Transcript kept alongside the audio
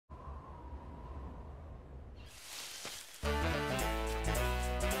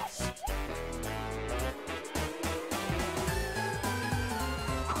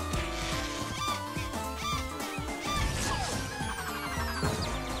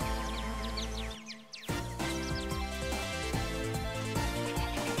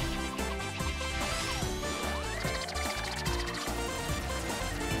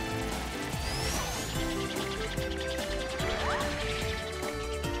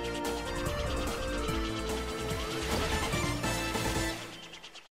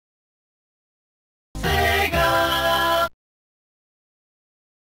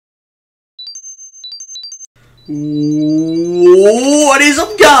What is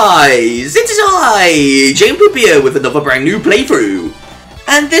up, guys? It is I, JNPoop here, with another brand new playthrough.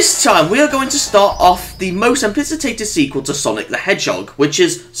 And this time we are going to start off the most anticipated sequel to Sonic the Hedgehog, which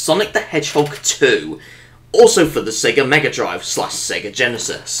is Sonic the Hedgehog 2. Also for the Sega Mega Drive / Sega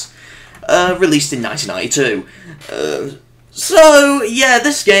Genesis. Released in 1992. So, yeah,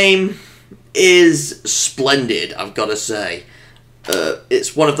 this game is splendid, I've got to say.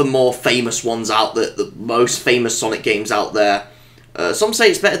 It's one of the more famous ones out there, the most famous Sonic games out there. Some say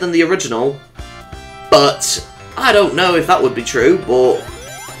it's better than the original, but I don't know if that would be true, but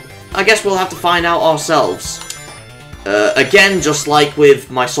I guess we'll have to find out ourselves. Again, just like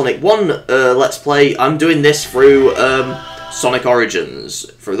with my Sonic 1 Let's Play, I'm doing this through Sonic Origins,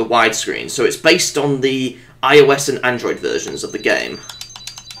 through the widescreen, so it's based on the iOS and Android versions of the game.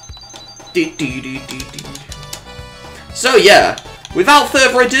 So yeah, without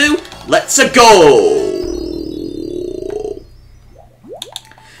further ado, let's go!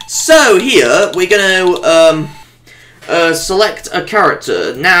 So here, we're going to select a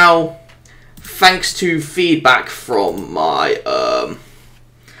character. Now, thanks to feedback from my,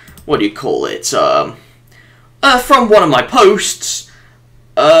 what do you call it, from one of my posts,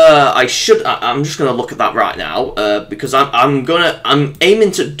 I'm just gonna look at that right now, because I'm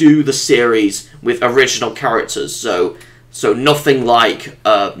aiming to do the series with original characters, so nothing like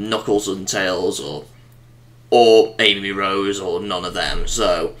Knuckles and Tails or Amy Rose or none of them.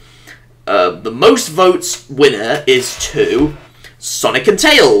 So the most votes winner is to Sonic and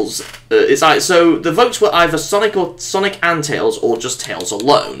Tails. So the votes were either Sonic and Tails or just Tails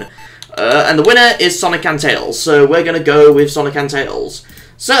alone. And the winner is Sonic and Tails, so we're going to go with Sonic and Tails.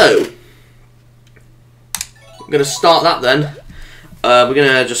 So, I'm going to start that then. We're going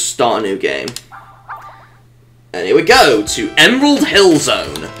to just start a new game. And here we go, to Emerald Hill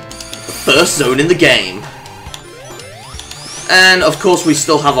Zone. The first zone in the game. And, of course, we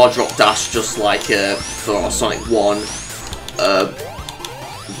still have our drop dash, just like for our Sonic 1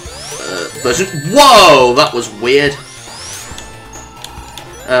 version. Whoa, that was weird.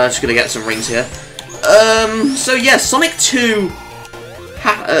 Just gonna get some rings here. So yeah, Sonic 2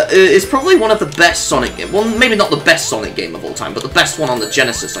 is probably one of the best Sonic games. Well, maybe not the best Sonic game of all time, but the best one on the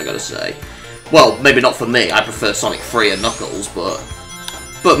Genesis, I gotta say. Well, maybe not for me. I prefer Sonic 3 and Knuckles, but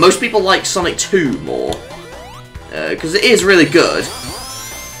most people like Sonic 2 more, because it is really good.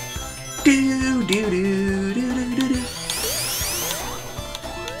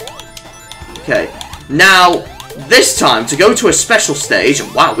 Okay, now. This time, to go to a special stage, and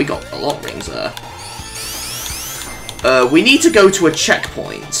wow, we got a lot of rings there. We need to go to a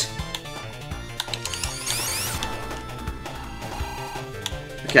checkpoint.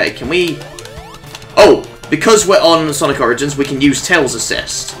 Okay, can we... Oh, because we're on Sonic Origins, we can use Tails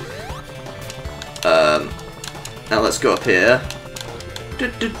Assist. Now let's go up here.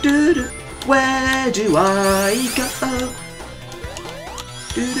 Where do I go?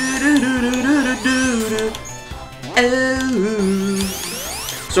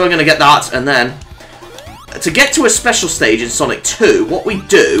 So we're going to get that, and then to get to a special stage in Sonic 2, what we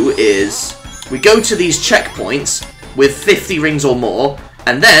do is we go to these checkpoints with 50 rings or more,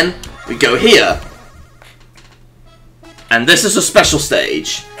 and then we go here. And this is a special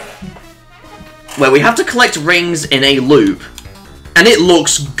stage where we have to collect rings in a loop, and it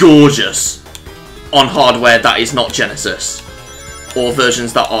looks gorgeous on hardware that is not Genesis, or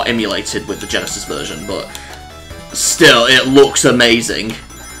versions that are emulated with the Genesis version, but still, it looks amazing.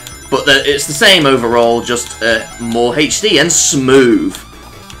 But it's the same overall, just more HD and smooth.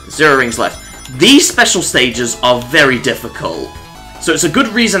 0 rings left. These special stages are very difficult, so it's a good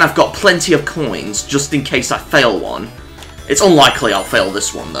reason I've got plenty of coins, just in case I fail one. It's unlikely I'll fail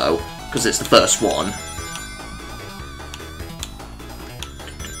this one, though, because it's the first one.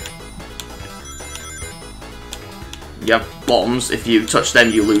 You have bombs. If you touch them,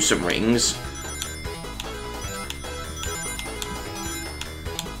 you lose some rings.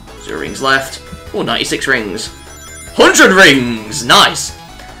 0 rings left. Oh, 96 rings. 100 rings! Nice!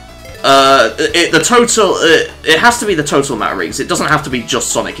 The total... it has to be the total amount of rings. It doesn't have to be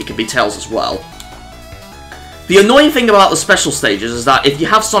just Sonic. It can be Tails as well. The annoying thing about the special stages is that if you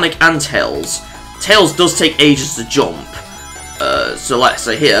have Sonic and Tails, Tails does take ages to jump. So let's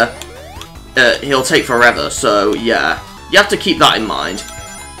say here, he'll take forever. So, yeah. You have to keep that in mind.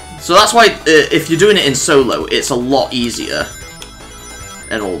 So that's why, if you're doing it in solo, it's a lot easier.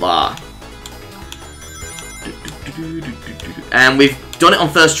 And all that. And we've done it on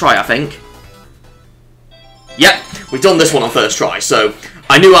first try, I think. Yep, we've done this one on first try, so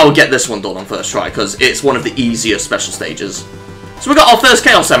I knew I would get this one done on first try, because it's one of the easier special stages. So we got our first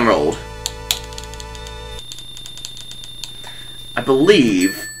Chaos Emerald. I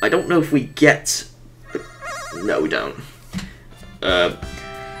believe... I don't know if we get... No, we don't.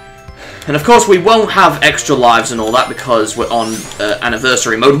 And of course, we won't have extra lives and all that because we're on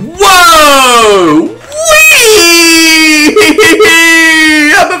anniversary mode. Whoa! Whee!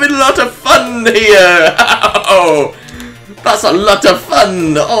 I'm having a lot of fun here! Oh, that's a lot of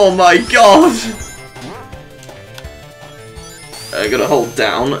fun! Oh my god! I'm gonna hold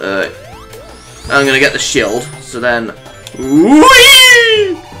down. I'm gonna get the shield. So then...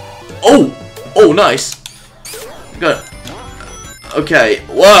 Whee! Oh! Oh, nice! Good. Okay.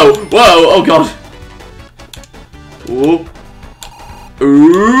 Whoa! Whoa! Oh god! Whoa!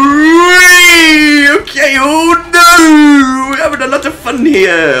 Ooh, okay, oh no! We're having a lot of fun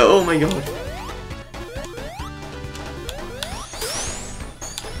here! Oh my god.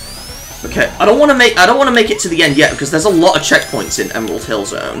 Okay, I don't wanna make it to the end yet because there's a lot of checkpoints in Emerald Hill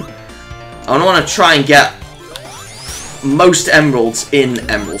Zone. I wanna try and get most emeralds in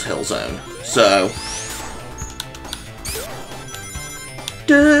Emerald Hill Zone. So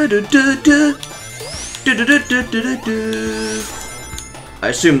I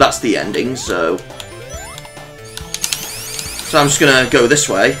assume that's the ending, so I'm just gonna go this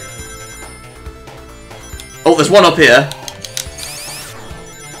way. Oh, there's one up here.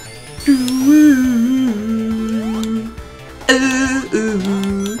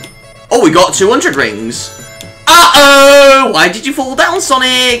 Oh, we got 200 rings. Uh-oh! Why did you fall down,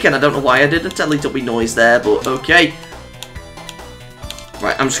 Sonic? And I don't know why I did a Teletubby noise there, but okay.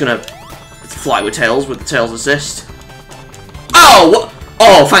 Right, I'm just gonna fly with Tails with the Tails assist. Oh! What?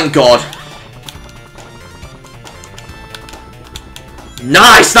 Oh, thank God.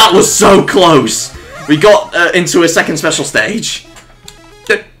 Nice! That was so close! We got into a second special stage.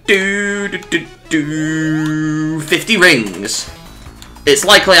 50 rings. It's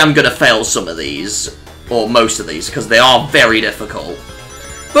likely I'm gonna fail some of these, or most of these, because they are very difficult.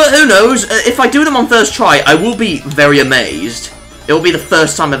 But who knows? If I do them on first try, I will be very amazed. It will be the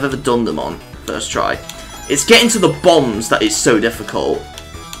first time I've ever done them on first try. It's getting to the bombs that is so difficult,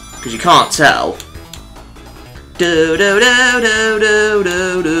 because you can't tell.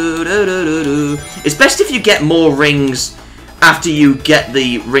 It's best if you get more rings after you get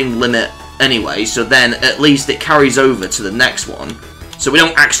the ring limit anyway, so then at least it carries over to the next one. So we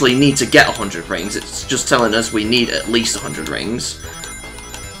don't actually need to get 100 rings, it's just telling us we need at least 100 rings.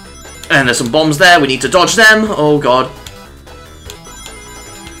 And there's some bombs there, we need to dodge them, oh god.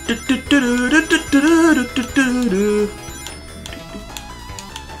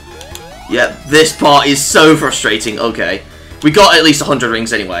 Yeah, this part is so frustrating. Okay, we got at least 100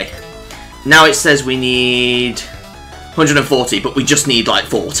 rings anyway. Now it says we need 140, but we just need like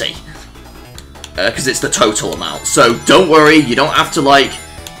 40. Because it's the total amount. So don't worry, you don't have to like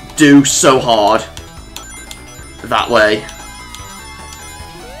do so hard that way.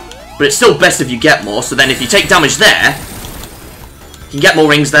 But it's still best if you get more, so then if you take damage there, you can get more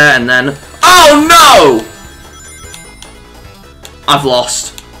rings there, and then... Oh no! I've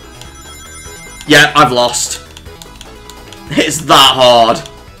lost. Yeah, I've lost. It's that hard.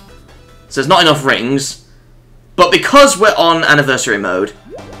 So there's not enough rings. But because we're on anniversary mode,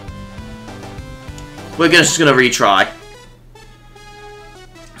 we're just gonna retry.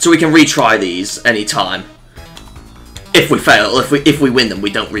 So we can retry these anytime. If we fail, if we win them,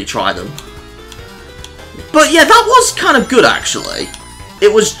 we don't retry them. But yeah, that was kind of good actually.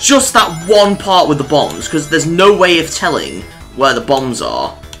 It was just that one part with the bombs, because there's no way of telling where the bombs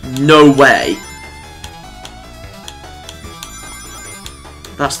are. No way.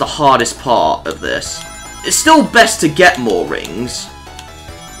 That's the hardest part of this. It's still best to get more rings,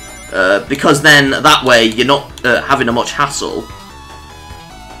 because then that way you're not having a much hassle.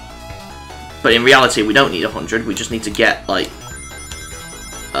 But in reality, we don't need 100. We just need to get like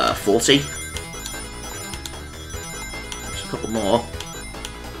 40. Just a couple more.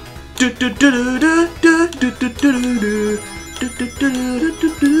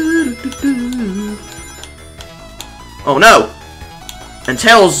 Oh no! And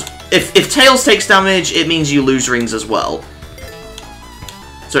Tails, if Tails takes damage, it means you lose rings as well.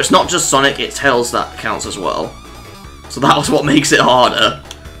 So it's not just Sonic, it's Tails that counts as well. So that was what makes it harder.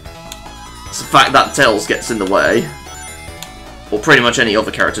 It's the fact that Tails gets in the way. Or pretty much any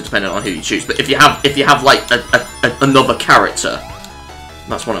other character, depending on who you choose. But if you have like another character,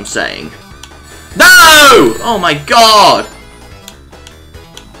 that's what I'm saying. No! Oh my god!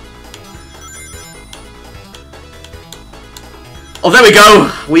 Oh, there we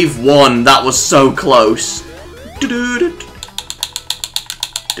go! We've won. That was so close.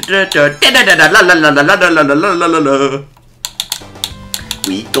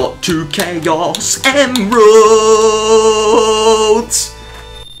 We got 2 Chaos Emeralds!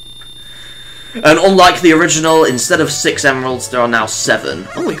 And unlike the original, instead of 6 emeralds, there are now 7.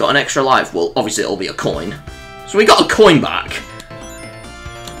 Oh, we got an extra life. Well, obviously it'll be a coin. So we got a coin back.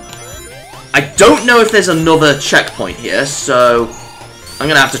 I don't know if there's another checkpoint here, so I'm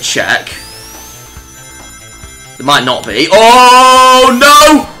gonna have to check. There might not be. Oh,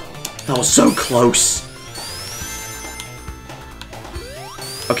 no! That was so close.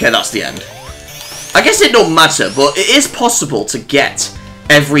 Okay, that's the end. I guess it don't matter, but it is possible to get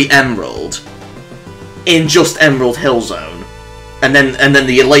every emerald in just Emerald Hill Zone, and then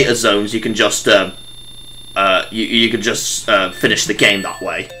the later zones you can just you can just finish the game that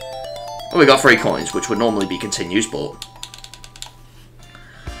way. Oh, we got 3 coins, which would normally be continues, but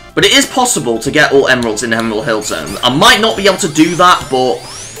it is possible to get all emeralds in Emerald Hill Zone. I might not be able to do that, but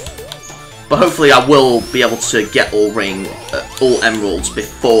hopefully I will be able to get all emeralds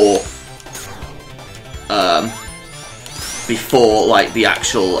before like the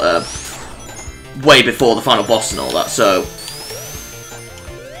actual way before the final boss and all that. So,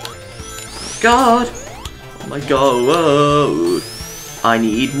 God, oh my God, I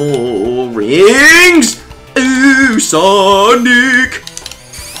need more rings. Ooh, Sonic,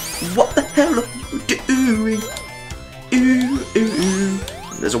 what the hell are you doing? Ooh, ooh, ooh.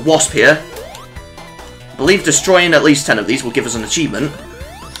 There's a wasp here. I believe destroying at least 10 of these will give us an achievement.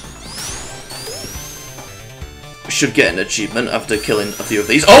 We should get an achievement after killing a few of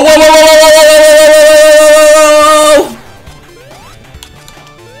these. Oh, whoa, whoa, whoa, whoa, whoa, whoa, whoa, whoa!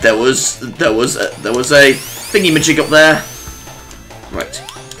 There was a thingy-majig up there. Right.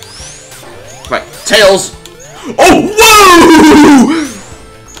 Right, Tails! Oh, whoa!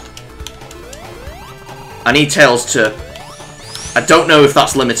 I need Tails to... I don't know if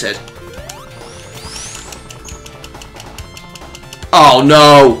that's limited. Oh,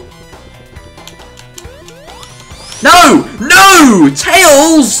 no! No! No!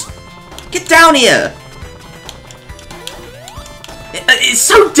 Tails! Get down here! It's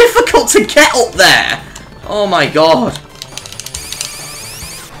so difficult to get up there! Oh my God.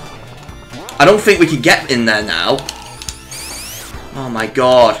 I don't think we can get in there now. Oh my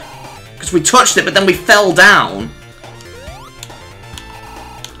God. Because we touched it, but then we fell down.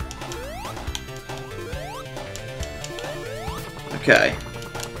 Okay.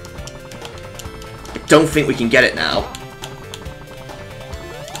 I don't think we can get it now.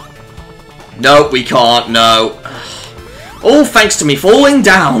 No, we can't, no. All thanks to me falling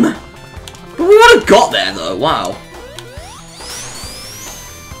down. But we would have got there, though, wow.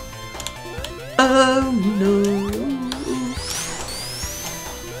 Oh, no.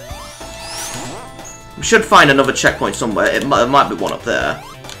 We should find another checkpoint somewhere. It might be one up there.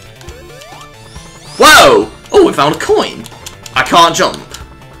 Whoa! Oh, we found a coin. I can't jump.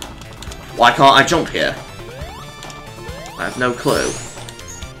 Why can't I jump here? I have no clue.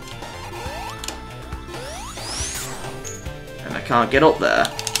 And I can't get up there.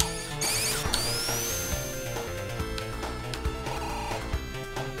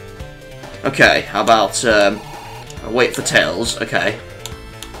 Okay, how about, I'll wait for Tails, okay.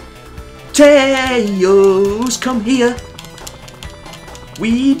 Tails, come here.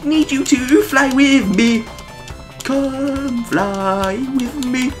 We need you to fly with me. Come fly with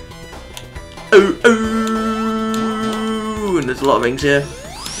me. Oh, oh. And there's a lot of rings here.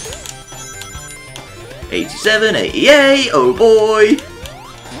 87, 88, oh boy.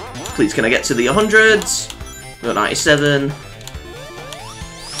 Please, can I get to the 100s? We got 97.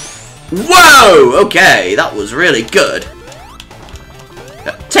 Whoa! Okay, that was really good.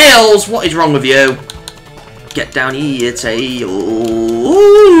 Tails, what is wrong with you? Get down here, Tails.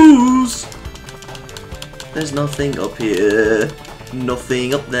 There's nothing up here.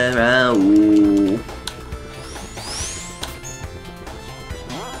 Nothing up there. Ow.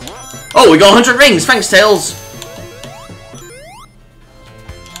 Oh, we got 100 rings. Thanks, Tails.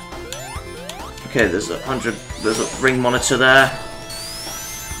 Okay, there's 100. There's a ring monitor there.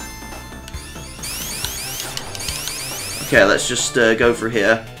 Okay, let's just go through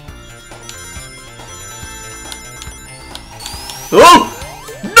here. Oh!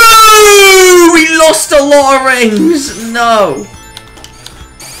 No! We lost a lot of rings! No!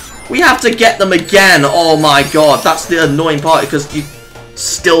 We have to get them again! Oh my God, that's the annoying part, because you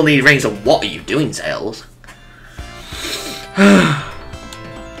still need rings. And what are you doing, Tails?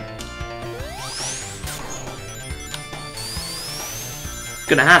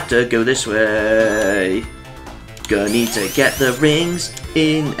 Gonna have to go this way. Gonna need to get the rings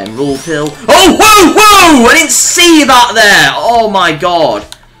in Emerald Hill. Oh, whoa, whoa! I didn't see that there! Oh my God.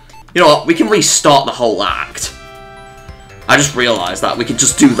 You know what? We can restart the whole act. I just realised that. We could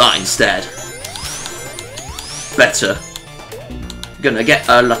just do that instead. Better. Gonna get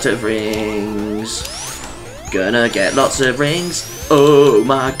a lot of rings. Gonna get lots of rings. Oh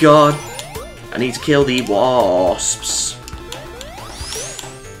my god. I need to kill the wasps.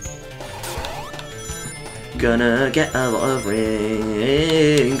 Gonna get a lot of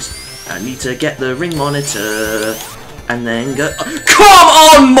rings. I need to get the ring monitor. And then go... Oh, come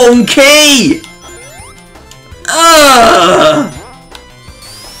on, monkey!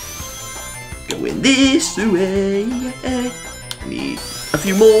 Going this way. I need a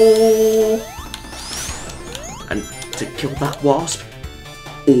few more. And to kill that wasp.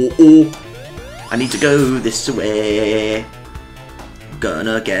 Oh. I need to go this way.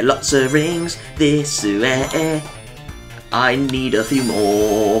 Gonna get lots of rings this way. I need a few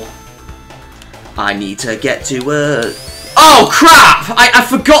more. I need to get to a... Oh crap! I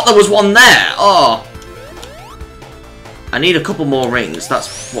forgot there was one there. Oh. I need a couple more rings.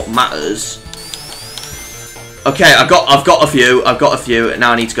 That's what matters. Okay, I've got a few.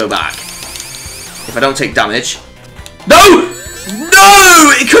 Now I need to go back. If I don't take damage. No!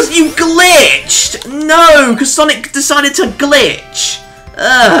 No! Because you glitched! No! Because Sonic decided to glitch!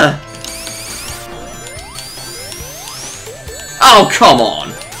 Oh, come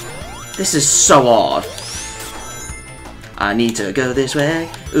on! This is so odd. I need to go this way.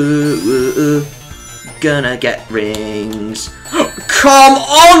 Ooh. Gonna get rings. Come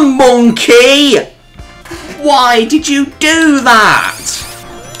on, monkey! Why did you do that?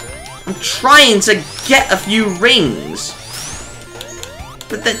 I'm trying to get a few rings.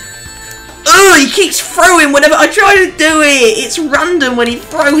 But then... Oh, he keeps throwing whenever I try to do it. It's random when he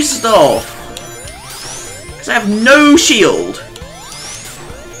throws stuff. Because I have no shield.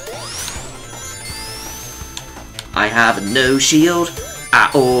 I have no shield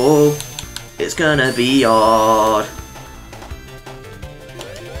at all. It's gonna be odd.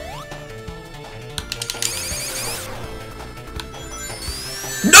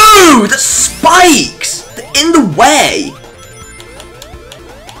 No! The spikes! They're in the way!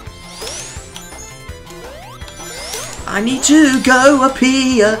 I need to go up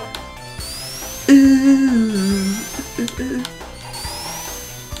here. Ooh.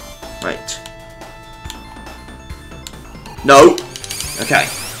 Right. No! Okay.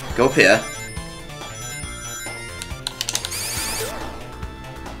 Go up here.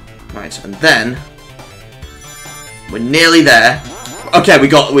 Right, and then... We're nearly there. Okay, we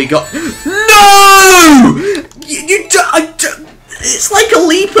got... No! It's like a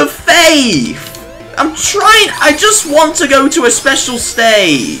leap of faith. I'm trying... I just want to go to a special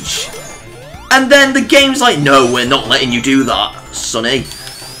stage. And then the game's like, no, we're not letting you do that, Sonny.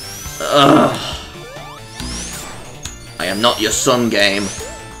 Ugh. I am not your son, game.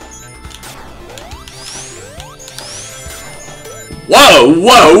 Whoa,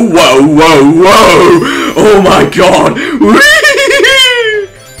 whoa, whoa, whoa, whoa! Oh my god!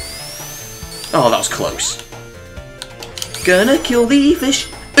 Oh, that was close. Gonna kill the fish.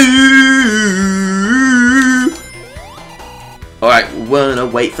 Ooh! Alright, we're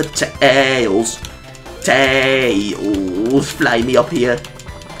gonna wait for Tails. Tails, fly me up here.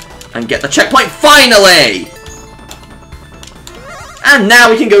 And get the checkpoint finally! And now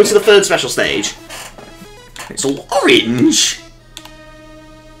we can go to the third special stage. It's all orange.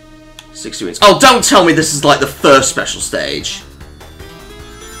 60 wins. Oh, don't tell me this is like the first special stage.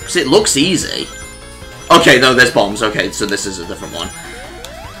 Because it looks easy. Okay, no, there's bombs. Okay, so this is a different one.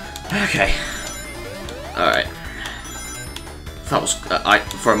 Okay. Alright. That was...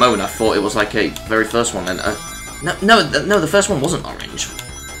 for a moment, I thought it was like a very first one then. No, the first one wasn't orange.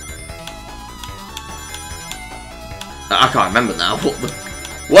 I can't remember now. What the...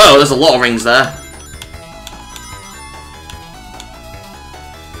 Whoa, there's a lot of rings there.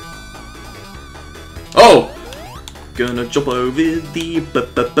 Oh! Gonna jump over the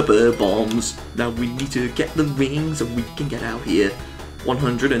bombs. Now we need to get the rings and we can get out here.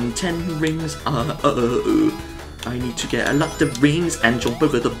 110 rings. I need to get a lot of rings and jump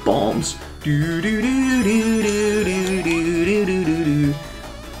over the bombs.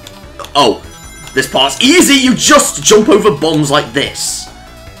 Oh, this part's easy. You just jump over bombs like this.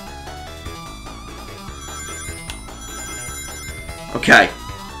 Okay.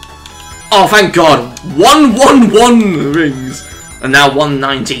 Oh, thank God. 111 rings. And now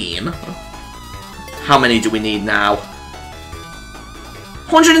 119. How many do we need now?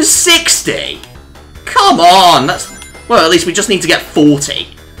 160? Come on. That's... Well, at least we just need to get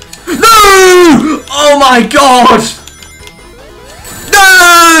 40. No! Oh my God!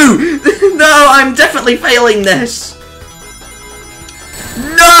 No! No, I'm definitely failing this.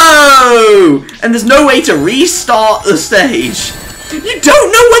 No! No! And there's no way to restart the stage. You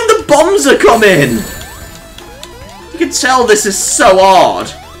don't know when the bombs are coming. You can tell this is so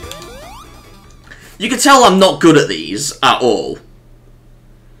hard. You can tell I'm not good at these at all.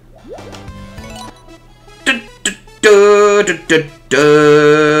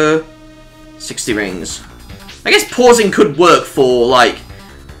 60 rings. I guess pausing could work for, like,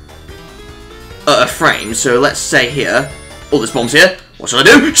 a frame. So let's say here. Oh, there's bombs here. What should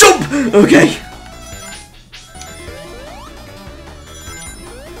I do? Jump! Okay.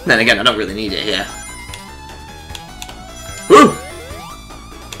 Then again, I don't really need it here. Ooh.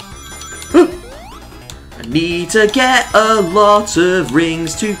 Ooh. I need to get a lot of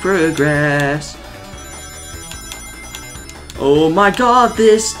rings to progress. Oh my god,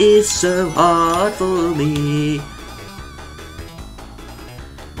 this is so hard for me.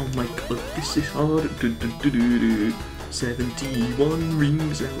 Oh my god, this is hard. 71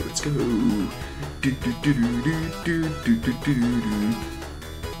 rings, now let's go.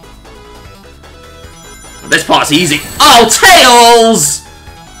 This part's easy. Oh, Tails!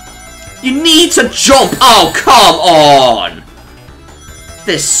 You need to jump. Oh, come on.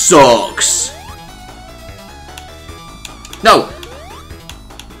 This sucks. No!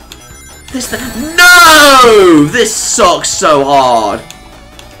 No! This sucks so hard.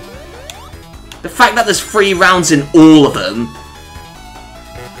 The fact that there's 3 rounds in all of them.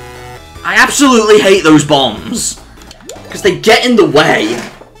 I absolutely hate those bombs. Because they get in the way.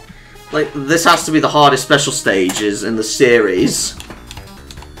 Like, this has to be the hardest special stages in the series.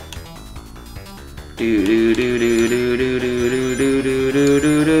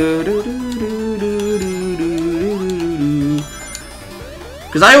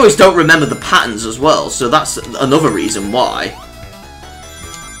 Because I always don't remember the patterns as well, so that's another reason why.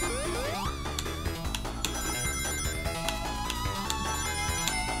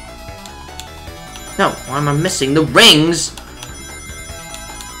 No, why am I missing the rings?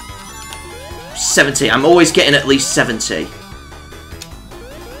 70, I'm always getting at least 70.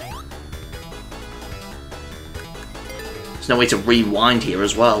 There's no way to rewind here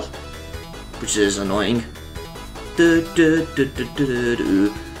as well, which is annoying.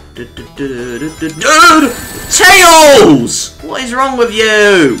 Tails! What is wrong with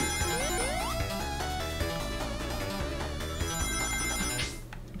you?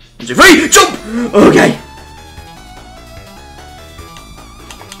 One, two, three, jump! Okay.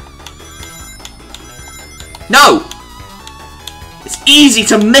 No! It's easy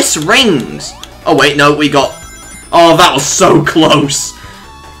to miss rings. Oh wait, no, we got... Oh, that was so close.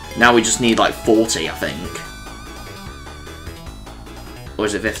 Now we just need like 40, I think. Or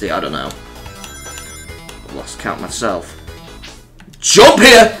is it 50? I don't know. I lost count myself. Jump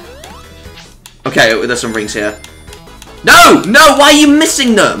here! Okay, there's some rings here. No! No! Why are you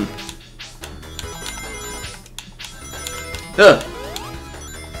missing them? Ugh.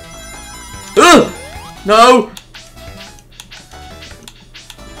 Ugh! No!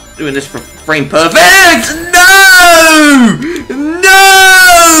 Doing this for frame perfect! No! No!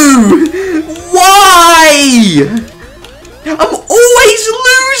 Why? I'm always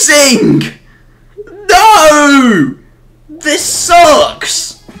losing! No! This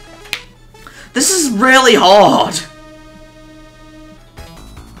sucks! This is really hard.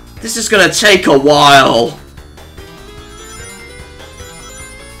 This is gonna take a while.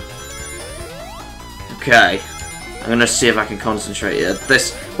 Okay. I'm gonna see if I can concentrate here.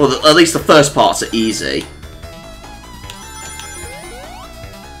 This, well, at least the first parts are easy.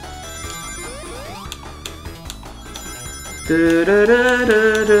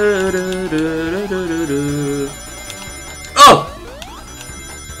 Oh!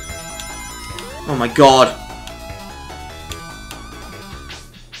 Oh my god.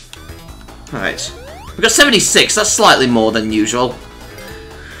 Alright. We got 76, that's slightly more than usual.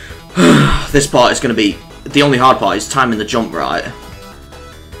 This part is going to be... The only hard part is timing the jump right.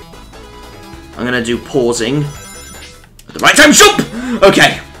 I'm going to do pausing. At the right time, jump!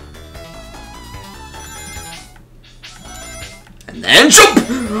 Okay. And then jump!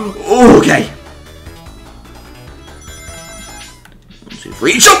 Okay. 1, 2,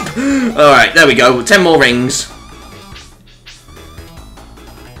 3, jump! Alright, there we go. 10 more rings.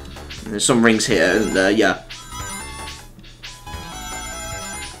 And there's some rings here, and yeah.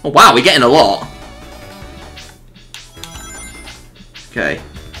 Oh wow, we're getting a lot. Okay.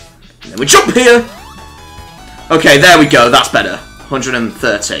 And then we jump here! Okay, there we go, that's better.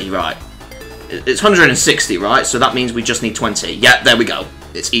 130, right. It's 160, right? So that means we just need 20. Yeah, there we go.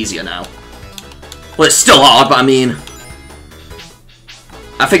 It's easier now. Well, it's still hard, but I mean...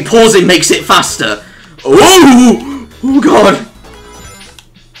 I think pausing makes it faster. Oh! Oh god!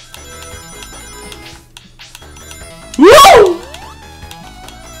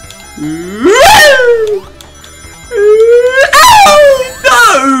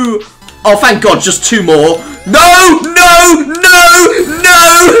 Oh, thank God, just 2 more. No! No! No! No!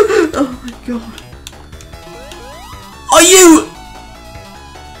 Oh, my God. Are you...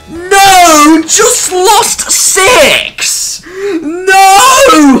 No! Just lost 6! No!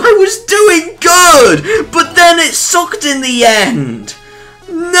 I was doing good! But then it sucked in the end.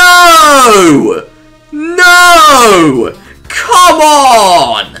 No! No! Come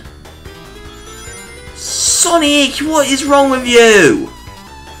on! Sonic, what is wrong with you?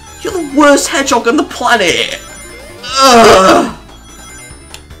 You're the worst hedgehog on the planet! Ugh!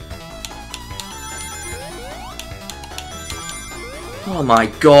 Oh my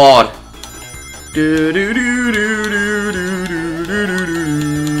God!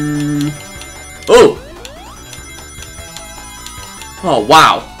 Oh! Oh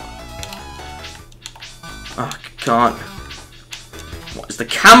wow! Oh, I can't. What is the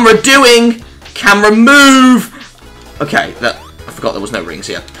camera doing? Camera move! Okay, I forgot there was no rings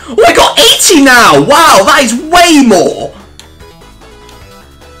here. Oh, I got 80 now! Wow, that is way more!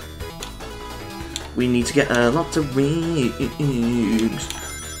 We need to get a lot of rings.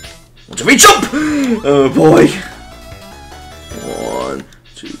 Want to reach up! Oh boy. 1,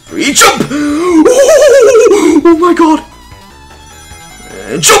 2, 3, jump! Oh my God!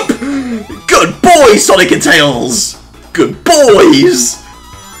 And jump! Good boy, Sonic and Tails! Good boys!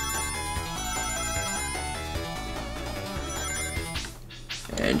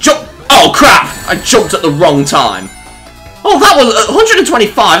 And jump! Oh crap! I jumped at the wrong time. Oh, that was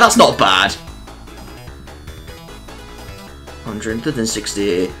 125. That's not bad.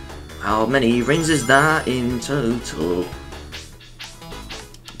 160. How many rings is that in total?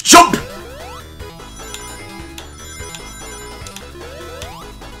 Jump!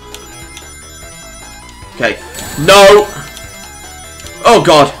 Okay. No! Oh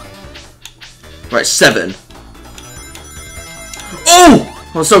God! Right, 7. Oh!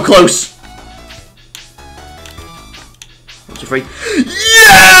 I was so close. 1, 2, 3.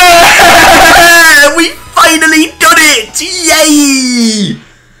 Yeah! We finally done it! Yay!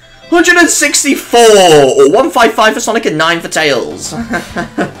 164 or 155 for Sonic and 9 for Tails.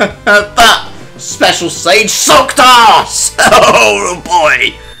 That special stage sucked ass! Oh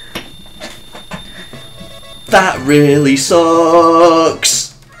boy! That really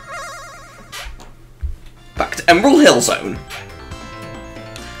sucks. Back to Emerald Hill Zone.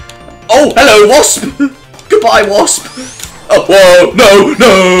 Oh, hello, Wasp! Goodbye, Wasp! Oh, whoa, no,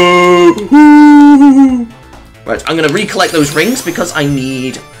 no! Right, I'm gonna recollect those rings because I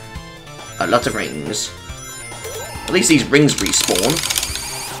need a lot of rings. At least these rings respawn.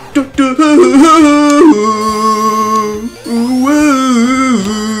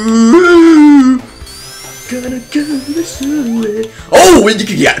 Gonna go this way. Oh, and you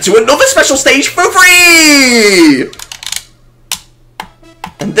can get to another special stage for free!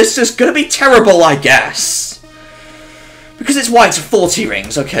 And this is gonna be terrible, I guess. Because it's white to 40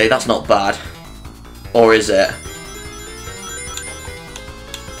 rings. Okay, that's not bad. Or is it?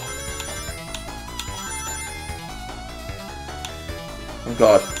 Oh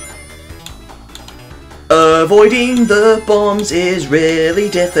God. Avoiding the bombs is really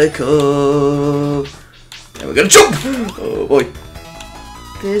difficult. And we're gonna jump! Oh boy.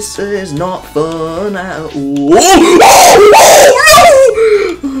 This is not fun at all. Oh,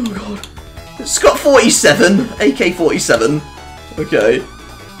 oh, no! Oh God. It's got 47. AK-47. Okay.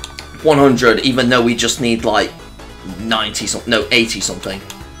 100, even though we just need like 90 something. No, 80 something.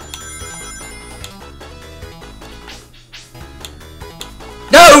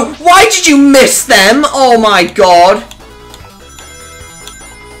 No! Why did you miss them? Oh my God.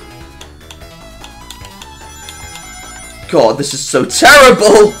 God, this is so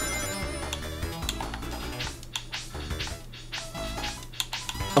terrible!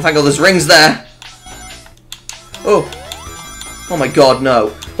 Oh, thank God there's rings there. Oh. Oh my God,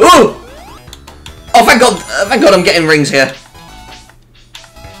 no. Oh! Oh, thank God I'm getting rings here.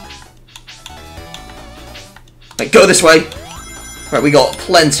 Right, go this way. Right, we got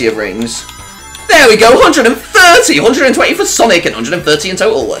plenty of rings. There we go, 130! 120 for Sonic and 130 in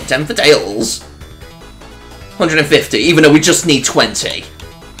total, and 10 for Tails. 150, even though we just need 20.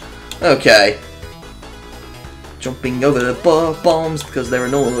 Okay. Jumping over the bombs because they're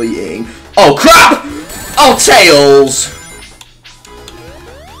annoying. Oh, crap! Oh, Tails!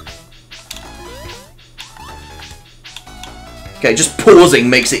 Okay, just pausing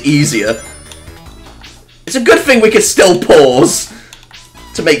makes it easier. It's a good thing we can still pause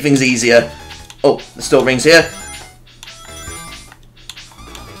to make things easier. Oh, there's still rings here.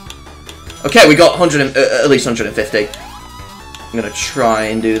 Okay, we got at least 150. I'm gonna try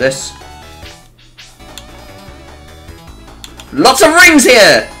and do this. Lots of rings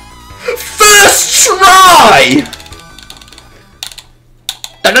here! first try!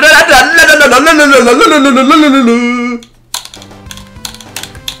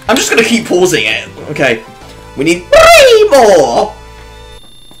 I'm just gonna keep pausing it. Okay. We need 3 more!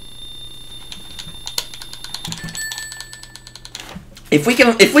 If we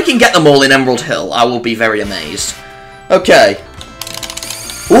can get them all in Emerald Hill, I will be very amazed. Okay.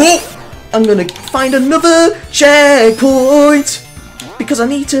 Ooh! I'm gonna find another checkpoint! Because I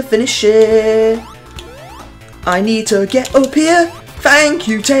need to finish it. I need to get up here. Thank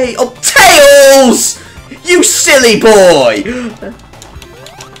you, Tails! You silly boy!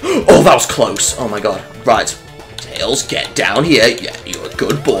 Oh, that was close. Oh my god. Right. Tails, get down here. Yeah, you're a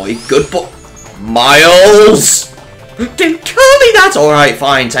good boy. Good boy. Miles! Don't call me that! Alright,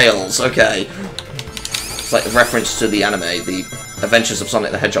 fine, Tails. Okay. It's like a reference to the anime, the Adventures of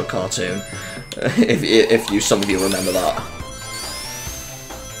Sonic the Hedgehog cartoon. If some of you remember that.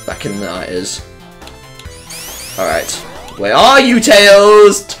 Back in the 90s. Alright. Where are you,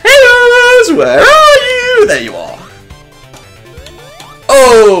 Tails? Tails! Where are you? There you are.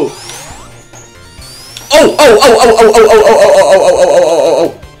 Oh! Oh!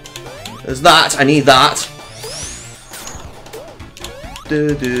 There's that. I need that.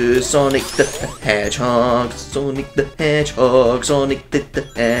 Sonic the Hedgehog. Sonic the Hedgehog. Sonic the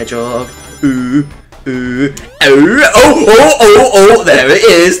Hedgehog. Ooh. Ooh. Oh! There it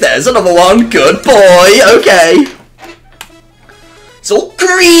is. There's another one. Good boy. Okay. It's all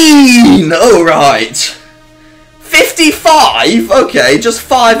green. Alright. 55? Okay, just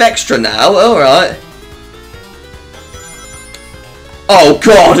 5 extra now. Alright. Oh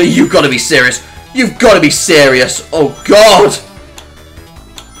god, you've got to be serious. You've got to be serious. Oh god.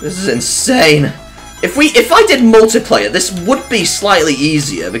 This is insane. If I did multiplayer, this would be slightly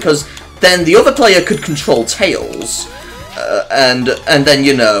easier because then the other player could control Tails, and then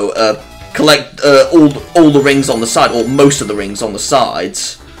you know collect all the rings on the side, or most of the rings on the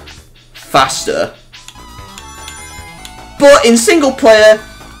sides, faster. But in single player,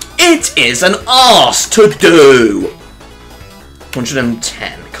 it is an arse to do.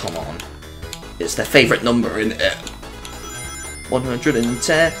 110. Come on, it's their favourite number, isn't it?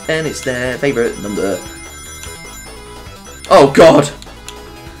 110, and it's their favourite number. Oh god.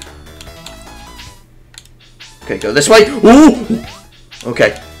 Okay, go this way. Ooh!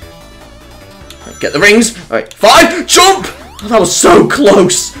 Okay. Right, get the rings. Alright, 5! Jump! Oh, that was so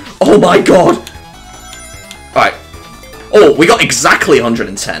close! Oh my god! Alright. Oh, we got exactly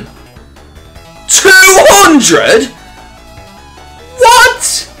 110. 200?!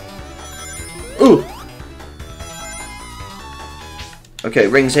 What?! Ooh. Okay,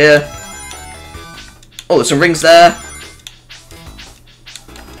 rings here. Oh, there's some rings there.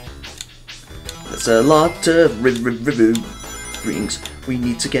 There's a lot of rings. We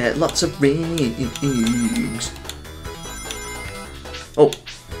need to get lots of rings. Oh.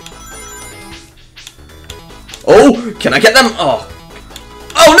 Oh, can I get them? Oh.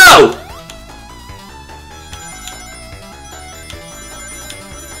 Oh no!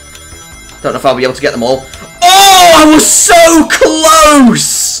 Don't know if I'll be able to get them all. Oh, I was so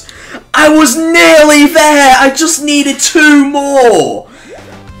close! I was nearly there. I just needed 2 more.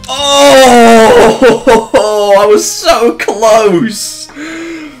 Oh, I was so close.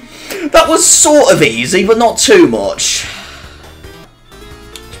 That was sort of easy, but not too much.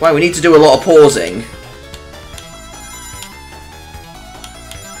 That's why we need to do a lot of pausing.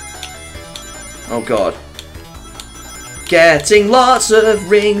 Oh god. Getting lots of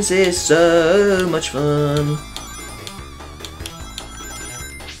rings is so much fun.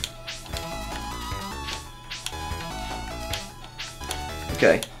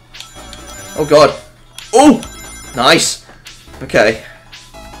 Okay. Oh god. Oh! Nice. Okay.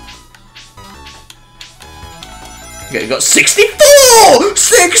 Okay, we got 64!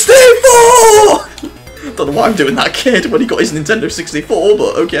 64! Don't know why I'm doing that kid when he got his Nintendo 64,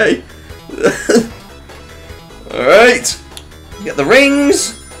 but okay. Alright. Get the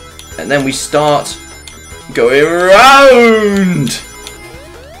rings. And then we start going around.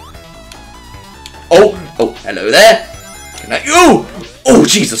 Oh! Oh, hello there. Can I... Oh! Oh,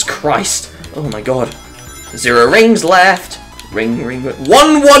 Jesus Christ. Oh my god. 0 rings left. Ring.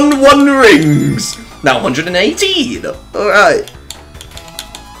 111 rings. Now 118. Alright.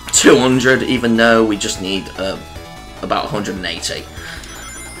 200, even though we just need about 180.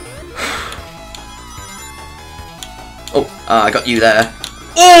 Oh, I got you there.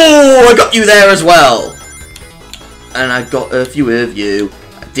 Oh, I got you there as well. And I got a few of you.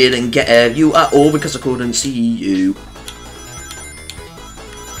 I didn't get you at all because I couldn't see you.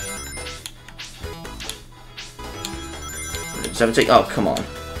 17. Oh, come on.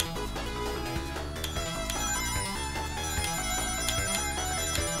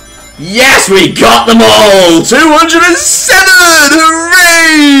 Yes, we got them all! 207!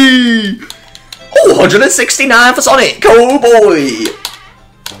 Hooray! Oh, 169 for Sonic! Oh boy!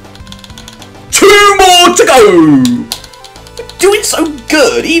 2 more to go! We're doing so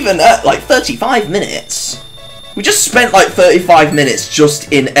good, even at like 35 minutes. We just spent like 35 minutes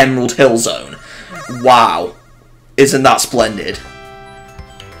just in Emerald Hill Zone. Wow. Isn't that splendid?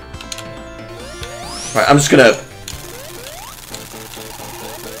 Right, I'm just gonna...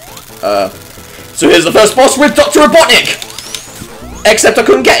 So here's the first boss with Dr. Robotnik! Except I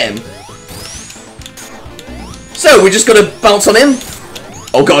couldn't get him. So, we're just gonna bounce on him.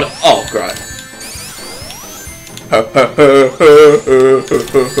 Oh god, oh great.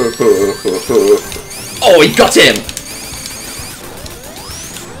 Oh, we got him!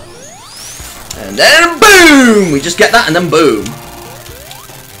 And then boom! We just get that and then boom.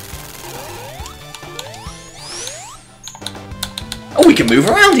 Oh, we can move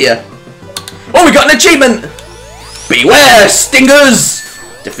around here. Oh, we got an achievement! Beware, stingers!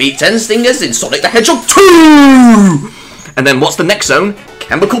 Defeat 10 stingers in Sonic the Hedgehog 2! And then what's the next zone?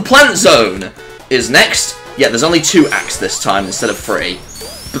 Chemical Plant Zone is next. Yeah, there's only 2 acts this time instead of 3.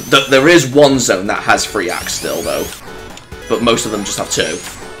 But there is one zone that has 3 acts still, though. But most of them just have 2.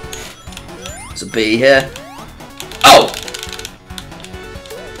 There's a bee here. Oh!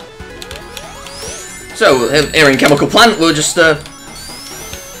 So, here in Chemical Plant, we'll just,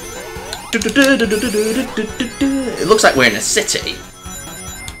 It looks like we're in a city.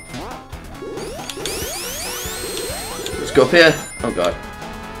 Let's go up here. Oh god.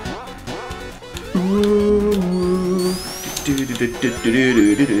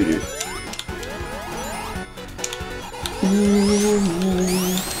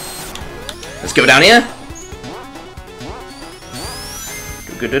 Let's go down here.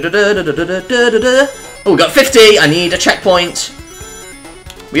 Oh, we got 50. I need a checkpoint.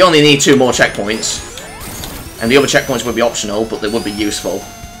 We only need 2 more checkpoints. And the other checkpoints would be optional, but they would be useful.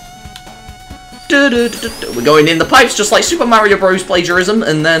 We're going in the pipes just like Super Mario Bros. Plagiarism,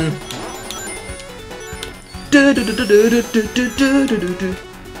 and then...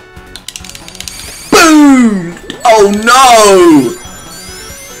 Boom! Oh no!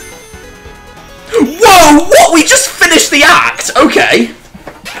 Whoa! What? We just finished the act? Okay.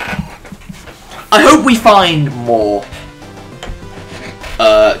 I hope we find more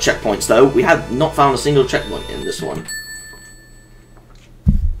checkpoints, though. We have not found a single checkpoint in this one.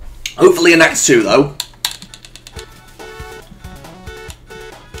 Hopefully in Act 2, though.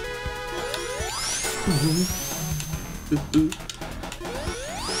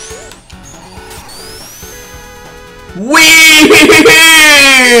 Whee!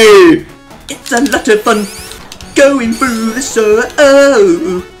 It's a lot of fun going through the sewer.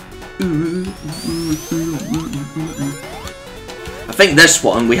 Oh. I think this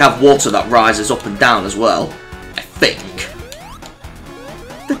one we have water that rises up and down as well. I think.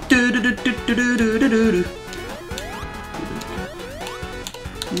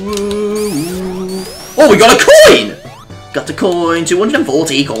 Oh, we got a coin! Got a coin,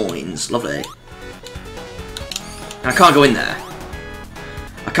 240 coins. Lovely. I can't go in there.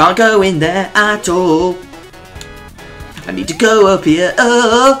 I can't go in there at all. I need to go up here.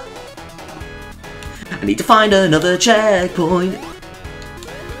 Oh. I need to find another checkpoint.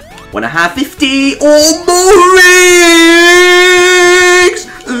 When I have 50 or more rings!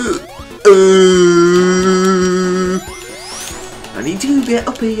 I need to get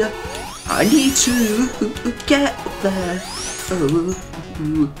up here. I need to get up there.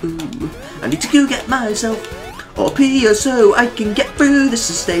 I need to go get myself up here so I can get through this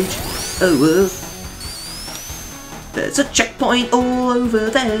stage. There's a checkpoint all over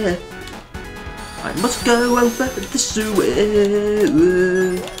there. I must go over this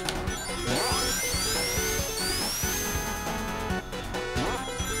way.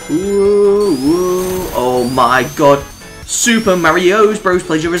 Ooh, oh my god. Super Mario Bros.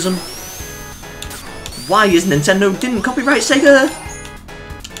 Plagiarism. Why is Nintendo didn't copyright Sega?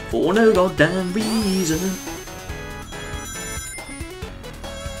 For no goddamn reason.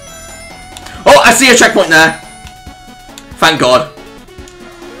 Oh, I see a checkpoint there. Thank god.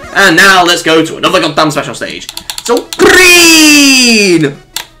 And now let's go to another goddamn special stage. So green!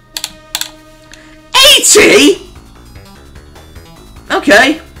 80?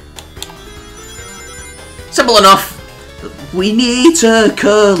 Okay. Simple enough. We need to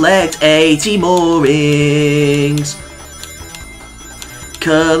collect 80 more rings.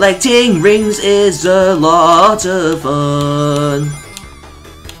 Collecting rings is a lot of fun.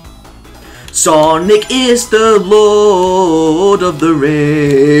 Sonic is the Lord of the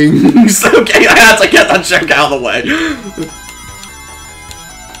Rings. Okay, I had to get that joke out of the way.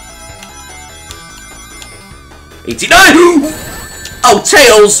 89! Oh,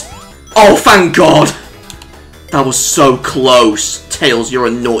 Tails! Oh, thank God! That was so close. Tails, you're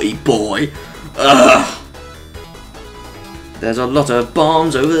a naughty boy. Ugh. There's a lot of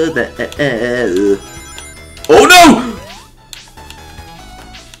bombs over there. Oh no!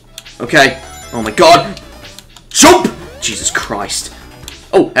 Okay. Oh my God. Jump! Jesus Christ.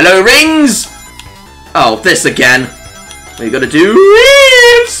 Oh, hello, rings! Oh, this again. What are you gonna do?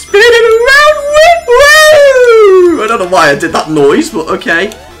 Spin it around! Woo! I don't know why I did that noise, but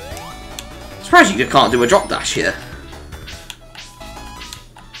okay. Surprised you can't do a drop dash here.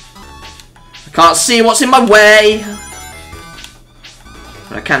 I can't see what's in my way.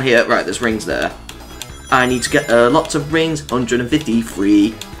 But I can hear. Right, there's rings there. I need to get lots of rings.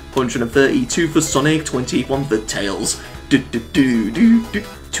 153. 132 for Sonic. 21 for Tails. Do do do do do.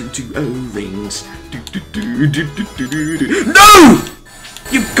 220 rings. Do do do do do do do. No!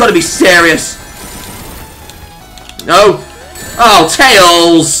 You've got to be serious. No. Oh,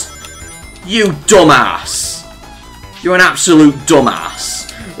 Tails! You dumbass. You're an absolute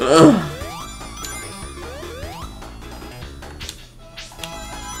dumbass. Ugh.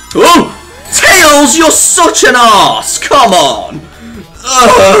 Oh! Tails, you're such an arse! Come on!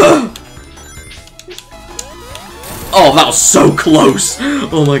 Ugh. Oh, that was so close!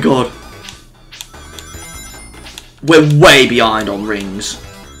 Oh my God. We're way behind on rings.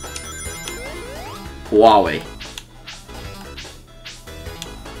 Or are we?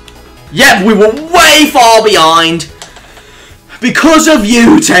 Yep, we were way far behind! Because of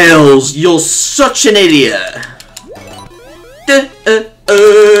you, Tails! You're such an idiot! 80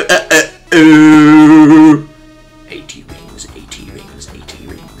 rings, 80 rings, 80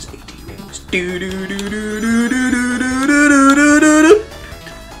 rings, 80 rings. Do do do do do do do do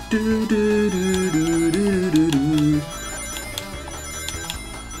do.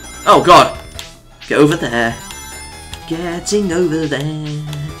 Oh God! Get over there. Getting over there.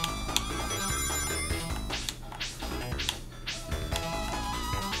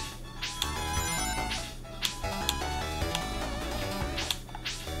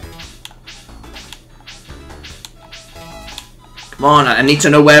 Come on, I need to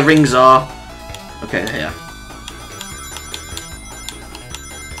know where rings are. Okay, here.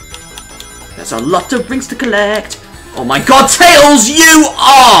 There's a lot of rings to collect. Oh my God, Tails, you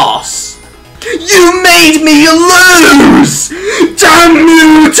arse! You made me lose! Damn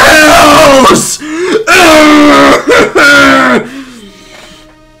you, Tails!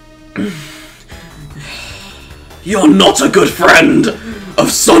 You're not a good friend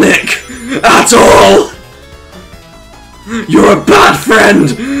of Sonic at all! You're a bad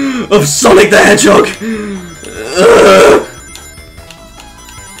friend of Sonic the Hedgehog!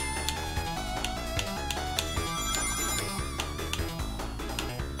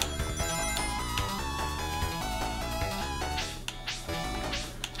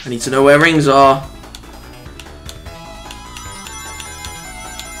 I need to know where rings are.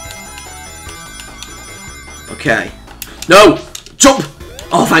 Okay. No! Jump!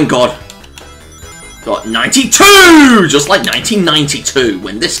 Oh, thank God. Got 92! Just like 1992,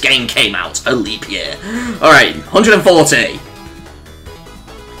 when this game came out, a leap year. Alright, 140.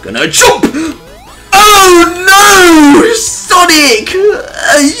 Gonna jump! Oh no! Sonic!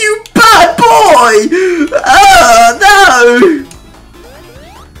 You bad boy! Oh no!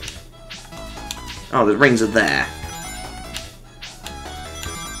 Oh, the rings are there.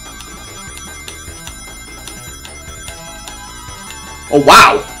 Oh,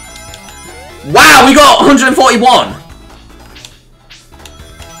 wow! Wow, we got 141!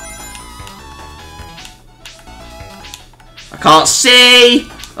 I can't see!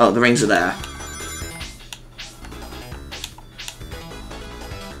 Oh, the rings are there.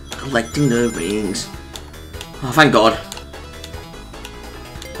 Collecting the rings. Oh, thank God.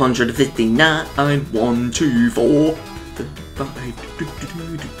 159, 1, 2, 4, 35.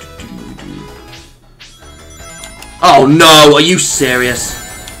 Oh no, are you serious?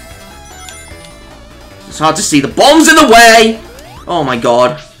 It's hard to see. The bomb's in the way! Oh my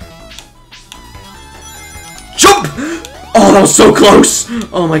God. Jump! Oh, that was so close!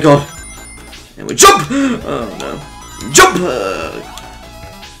 Oh my God. And we jump! Oh no. Jump!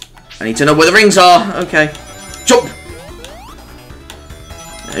 I need to know where the rings are. Okay. Jump!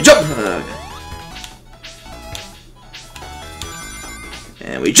 Jump!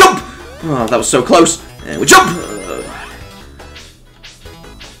 And we jump! Oh, that was so close. And we jump!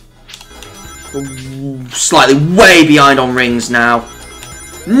 Slightly way behind on rings now.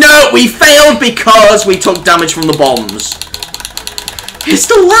 No, we failed because we took damage from the bombs. It's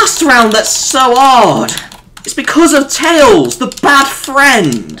the last round that's so hard. It's because of Tails, the bad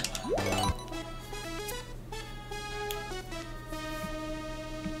friend.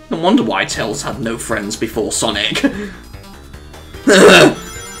 no wonder why Tails had no friends before Sonic.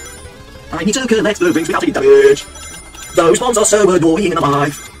 I need to collect the rings without taking damage. Those ones are so annoying in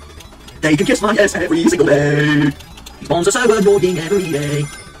life. They can kiss my ass every single day. These bombs are so annoying every day.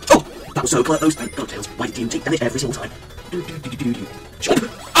 Oh, that was so close. Thank God, Tails. Why did you take damage every single time? Jump.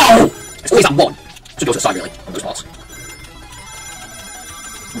 Oh! It's always that one. Should go to the side, really, on those parts.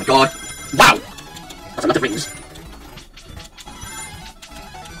 Oh my god. Wow! That's a lot of rings.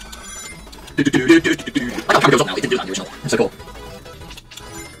 I got camera goes up now. It didn't do that in the original. That's so cool.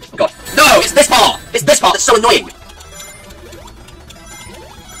 Oh god. No! It's this part! It's this part that's so annoying!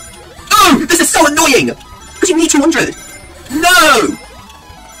 Oh! This is so annoying! Because you need 200! No!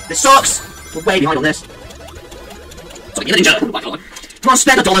 This sucks! We're way behind on this. Sorry, you're a ninja! Come on,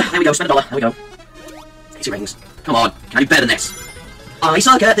 spend $1. There we go, spend $1. There we go. 80 rings. Come on, can I do better than this? I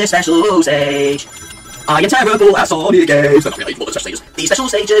suck at this special stage. I am terrible at Sonic games. They're not really for the special stages. These special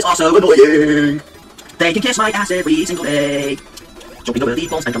stages are so annoying. They can kiss my ass every single day. Jumping over the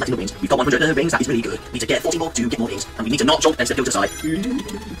bombs and collecting the rings. We've got 100 rings, that is really good. We need to get 40 more to get more rings. And we need to not jump and go to the side.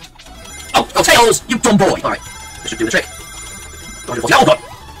 Oh, Tails! You dumb boy! Alright, this should do the trick. 140. Oh god!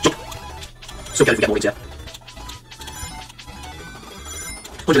 Jump! So good if we get more rings here.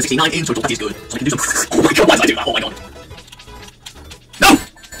 169 in total, that is good. So I can do some. Oh my god, why did I do that? Oh my god. No!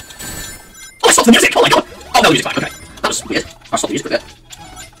 Oh, I stopped the music! Oh my god! Oh, no, the music's back, okay. That was weird. I'll stop the music for a bit.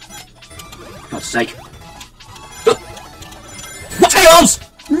 God's sake. What, Tails?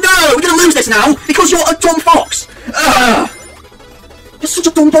 No! We're gonna lose this now! Because you're a dumb fox! You're such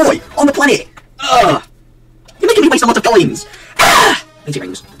a dumb boy on the planet! You're making me waste a lot of coins! 80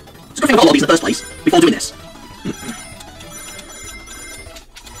 rings. It's a good thing I got all these in the first place, before doing this.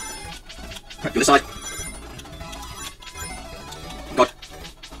 Right, do this side. Oh god.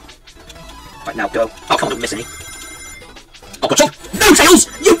 Right, now go. Oh, come on, don't miss any. Oh god, jump! No, Tails!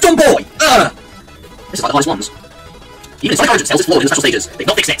 You dumb boy! This is like the hardest ones. Even in Sonic Origins, Tails is flawed in the special stages. They've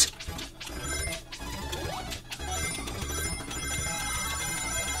not fixed it.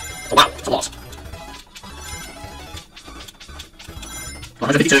 Oh wow, that's a lot.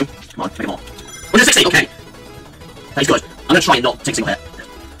 152. Come on, make it more. 160, okay. That is good. I'm gonna try and not take a single hit.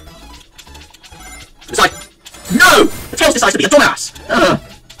 Decide. No! The Tails decides to be a dumbass!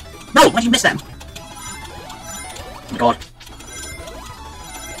 No, why did you miss them? Oh my god.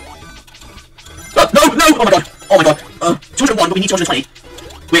 No! Oh my god! Oh my god! 201, but we need 220.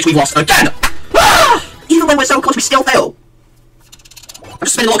 Which we've lost again! Even when we're so close, we still fail! I'm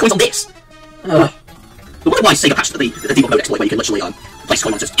just spending a lot of coins on this! The wonder why Sega patched the default mode exploit where you can literally place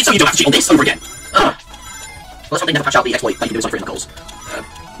coin monsters. It's so you don't have to cheat on this over again! Well, that's why they never patch out the exploit that you can do in Sonic 3 Knuckles.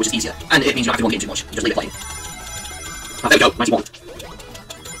 Which is easier. And it means you don't have to go on the game too much. You just leave it playing. There we go, 91.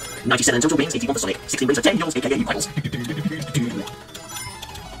 97 total rings, 81 for Sonic, 16 rings for 10 yours, aka rivals.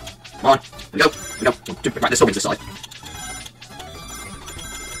 Come on, here we go. Right, there's still rings this side.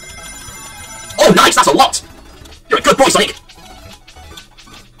 Oh, nice, that's a lot! You're a good boy, Sonic!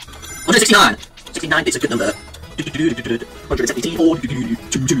 169. 69 is a good number. 174. 2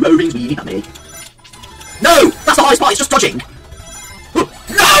 rings, we need that many. No! That's the hardest part, it's just dodging! No!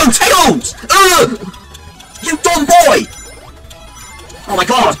 Tails! You dumb boy! Oh my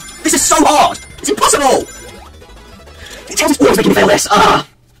god! This is so hard! It's impossible! Tails is always making me fail this! I'm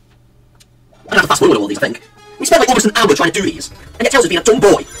gonna have to fast forward all these, I think. We spent like almost an hour trying to do these, and yet Tails has been a dumb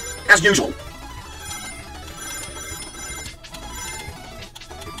boy, as usual.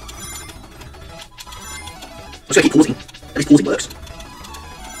 I'm just gonna keep pausing. At least pausing works.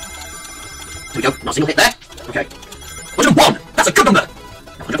 There we go, not a single hit there. Okay. 101! That's a good number!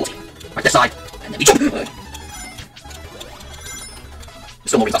 140. Right, this side, and then we jump!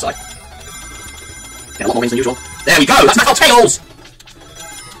 Still more rings that side. Get a lot more rings than usual. There we go! That's my Tails!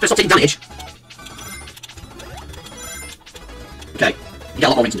 Just stop taking damage. Okay, you get a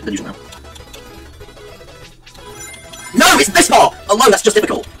lot more rings than usual now. No! It's this part! Alone, that's just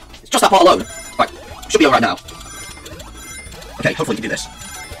difficult. It's just that part alone. Right, should be alright now. Okay, hopefully we can do this.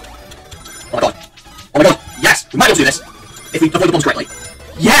 Oh my god. Oh my god! Yes! We might be able to do this! If we avoid the bombs correctly.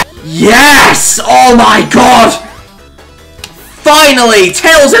 Yeah! Yes! Oh my god! Finally!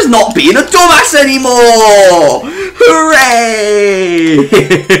 Tails is not being a dumbass anymore! Hooray!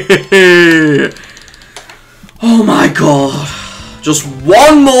 Oh my god. Just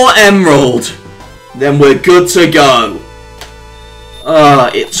one more emerald. Then we're good to go.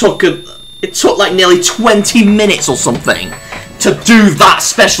 It took like nearly 20 minutes or something to do that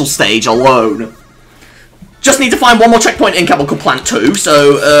special stage alone. Just need to find one more checkpoint in Chemical Plant 2,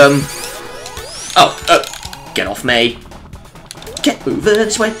 so, get off me. Get over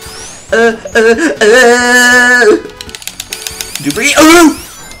this way.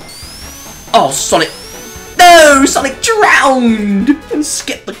 Oh, Sonic. No! Sonic drowned! And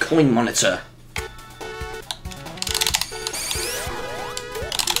skipped the coin monitor.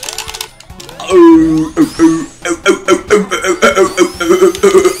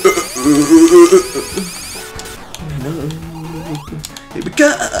 No. Here we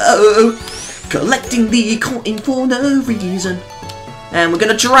go! Collecting the coin for no reason. And we're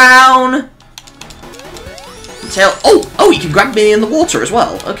gonna drown! Tail. Oh, he can grab me in the water as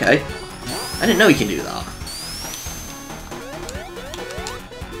well. Okay. I didn't know he can do that.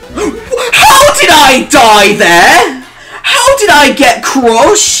 How did I die there? How did I get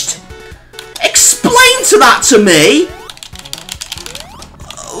crushed? Explain that to me.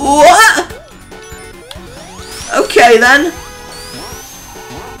 What? Okay then.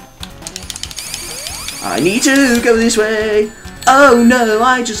 I need to go this way. Oh no,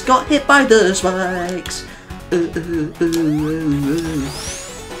 I just got hit by the spikes.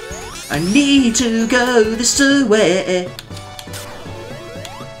 I need to go this way.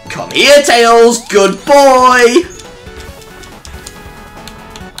 Come here, Tails, good boy.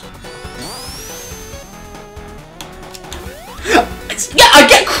 Yeah, I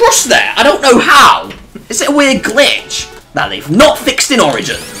get crushed there. I don't know how. Is it a weird glitch that they've not fixed in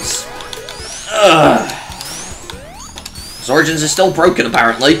Origins? Ugh. Origins is still broken,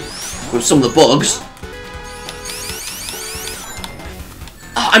 apparently, with some of the bugs.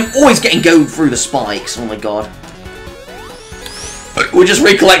 Oh, I'm always getting go through the spikes. Oh my god. We're just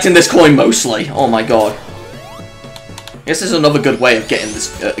recollecting this coin mostly. Oh my god. I guess this is another good way of getting this,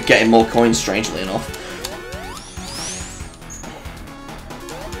 getting more coins. Strangely enough.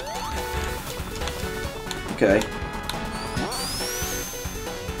 Okay.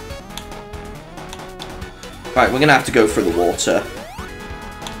 Right, we're gonna have to go through the water.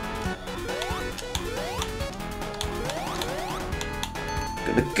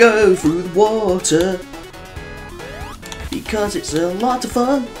 Gonna go through the water because it's a lot of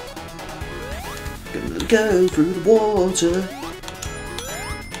fun. Gonna go through the water,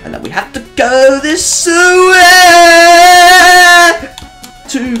 and then we have to go this way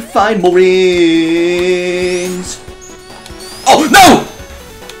to find more rings. Oh no!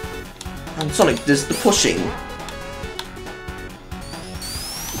 And Sonic does the pushing.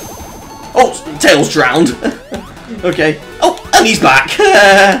 Oh, Tails drowned. Okay. Oh, and he's back.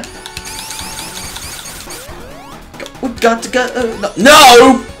 We've got to go.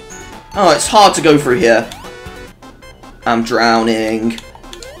 No! Oh, it's hard to go through here. I'm drowning.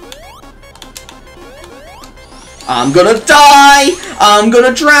 I'm gonna die. I'm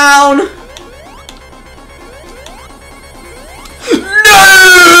gonna drown. No!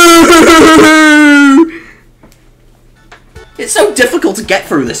 It's so difficult to get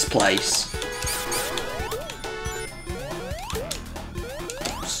through this place.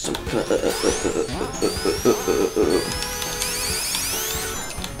 So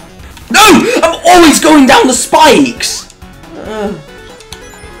no! I'm always going down the spikes!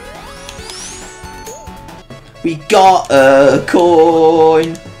 We got a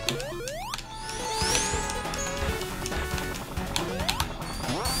coin.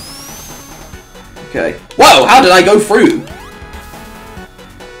 Okay. Whoa! How did I go through?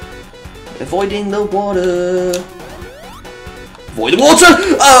 Avoiding the water. Avoid the water!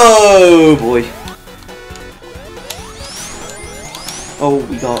 Oh boy. Oh,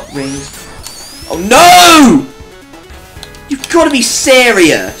 we got rings. Oh no! You've got to be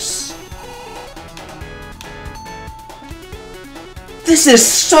serious. This is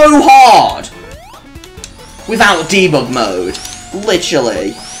so hard. Without debug mode.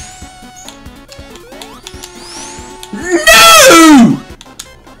 Literally. No!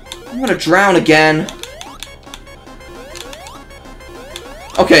 I'm gonna drown again.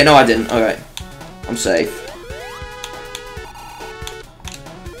 Okay, no I didn't. Alright. I'm safe.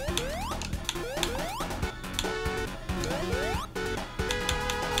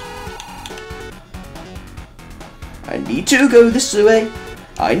 I need to go this way.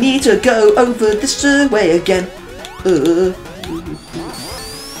 I need to go over this way again. Oh,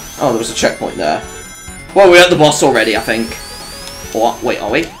 there was a checkpoint there. Well, we're at the boss already, I think. Or, wait, are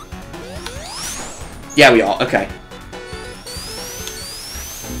we? Yeah, we are. Okay.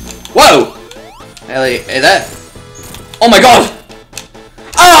 Whoa! Hey there. Oh my god!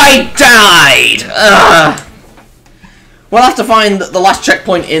 I died! Ugh. We'll have to find the last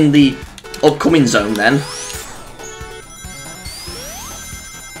checkpoint in the upcoming zone then.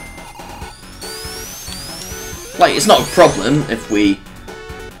 Like, it's not a problem if we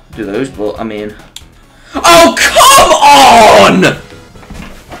do those, but I mean... Oh, come on!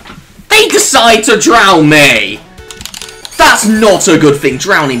 They decide to drown me! That's not a good thing.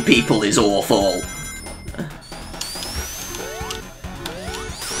 Drowning people is awful.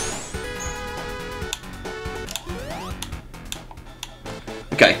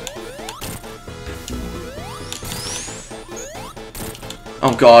 Okay.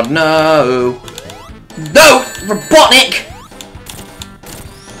 Oh god, no! No! Robotnik!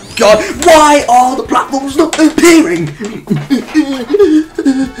 God, why are the platforms not appearing?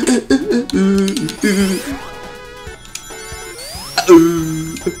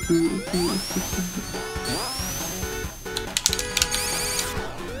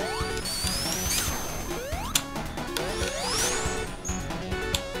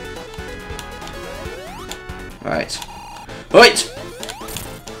 Right. Right!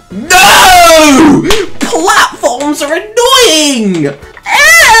 No! Platforms are annoying!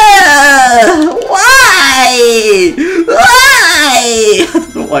 Why? Why? I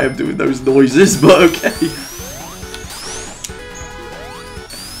don't know why I'm doing those noises, but okay.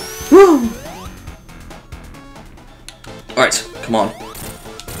 Alright, come on.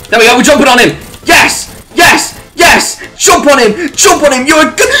 There we go, we're jumping on him! Yes! Yes! Yes! Jump on him! Jump on him! You're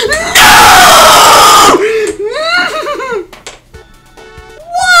a good... No!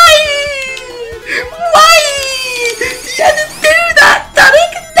 Why? Why? You had to do that,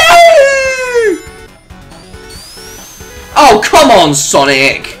 Sonic! No! Oh, come on,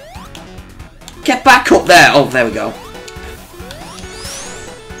 Sonic! Get back up there! Oh, there we go.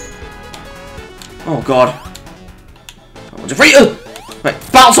 Oh, God. I want to free you! Right,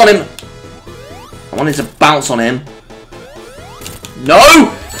 bounce on him! I wanted to bounce on him. No!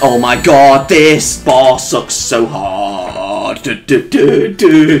 Oh my god, this boss sucks so hard.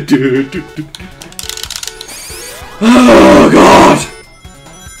 Oh god!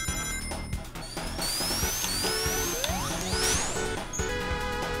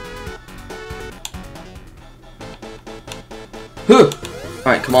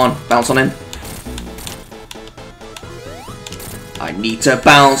 Alright, come on, bounce on him. I need to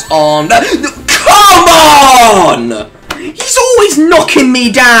bounce on the... Come on! He's always knocking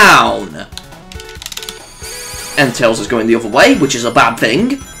me down! And Tails is going the other way, which is a bad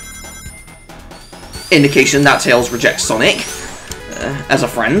thing. Indication that Tails rejects Sonic as a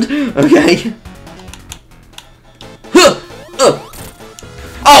friend. Okay.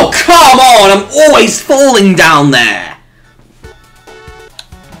 Oh, come on! I'm always falling down there!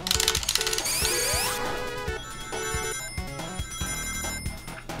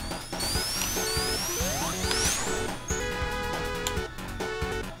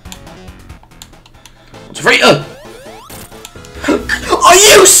 Are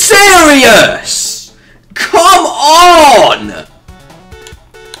you serious? Come on!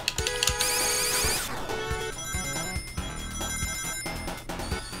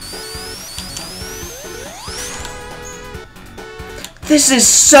 This is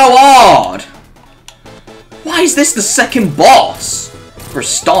so hard. Why is this the second boss? For a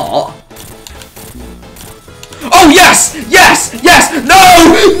start. Oh, yes! Yes! Yes! No!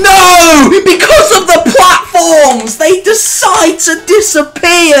 No! Because of the platforms! They decide to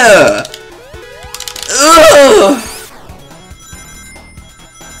disappear! Ugh!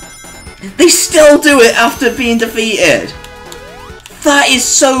 They still do it after being defeated. That is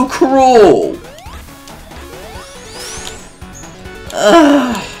so cruel.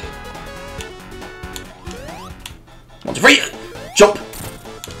 Ugh. 1, 2, 3! Jump!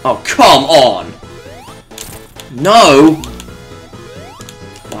 Oh, come on! No!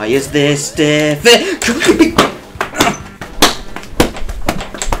 Why is this difficult?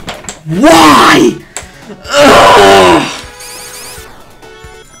 Why? Ugh.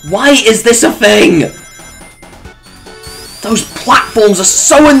 Why is this a thing? Those platforms are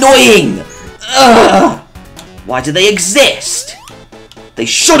so annoying! Ugh. Why do they exist? They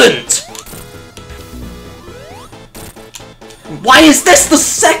shouldn't! Why is this the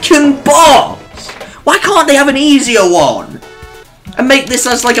second boss? Why can't they have an easier one? And make this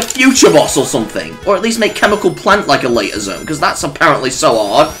as like a future boss or something? Or at least make Chemical Plant like a later zone, because that's apparently so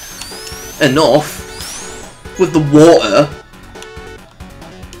hard. Enough. With the water.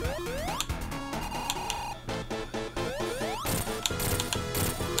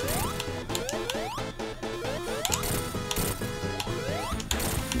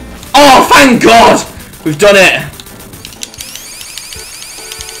 Oh, thank God! We've done it!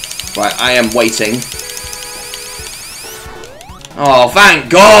 Right, I am waiting. Oh, thank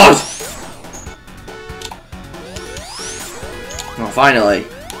God! Oh, finally.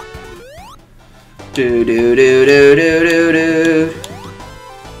 Do do do do do do do.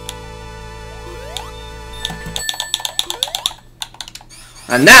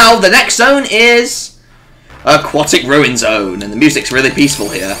 And now the next zone is Aquatic Ruin Zone, and the music's really peaceful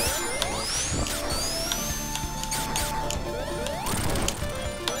here.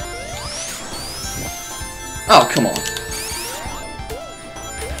 Oh, come on.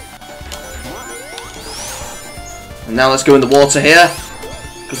 And now let's go in the water here,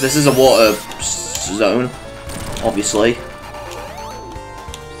 because this is a water zone, obviously.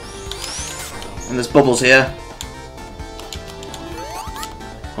 And there's bubbles here.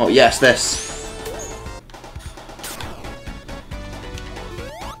 Oh yes, this.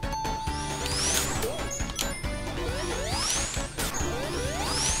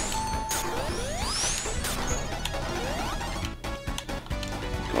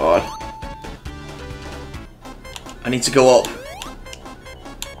 God. I need to go up.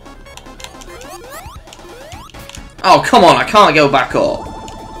 Oh, come on, I can't go back up.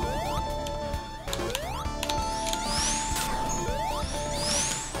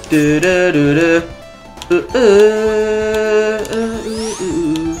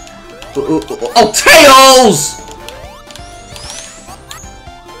 Oh, Tails!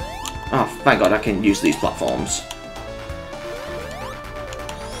 Oh, thank God I can use these platforms.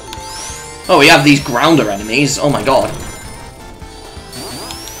 Oh, we have these grounder enemies. Oh my God.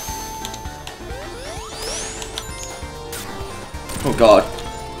 Oh God.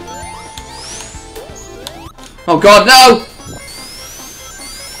 Oh God, no!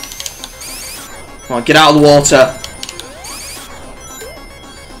 Come on, get out of the water.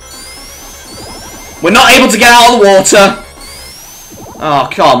 We're not able to get out of the water! Oh,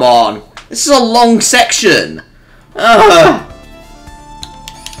 come on. This is a long section. Ugh.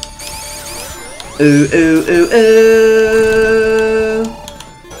 Ooh, ooh, ooh, ooh.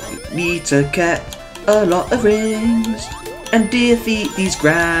 You need to get a lot of rings and defeat these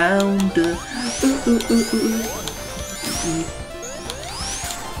grounder. Ooh, ooh, ooh, ooh.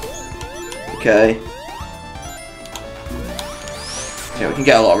 Okay. Okay, we can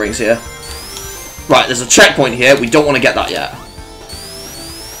get a lot of rings here. Right, there's a checkpoint here. We don't want to get that yet.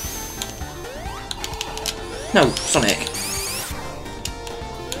 No, Sonic.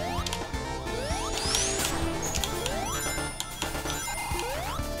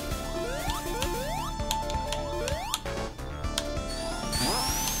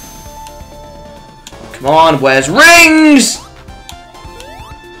 Come on, where's rings?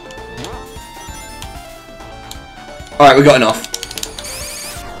 Alright, we got enough.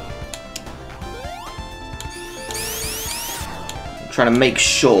 I'm trying to make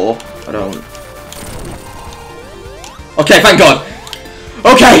sure I don't... Okay, thank God.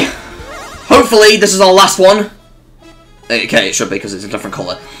 Okay. Hopefully this is our last one. Okay, it should be because it's a different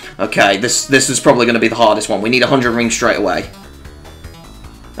colour. Okay, this is probably going to be the hardest one. We need 100 rings straight away.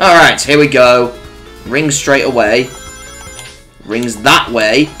 Alright, here we go. Rings straight away. Rings that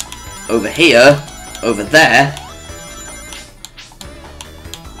way. Over here. Over there.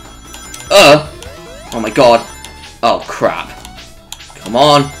 Oh my God. Oh crap. Come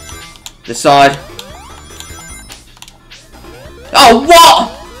on. This side. Oh,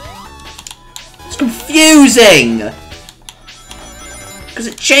 what? It's confusing. Because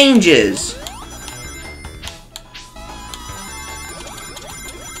it changes.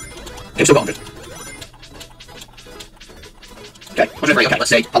 Okay, still got 100. Okay, 103, okay, let's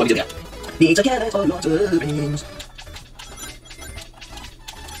see. How long do we do here? Need to get a lot of rings.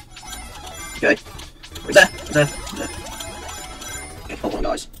 Okay. Where's there? Where's there? Where's there? Okay, hold on,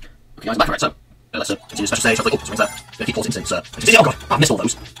 guys. Okay, guys, back right, so. Let's continue the special stage. Hopefully, oh, something's there. Gonna keep pausing since, continue. Oh god, I've missed all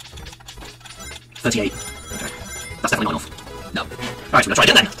those. 38. Okay. That's definitely not enough. No. Alright, we're gonna try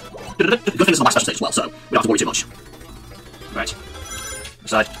again then. Good thing this is the last special stage as well, so we don't have to worry too much. Right.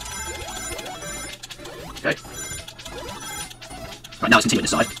 This side. Okay. Right, now let's continue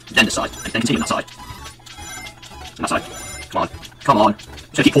this side, then this side, and then continue that side. And that side. Come on. Come on. I'm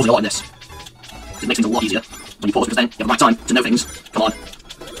just gonna keep pausing a lot in this. It makes things a lot easier when you pause, because then you have the right time to know things. Come on.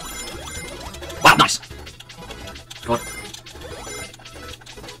 Wow, nice. Come on.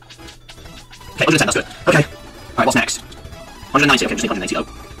 Okay, 110, that's good. Okay. Alright, what's next? 190, okay, just need 180, oh.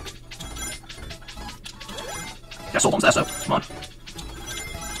 Yeah, I saw bombs there, so, come on.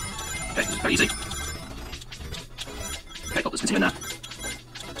 Okay, this is very easy. Okay, let's continue in there.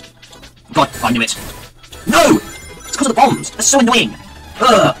 God, I knew it. No! It's because of the bombs! That's so annoying!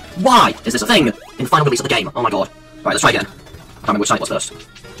 Ugh! Why is this a thing in the final release of the game? Oh my god. Right, let's try again. I can't remember which side it was first.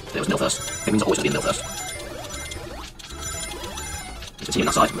 It was nil first. I think it's always going to be nil first. Let's continue on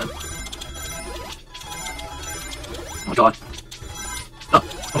that side, and then... Oh my god. Oh,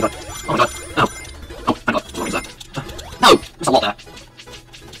 oh my god. Oh my god. No. Oh, thank god. There's no rings there. No! There's a lot there.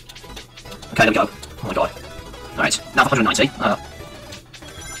 Okay, there we go. Oh my god. Alright, now for 190.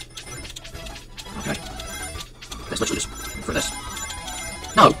 Okay. literally just for this.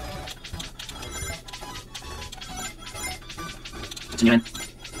 No! Continuing.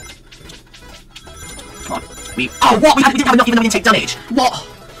 Come on. Oh, what? We didn't have enough even though we didn't take damage! What?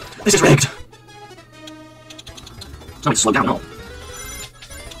 This is rigged! It's not to slow down, no.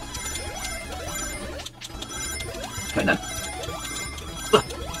 Okay, then.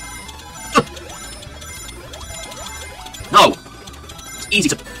 No! It's easy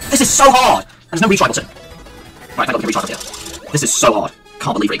to... This is so hard! There's no retry button. Right, thank God we can retry button here. This is so hard.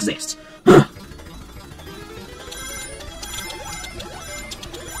 Can't believe it exists.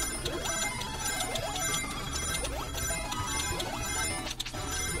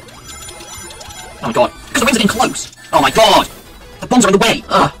 Oh my god. Because the rings are getting close! Oh my god! The bombs are in the way!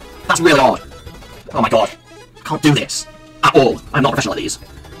 Ugh! That's really hard. Oh my god. Can't do this. At all. I'm not professional at these.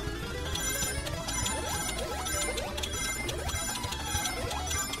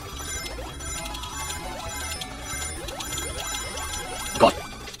 God.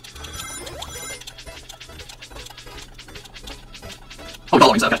 Oh, we got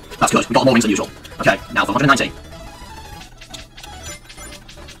all rings, okay. That's good. We got more rings than usual. Okay, now for 190.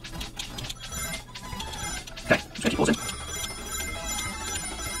 Okay, just gonna keep pausing.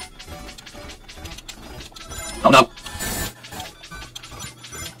 Oh no!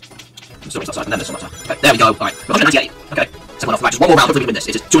 Still rings outside, and then there's some outside. Okay, there we go. Alright, 198. Okay, second one off. Right, just one more round. Hopefully we can win this.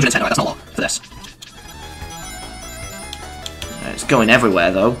 It is 210. Alright, that's not a lot for this. It's going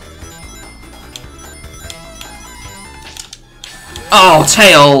everywhere, though. Oh,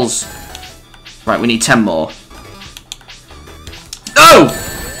 Tails! Right, we need 10 more. No!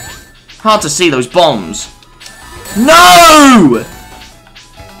 Hard to see those bombs. No!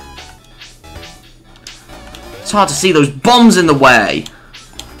 It's hard to see those bombs in the way.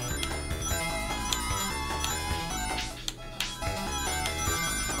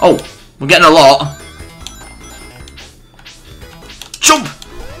 Oh, we're getting a lot. Jump!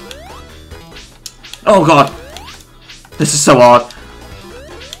 Oh god. This is so hard.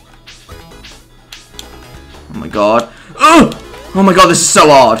 Oh my god. Ugh! Oh my god, this is so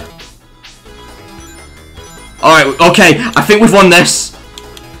hard. Alright, okay. I think we've won this.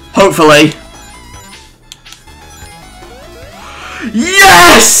 Hopefully.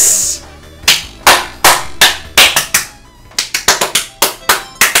 Yes!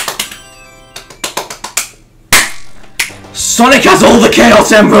 Sonic has all the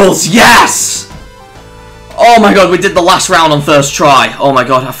Chaos Emeralds! Yes! Oh my god, we did the last round on first try. Oh my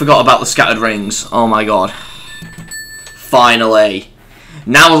god, I forgot about the scattered rings. Oh my god. Finally.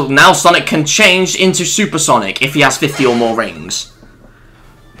 Now Sonic can change into Super Sonic if he has 50 or more rings.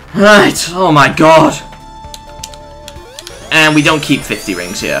 Right, oh my god. And we don't keep 50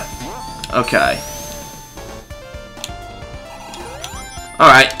 rings here. Okay.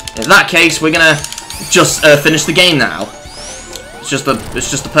 Alright, in that case, we're gonna just finish the game now. It's just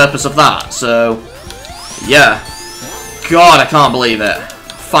the purpose of that, so... Yeah. God, I can't believe it.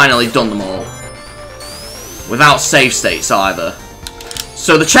 Finally done them all. Without save states either.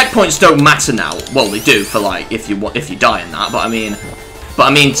 So the checkpoints don't matter now. Well, they do for like if you die in that, but I mean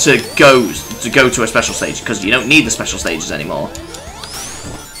to go to a special stage because you don't need the special stages anymore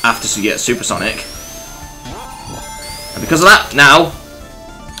after you get Supersonic. And because of that, now,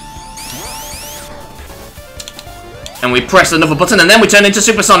 and we press another button, and then we turn into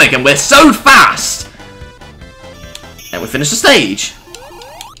Supersonic, and we're so fast. And we finish the stage.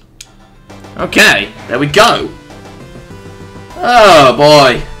 Okay, there we go. Oh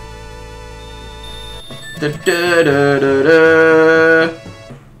boy.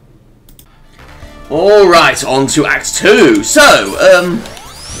 Alright, on to Act 2. So,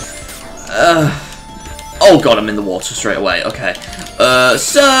 oh god, I'm in the water straight away. Okay.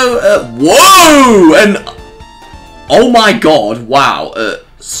 Whoa! And, oh my god, wow.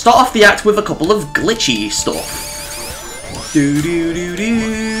 Start off the act with a couple of glitchy stuff.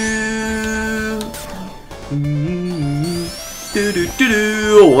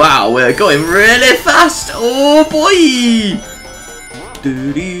 Wow, we're going really fast. Oh boy.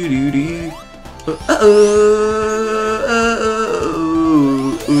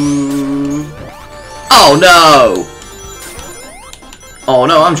 Oh no. Oh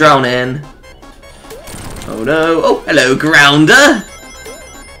no, I'm drowning. Oh no. Oh, hello, Grounder.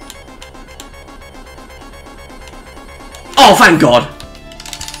 Oh, thank God! I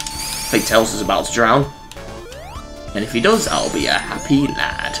think Tails is about to drown. And if he does, I'll be a happy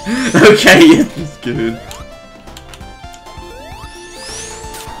lad. Okay, it's good.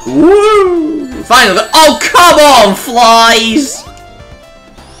 Woo! Finally! Oh, come on, flies!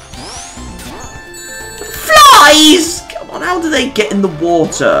 Flies! Come on, how do they get in the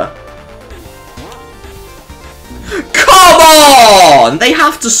water? on! They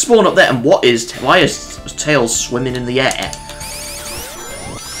have to spawn up there. And why is Tails swimming in the air?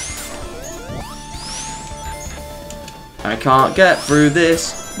 I can't get through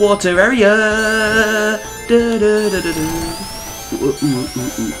this water area. Da, da, da, da, da.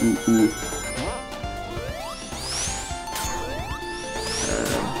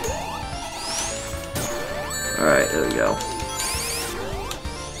 Alright, there we go.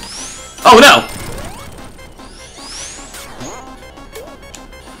 Oh no!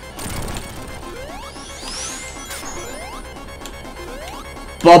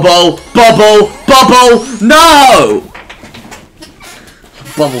 Bubble! Bubble! Bubble! No!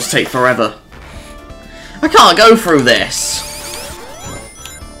 Bubbles take forever. I can't go through this.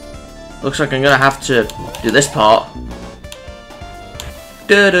 Looks like I'm gonna have to do this part.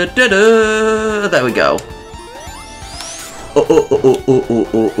 Da da da da. There we go. Oh oh oh oh oh oh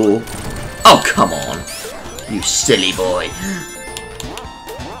oh oh. Oh come on, you silly boy.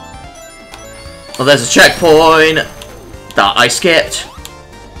 Well, there's a checkpoint that I skipped,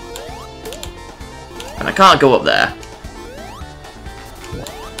 and I can't go up there.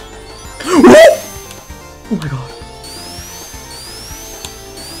 Oh my god.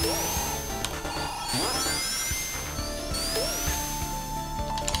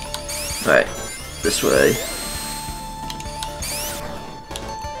 Right, this way.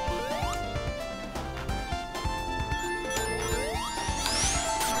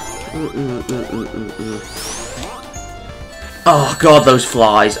 Oh god, those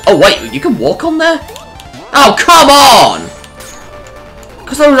flies. Oh wait, you can walk on there? Oh come on!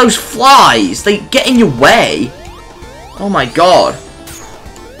 Because those flies, they get in your way. Oh my god.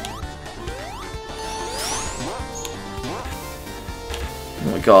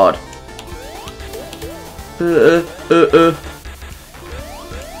 Oh my god.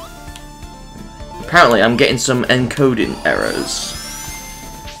 Apparently I'm getting some encoding errors.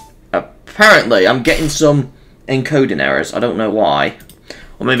 Apparently I'm getting some encoding errors. I don't know why.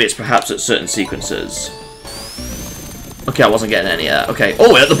 Or maybe it's perhaps at certain sequences. Okay, I wasn't getting any of that. Okay.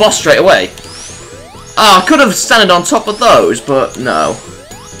 Oh, we're at the boss straight away. Ah, I could have standed on top of those, but no.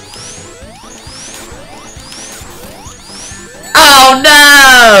 Oh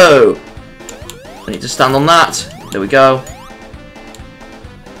no! I need to stand on that. There we go.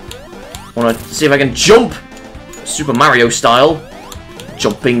 Wanna see if I can jump? Super Mario style.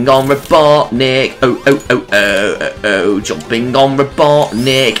 Jumping on Robotnik. Oh, oh, oh, oh, oh, oh. Jumping on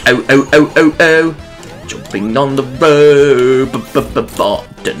Robotnik. Oh, oh, oh, oh, oh. Jumping on the road.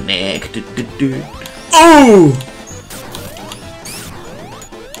 Robotnik. Oh!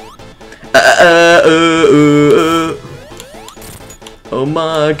 Oh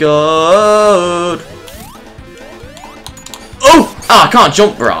my god. Oh! Ah, I can't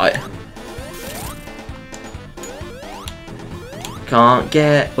jump right. Can't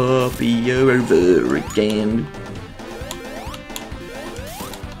get up here over again.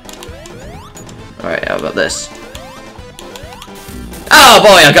 Alright, how about this? Oh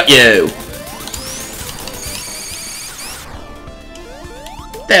boy, I got you!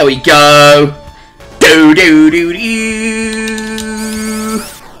 There we go! Do do do do!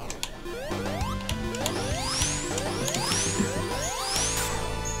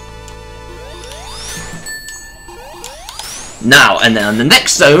 Now, and then the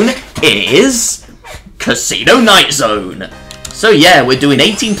next zone is Casino Night Zone. So yeah, we're doing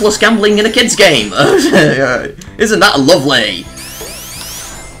 18+ gambling in a kid's game. Isn't that lovely?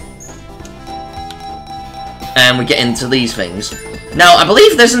 And we get into these things. Now, I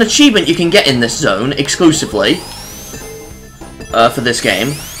believe there's an achievement you can get in this zone exclusively for this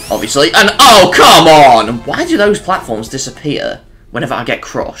game, obviously. And oh, come on! Why do those platforms disappear whenever I get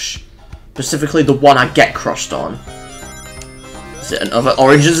crushed? Specifically, the one I get crushed on. Is it another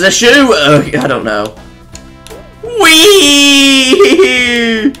Origins issue? I don't know. Whee!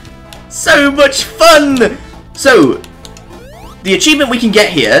 So much fun! So, the achievement we can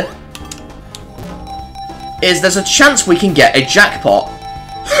get here is there's a chance we can get a jackpot.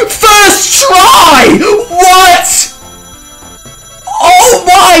 First try! What? Oh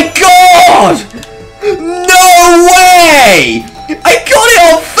my god! No way! I got it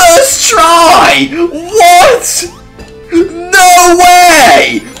on first try! What? No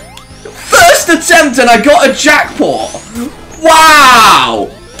way! First attempt and I got a jackpot! Wow!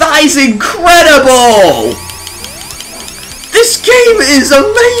 That is incredible! This game is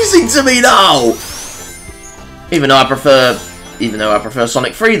amazing to me now! Even though I prefer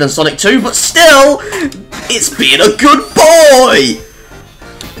Sonic 3 than Sonic 2, but still, it's being a good boy!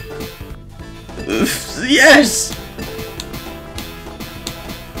 Yes!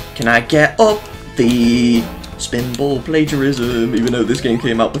 Can I get up the Spinball plagiarism, even though this game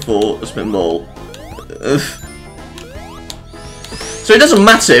came out before a Spinball. So it doesn't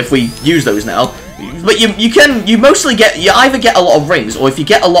matter if we use those now, but you either get a lot of rings, or if you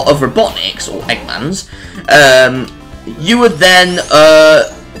get a lot of Robotniks or Eggmans, you would then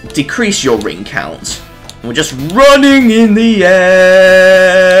decrease your ring count. We're just running in the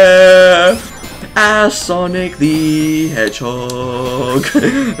air as Sonic the Hedgehog.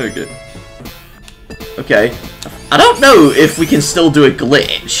 Okay. I don't know if we can still do a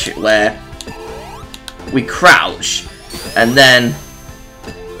glitch where we crouch and then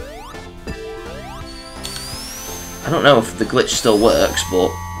I don't know if the glitch still works,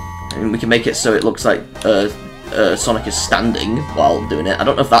 but we can make it so it looks like Sonic is standing while doing it. I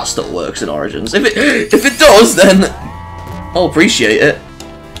don't know if that still works in Origins. If it does, then I'll appreciate it.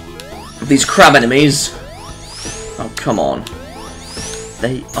 These crab enemies. Oh, come on.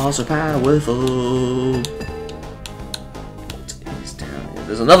 They are so powerful. What is down here?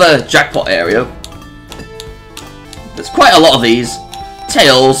 There's another jackpot area. There's quite a lot of these.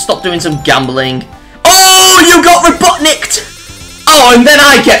 Tails, stop doing some gambling. Oh, you got Robotniked! Oh, and then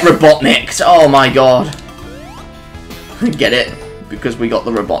I get Robotniked. Oh my god. Get it? Because we got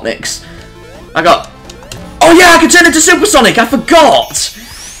the Robotniks. I got... Oh yeah, I can turn into Supersonic! I forgot!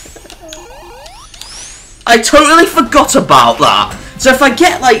 I totally forgot about that. So if I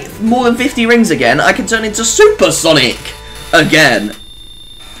get, like, more than 50 rings again, I can turn into Supersonic again.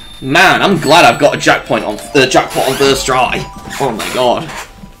 Man, I'm glad I've got a jackpot on first try. Oh my god.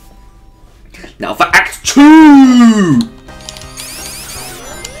 Now for Act 2!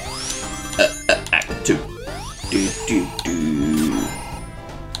 Act 2.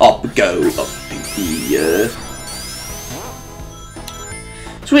 Up we go, up here.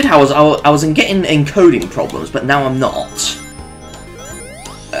 It's weird how I was getting encoding problems, but now I'm not.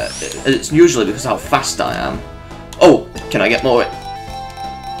 It's usually because of how fast I am. Oh, can I get more?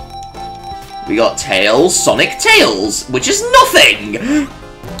 We got Tails, Sonic Tails, which is nothing!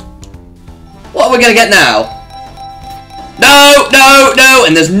 What are we gonna get now? No, no, no,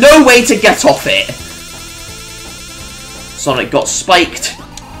 and there's no way to get off it. Sonic got spiked.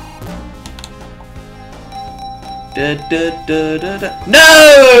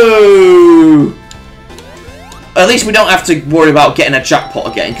 No! At least we don't have to worry about getting a jackpot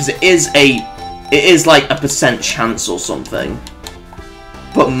again, because it is like a % chance or something.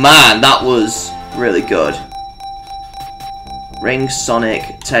 But man, that was really good. Ring,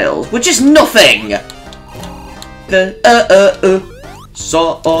 Sonic, Tails, which is nothing!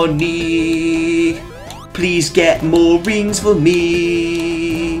 Sonic, please get more rings for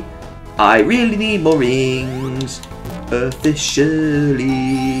me. I really need more rings, officially.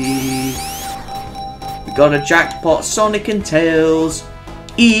 We got a jackpot, Sonic and Tails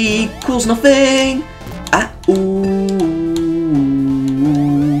equals nothing. Ooh,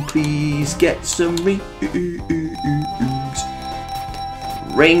 please get some rings.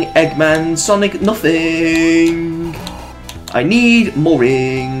 Ring, Eggman, Sonic, nothing. I need more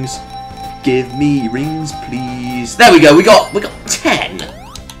rings. Give me rings, please. There we go. We got 10.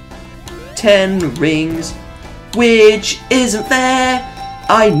 10 rings, which isn't fair.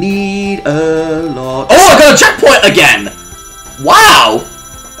 I need a lot. Oh, I got a jackpot again. Wow.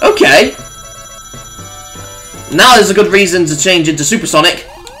 Okay. Now there's a good reason to change into Supersonic.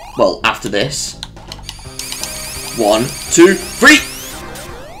 Well, after this. 1, 2, 3.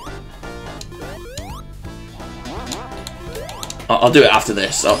 I'll do it after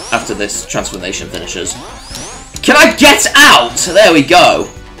this. After this transformation finishes. Can I get out? There we go.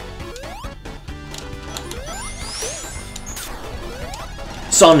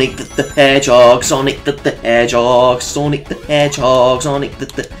 Sonic the Hedgehog, Sonic the Hedgehog, Sonic the Hedgehog, Sonic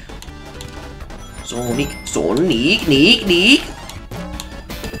the Sonic, Neek.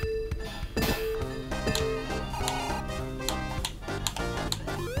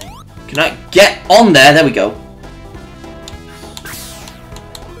 Can I get on there? There we go.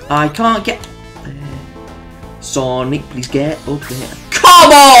 I can't get there. Sonic, please get up there.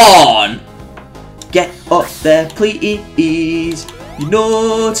 Come on! Get up there, please. You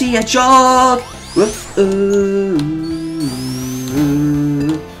naughty hedgehog.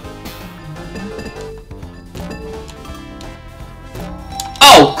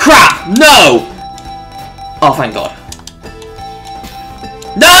 Oh, crap! No! Oh, thank God.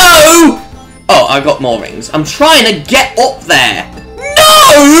 No! Oh, I got more rings. I'm trying to get up there.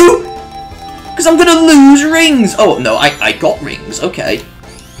 No! Because I'm gonna lose rings. Oh, no, I got rings. Okay.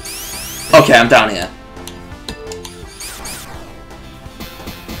 Okay, I'm down here.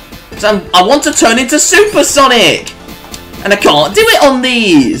 Because I want to turn into Supersonic. And I can't do it on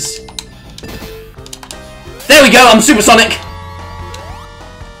these. There we go, I'm supersonic!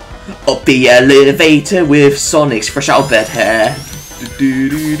 Up the elevator with Sonic's fresh out of bed hair.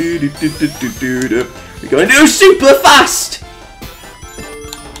 We're going to do super fast!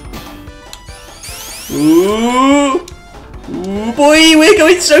 Ooh! Ooh boy, we're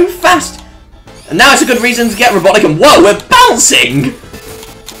going so fast! And now it's a good reason to get robotic and whoa, we're bouncing!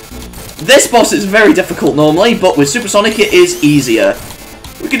 This boss is very difficult normally, but with Supersonic it is easier.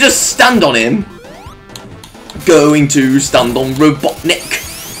 We can just stand on him. Going to stand on Robotnik.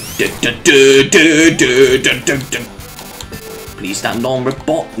 Please stand on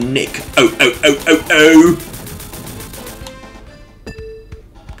Robotnik. Oh, oh, oh, oh, oh.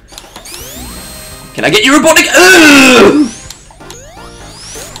 Can I get you, Robotnik? Ugh!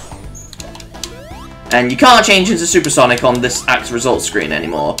 And you can't change into Supersonic on this act results screen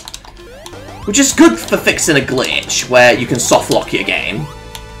anymore. Which is good for fixing a glitch where you can soft lock your game.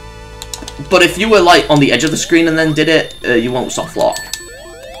 But if you were like on the edge of the screen and then did it, you won't soft lock.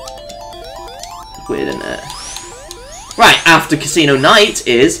 Weird, isn't it? Right, after Casino Night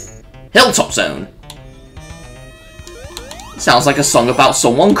is Hilltop Zone. Sounds like a song about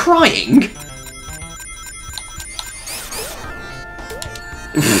someone crying.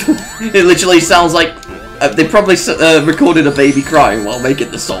 It literally sounds like they probably recorded a baby crying while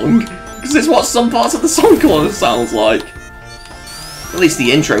making the song. Because it's what some parts of the song sounds like. At least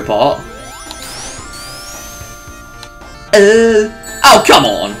the intro part. Oh, come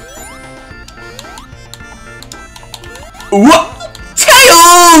on! What?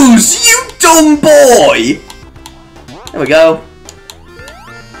 Tails! You dumb boy! There we go.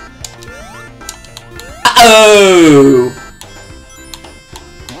 Uh-oh!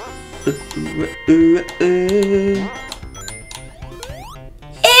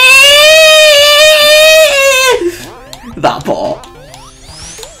 That part.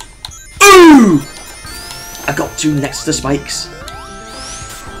 Ooh! I got two next to spikes.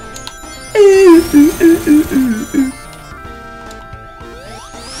 Ooh, ooh, ooh, ooh, ooh, ooh.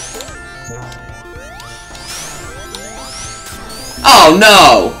 Oh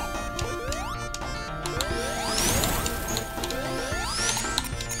no!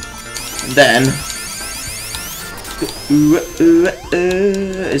 And then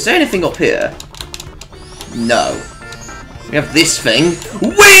is there anything up here? No. We have this thing.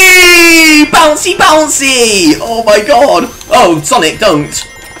 Whee! Bouncy, bouncy! Oh my god! Oh, Sonic, don't!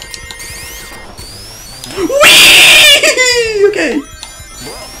 Whee! Okay.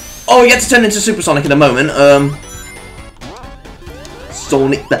 Oh, we get to turn into Supersonic in a moment.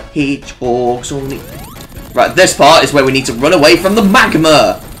 Sonic the Hedgehog, Sonic. Right, this part is where we need to run away from the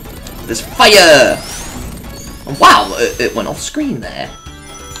magma. There's fire. Oh, wow, it went off screen there.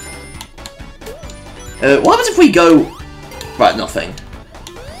 What happens if we go? Right, nothing.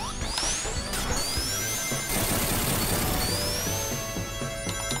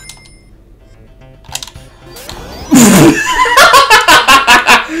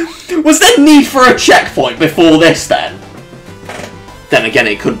 Was there need for a checkpoint before this then? Then again,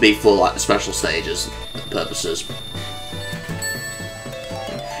 it could be for like special stages purposes.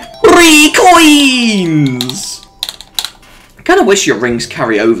 3 coins! I kind of wish your rings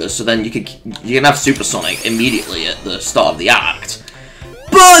carry over, so then you can have Supersonic immediately at the start of the act.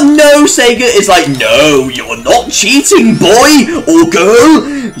 But no, Sega is like, no, you're not cheating, boy or girl.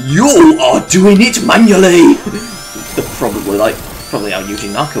 You are doing it manually. They're probably how Yuji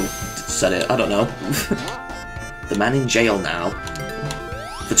Naka said it. I don't know. The man in jail now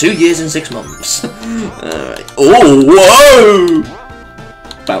for 2 years and 6 months. Alright. Oh, whoa!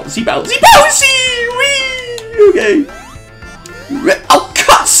 Bouncy, bouncy, bouncy! Whee! Okay. Oh,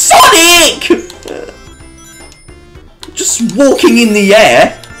 cut Sonic! Just walking in the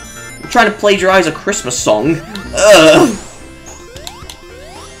air. I'm trying to plagiarize a Christmas song.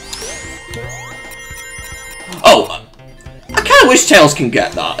 Oh, I kind of wish Tails can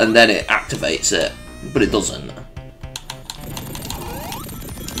get that, and then it activates it, but it doesn't.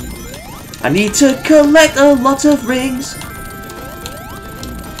 I need to collect a lot of rings,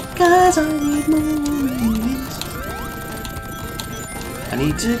 'cause I need more rings. I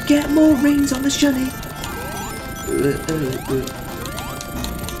need to get more rings on this journey.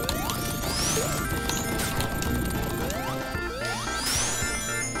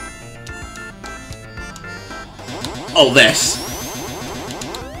 Oh, this.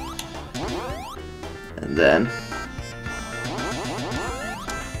 And then...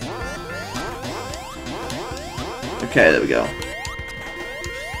 okay, there we go.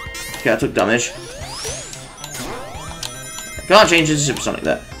 Okay, I took damage. I can't change into Supersonic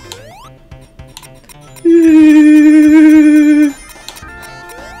there.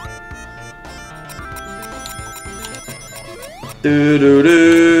 Do do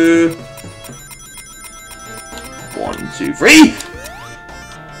do. 1, 2, 3.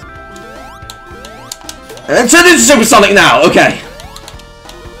 And turn into Supersonic now. Okay.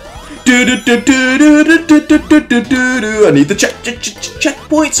 Do do do do do do do do do do do. I need the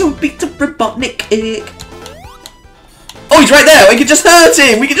checkpoint so beat the Robotnik. Oh, he's right there. We can just hurt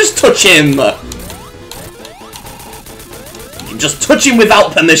him. We can just touch him. We can just touch him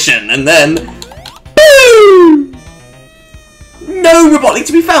without permission, and then boom! No Robotnik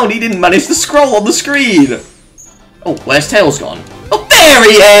to be found. He didn't manage to scroll on the screen. Oh, where's Tails gone? Oh, there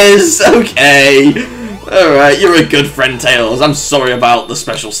he is. Okay. Alright, you're a good friend, Tails. I'm sorry about the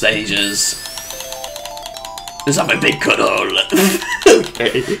special stages. Let's have a big cuddle.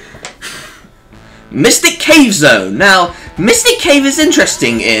 Okay. Mystic Cave Zone. Now, Mystic Cave is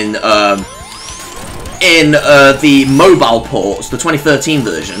interesting in the mobile ports, the 2013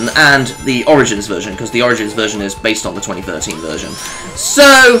 version, and the Origins version, because the Origins version is based on the 2013 version.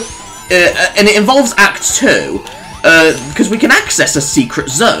 So, and it involves Act 2. Because we can access a secret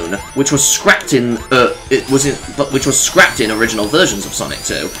zone, which was scrapped in which was scrapped in original versions of Sonic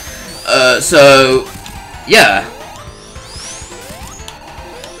 2. So yeah.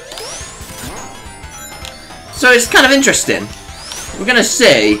 So it's kind of interesting. We're gonna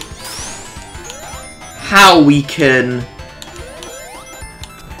see how we can.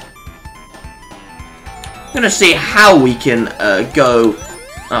 I'm gonna see how we can go.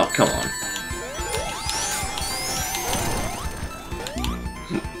 Oh, come on.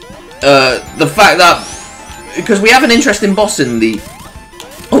 The fact that, because we have an interesting boss in the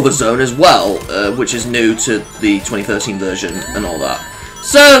other zone as well, which is new to the 2013 version and all that.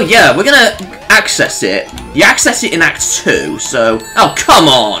 So, yeah, we're gonna access it. You access it in Act 2, so... Oh, come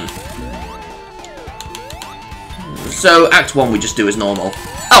on! So, Act 1 we just do as normal.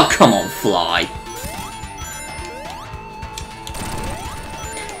 Oh, come on, Fly.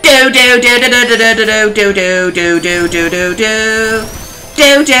 Do do do do do do do do do do do do do do.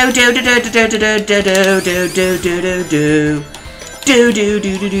 Do do do do do do do do do do do do do do. Do do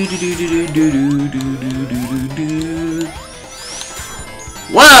do do do do do do do do.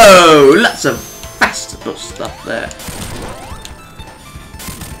 Whoa! Lots of fast stuff there.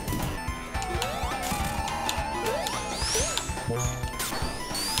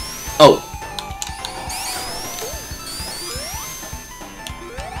 Oh.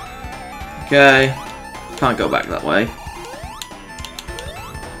 Okay. Can't go back that way.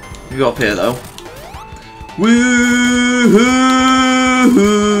 You go up here though. Woo-hoo-hoo-hoo.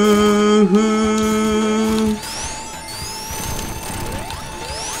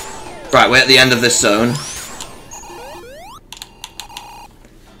 Right, we're at the end of this zone.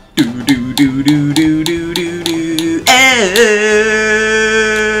 Do do do do do do do do.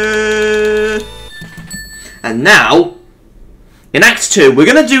 And now, in Act 2, we're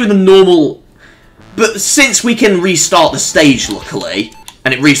gonna do the normal. But since we can restart the stage, luckily,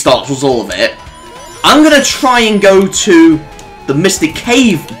 and it restarts us all of it, I'm gonna try and go to the Mystic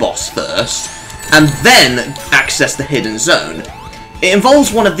Cave boss first, and then access the hidden zone. It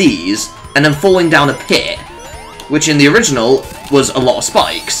involves one of these, and then falling down a pit, which in the original was a lot of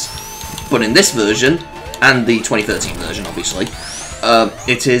spikes, but in this version, and the 2013 version obviously,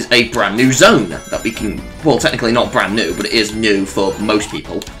 it is a brand new zone that we can, well, technically not brand new, but it is new for most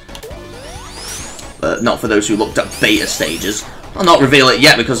people. Not for those who looked at beta stages. I'll not reveal it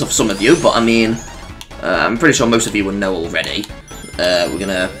yet because of some of you, but I mean, I'm pretty sure most of you will know already. We're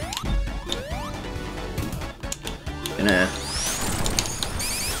gonna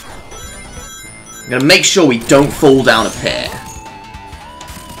make sure we don't fall down a pit.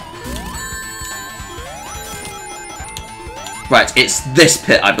 Right, it's this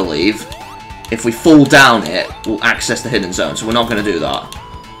pit, I believe. If we fall down it, we'll access the hidden zone, so we're not gonna do that.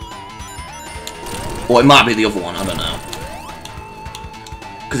 Or it might be the other one, I don't know.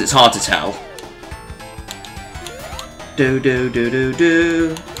 Because it's hard to tell. Do do do do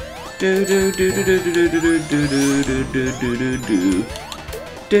do. Do do do do do do do do do do do do do do.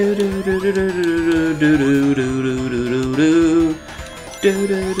 Do do do do do do do do do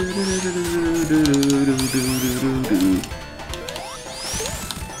do do.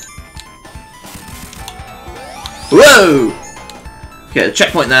 Whoa! Okay, the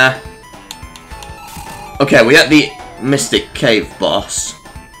checkpoint there. Okay, we're at the Mystic Cave boss.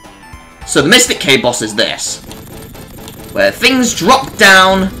 So the Mystic Cave boss is this, where things drop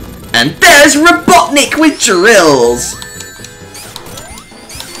down, and there's Robotnik with drills!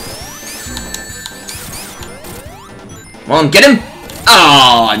 Come on, get him!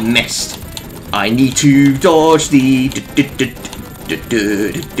 Oh, I missed. I need to dodge the...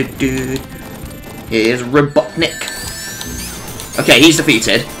 Here's Robotnik. Okay, he's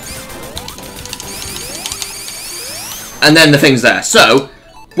defeated. And then the thing's there. So,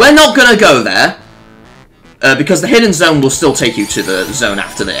 we're not gonna go there. Because the hidden zone will still take you to the zone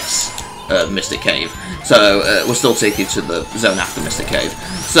after this. Mystic Cave. So, we'll still take you to the zone after Mystic Cave.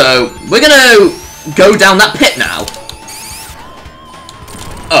 So, we're gonna go down that pit now.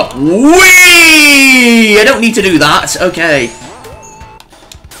 Oh, whee! I don't need to do that. Okay.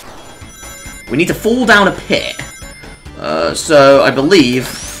 We need to fall down a pit. So, I believe...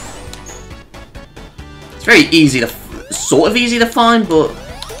 It's very easy to... sort of easy to find, but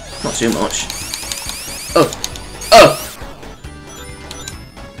not too much. Oh! Oh!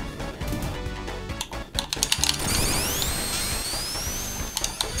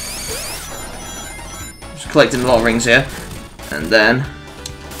 Just collecting a lot of rings here. And then...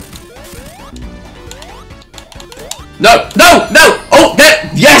 No! No! No! Oh! There!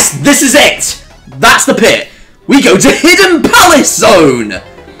 Yes! This is it! That's the pit! We go to Hidden Palace Zone!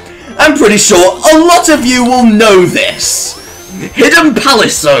 I'm pretty sure a lot of you will know this. Hidden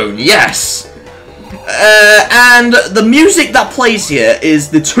Palace Zone, yes! And the music that plays here is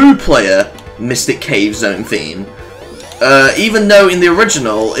the 2-player Mystic Cave Zone theme. Even though in the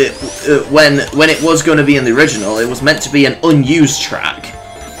original, when it was going to be in the original, it was meant to be an unused track.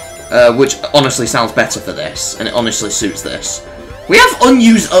 Which honestly sounds better for this, and it honestly suits this. We have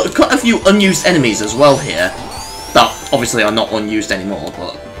quite a few unused enemies as well here, that obviously are not unused anymore,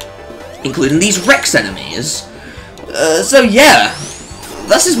 but including these Rex enemies. So yeah,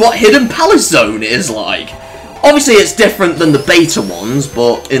 this is what Hidden Palace Zone is like. Obviously it's different than the beta ones,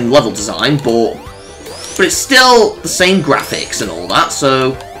 but in level design, but it's still the same graphics and all that,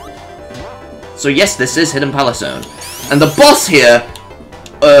 so yes, this is Hidden Palace Zone. And the boss here,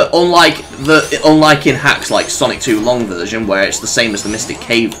 unlike in hacks like Sonic 2 Long version, where it's the same as the Mystic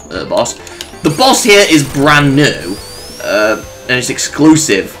Cave boss, the boss here is brand new, and it's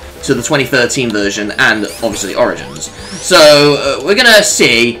exclusive to the 2013 version and obviously Origins. So we're gonna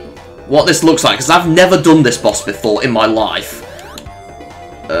see what this looks like, because I've never done this boss before in my life.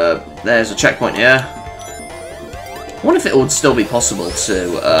 There's a checkpoint here. I wonder if it would still be possible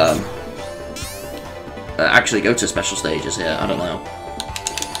to actually go to special stages here. I don't know.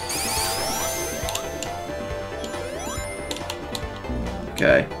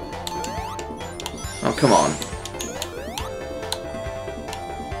 Okay. Oh, come on.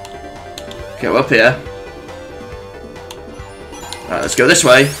 Okay, we're up here. Alright, let's go this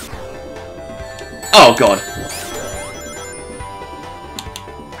way. Oh, God.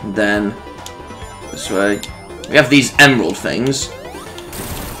 And then, this way. We have these emerald things,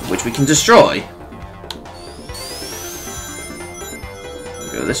 which we can destroy.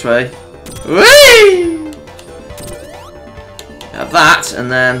 Go this way. Whee! Have that, and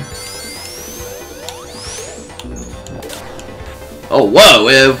then... Oh, whoa,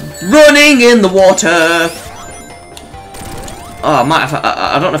 we're running in the water! Oh,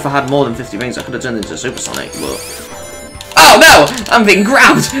 I don't know if I had more than 50 rings. I could have turned into Supersonic, but... Oh, no! I'm being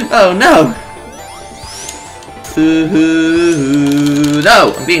grabbed! Oh, no!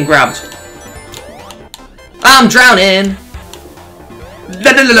 No, I'm being grabbed. I'm drowning!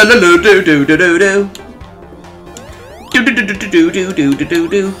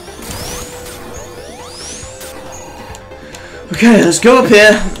 Okay, let's go up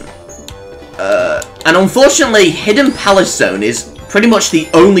here. And unfortunately, Hidden Palace Zone is pretty much the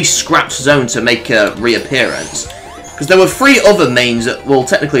only scrapped zone to make a reappearance. Because there were 3 other mains, well,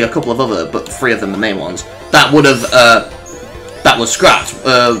 technically a couple of other, but 3 of them the main ones, that would have, that was scrapped.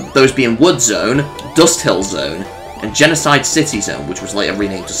 Those being Wood Zone, Dust Hill Zone, and Genocide City Zone, which was later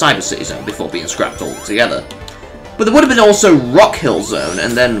renamed to Cyber City Zone before being scrapped altogether. But there would have been also Rock Hill Zone,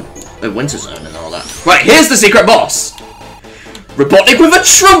 and then Winter Zone and all that. Right, here's the secret boss! Robotnik with a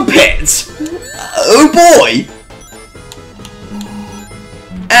trumpet! Oh boy!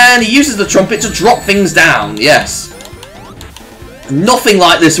 And he uses the trumpet to drop things down, yes. Nothing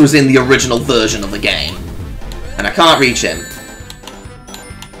like this was in the original version of the game. And I can't reach him.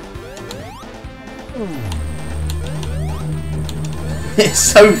 It's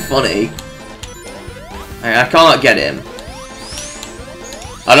so funny. I can't get him.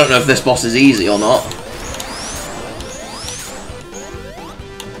 I don't know if this boss is easy or not.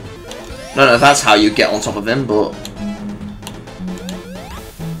 I don't know if that's how you get on top of him, but...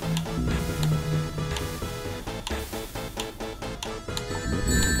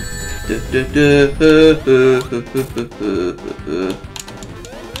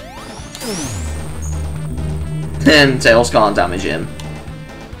 And Tails can't damage him.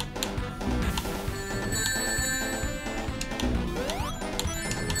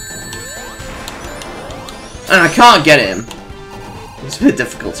 And I can't get him. It's a bit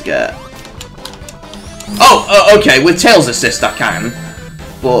difficult to get. Oh, okay, with Tails assist I can,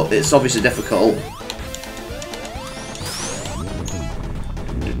 but it's obviously difficult.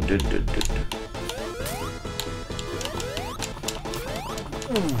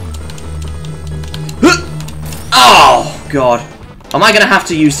 Oh, God. Am I going to have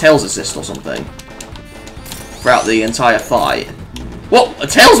to use Tails assist or something throughout the entire fight? Well,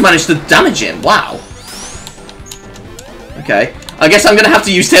 Tails managed to damage him. Wow. Okay. I guess I'm going to have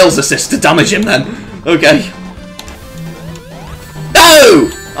to use Tails assist to damage him then. Okay. No!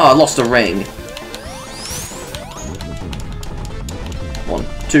 Oh, I lost a ring. 1,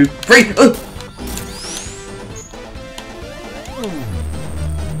 2, 3.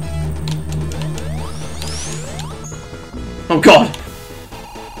 Oh, God.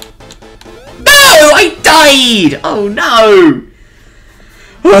 No! I died! Oh, no!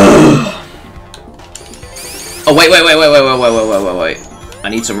 Oh, wait. I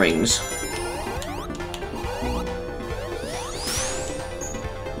need some rings.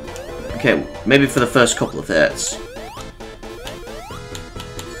 Okay, maybe for the first couple of hits.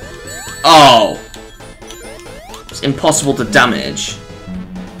 Oh! It's impossible to damage.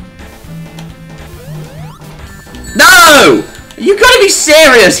 No! You gotta be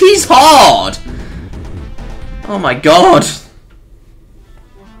serious! He's hard! Oh my god!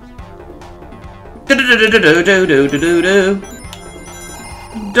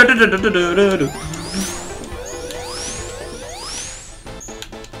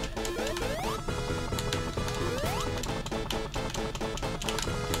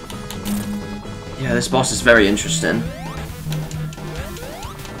 Yeah, this boss is very interesting.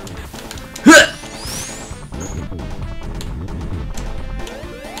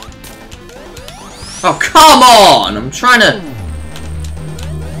 Oh, come on! I'm trying to...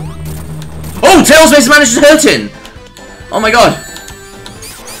 Oh, Tails managed to hurt him! Oh my god.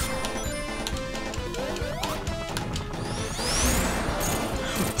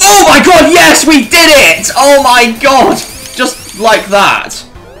 Oh my god, yes, we did it! Oh my god! Just like that.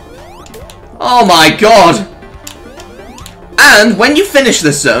 Oh my god. And when you finish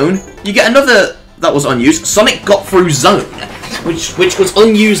this zone, you get another that was unused, Sonic Got Through Zone. Which was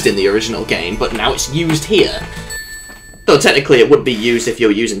unused in the original game, but now it's used here. Though technically it would be used if you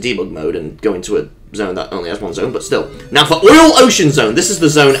were using debug mode and going to a zone that only has one zone, but still. Now for Oil Ocean Zone, this is the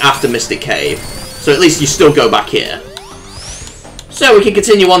zone after Mystic Cave. So at least you still go back here. So we can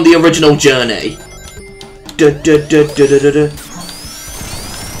continue on the original journey.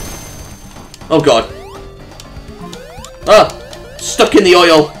 Oh god. Ah! Stuck in the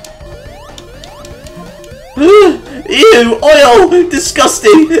oil. Ew, oil!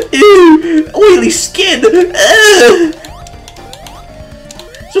 Disgusting! Ew! Oily skin!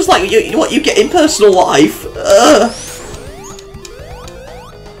 Just like what you get in personal life.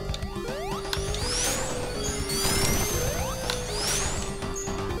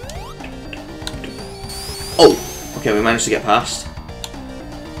 Oh! Okay, we managed to get past.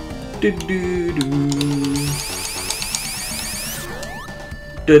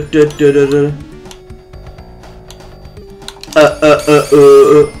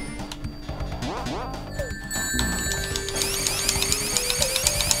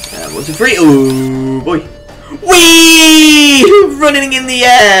 And 1, 2, 3. Oh boy. Whee! Running in the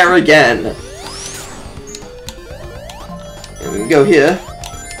air again. And we can go here.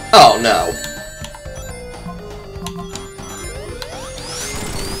 Oh no.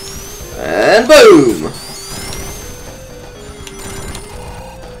 And boom!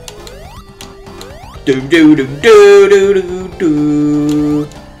 Do do do do do do do.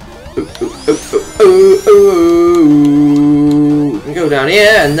 We can go down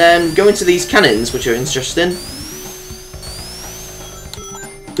here and then go into these cannons, which are interesting.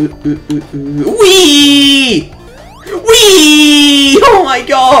 Whee! Whee! Oh my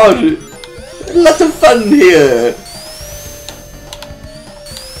god! A lot of fun here.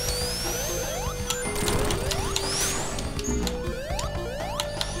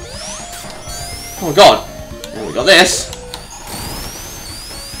 Oh god! And we got this.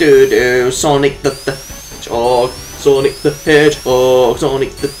 Sonic the Hedgehog, Sonic the Hedgehog,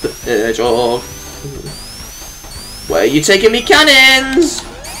 Sonic the Hedgehog. Where are you taking me, cannons?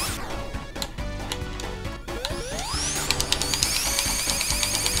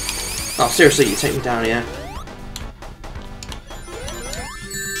 Oh, seriously, you take me down here.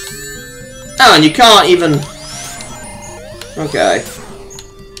 Oh, and you can't even... Okay.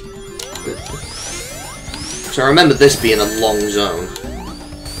 So I remember this being a long zone.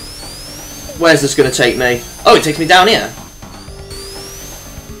 Where's this going to take me? Oh, it takes me down here.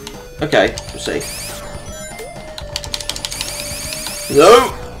 Okay, we'll see.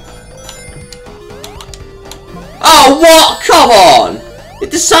 No. Oh, what? Come on! It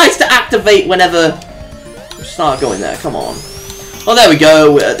decides to activate whenever we start going there. Come on. Oh, there we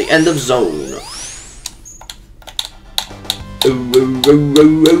go. We're at the end of zone.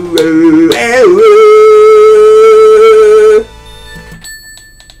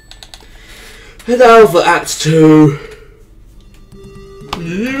 And now for Act 2.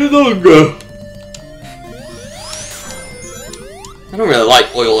 Even longer. I don't really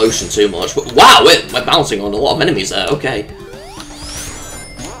like Oil Ocean too much, but wow, we're bouncing on a lot of enemies there, okay.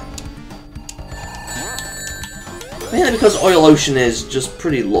 Mainly because Oil Ocean is just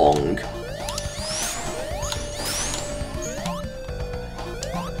pretty long.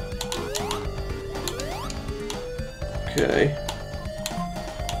 Okay.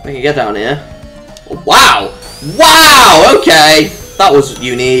 We can get down here. Oh, wow! Wow! Okay! That was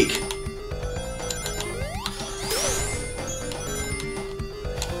unique.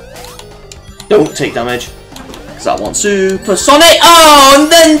 Don't take damage. Because I want Supersonic. Oh,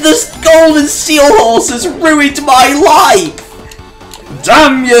 and then this golden seal horse has ruined my life!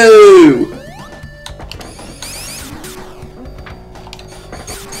 Damn you!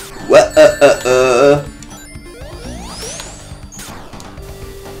 Whee!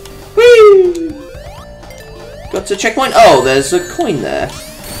 Got to checkpoint. Oh, there's a coin there.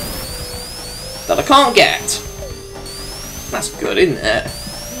 That I can't get. That's good, isn't it?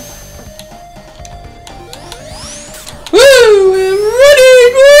 Woo! We're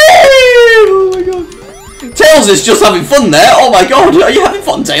running! Oh my god. Tails is just having fun there. Oh my god, are you having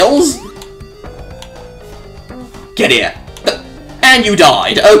fun, Tails? Get here. And you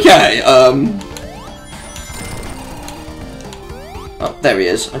died. Okay, Oh, there he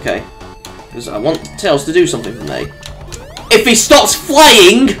is. Okay. Because I want Tails to do something for me. If he stops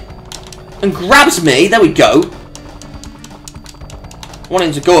flying and grabs me, there we go. I want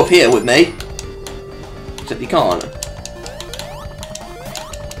him to go up here with me. Except he can't.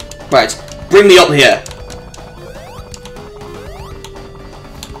 Right, bring me up here.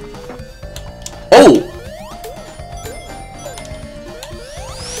 Oh!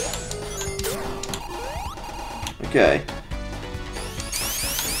 Okay.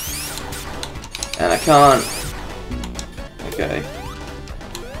 And I can't. Okay.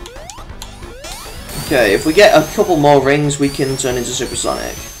 Okay, if we get a couple more rings, we can turn into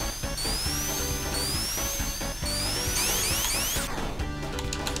Supersonic.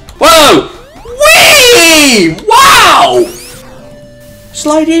 Whoa! Whee! Wow!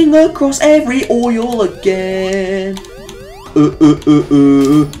 Sliding across every oil again.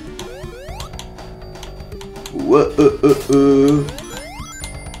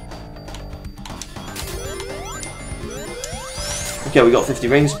 Okay, we got 50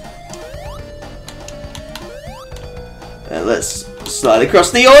 rings. Let's slide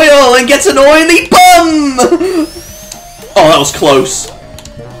across the oil and get an oily bum! Oh, that was close.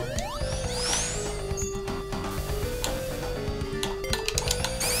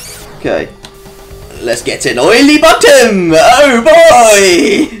 Okay. Let's get an oily bottom! Oh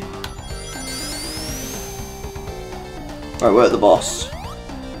boy! Right, we're at the boss.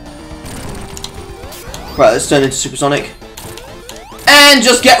 Right, let's turn into Supersonic. And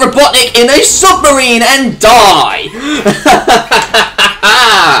just get Robotnik in a submarine and die!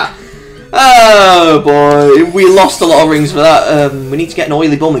 Oh boy, we lost a lot of rings for that. We need to get an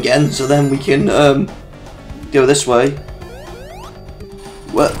oily bum again, so then we can go this way.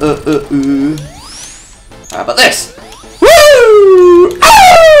 How about this? Woo!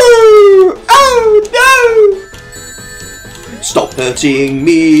 Oh! Oh no! Stop hurting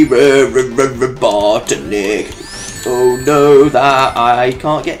me, Robotnik. Oh no, that I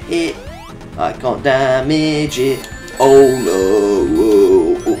can't get hit. I can't damage it. Oh no.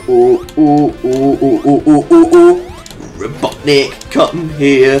 Robotnik, come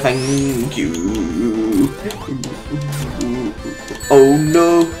here, thank you. Oh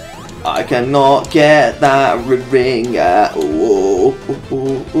no, I cannot get that ring at all.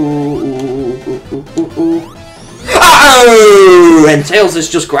 Oh! And Tails is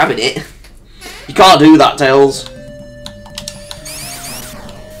just grabbing it. You can't do that, Tails.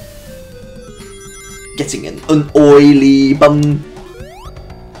 Getting an oily bum.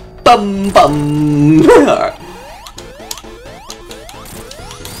 Bum bum.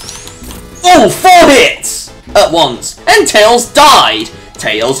 Oh, 4 hits at once. And Tails died.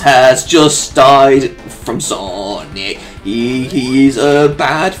 Tails has just died from Sonic. He's a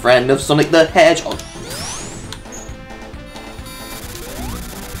bad friend of Sonic the Hedgehog.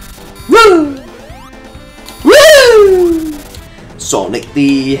 Woo! Woo! Sonic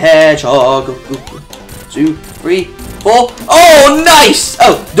the Hedgehog. 2, 3. 4. Oh, nice!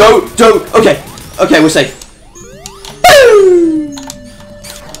 Oh, don't. Okay, we're safe. Boom!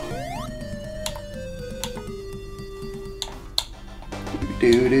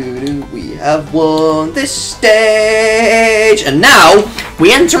 We have won this stage, and now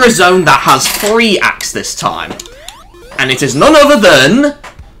we enter a zone that has 3 acts this time, and it is none other than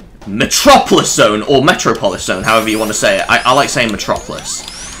Metropolis Zone, or Metropolis Zone, however you want to say it. I like saying Metropolis.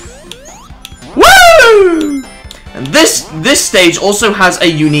 Woo! And this stage also has a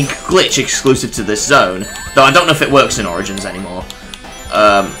unique glitch exclusive to this zone, though I don't know if it works in Origins anymore.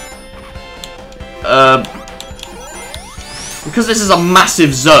 Because this is a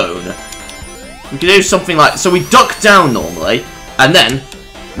massive zone, we can do something like, so we duck down normally, and then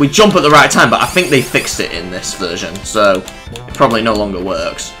we jump at the right time, but I think they fixed it in this version, so it probably no longer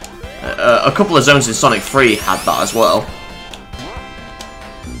works. A couple of zones in Sonic 3 had that as well.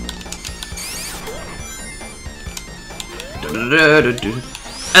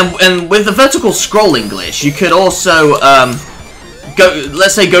 And with the vertical scrolling glitch, you could also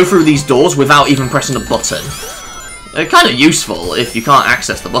go through these doors without even pressing a button. Kind of useful if you can't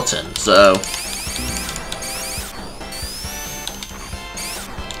access the button, so...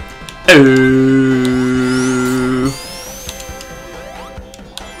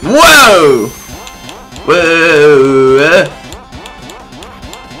 Whoa! Whoa!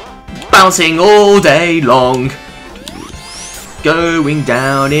 Bouncing all day long. Going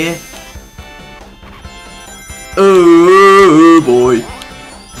down here. Oh boy.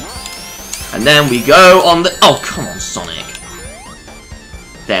 And then we go on the... Oh, come on, Sonic.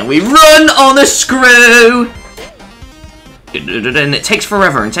 Then we run on the screw. And it takes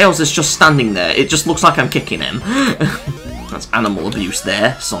forever, and Tails is just standing there. It just looks like I'm kicking him. That's animal abuse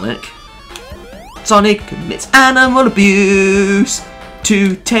there, Sonic. Sonic commits animal abuse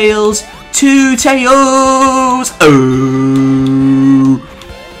to Tails, to Tails. Oh.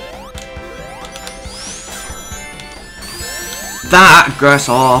 That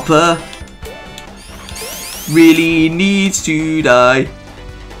grasshopper really needs to die.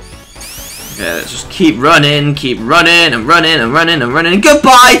 Okay, let's just keep running, and running, and running, and running.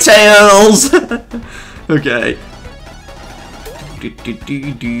 Goodbye, Tails! Okay.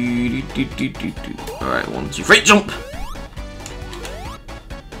 Alright, 1, 2, 3, jump!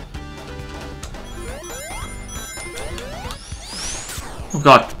 Oh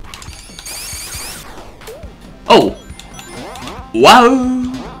god. Oh! Wow!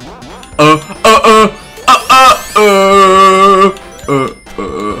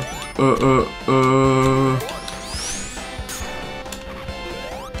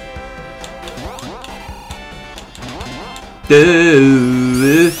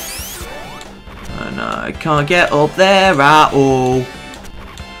 And I can't get up there at all.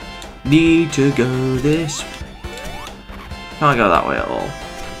 Need to go this way. Can't go that way at all.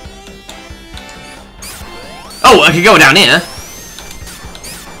 Oh, I could go down here.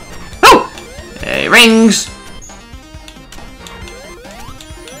 Oh! It rings.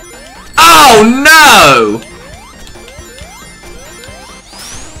 Oh no!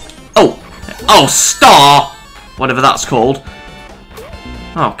 Oh! Oh, star! Whatever that's called.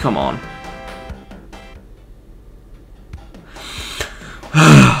 Oh, come on.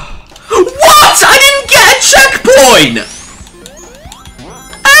 What? I didn't get a checkpoint!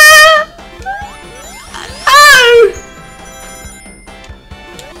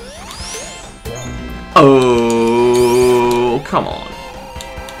 Oh, come on.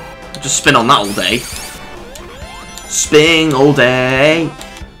 Just spin on that all day. Spin all day.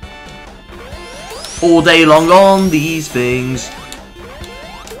 All day long on these things.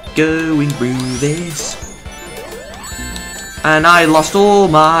 Going through this. And I lost all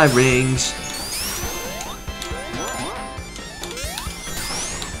my rings.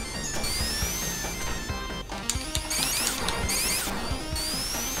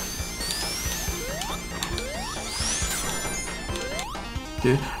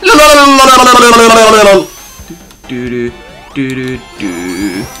 Come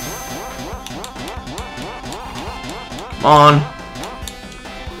on.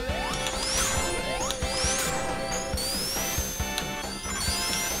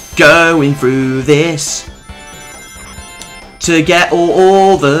 Going through this to get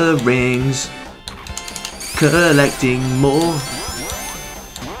all the rings. Collecting more.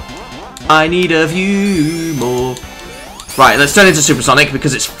 I need a few more. Right, let's turn into Supersonic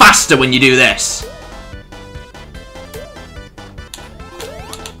because it's faster when you do this.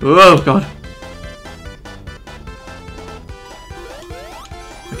 Oh god.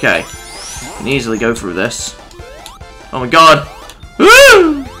 Okay. Can easily go through this. Oh my god.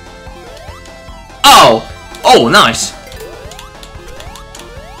 Woo! Oh! Oh, nice.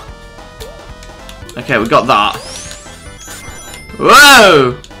 Okay, we got that.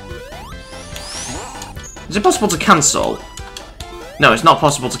 Whoa! Is it possible to cancel? No, it's not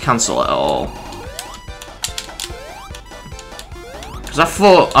possible to cancel at all. Because I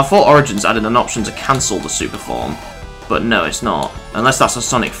thought Origins added an option to cancel the super form, but no, it's not. Unless that's a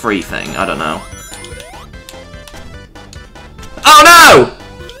Sonic Free thing, I don't know. Oh no!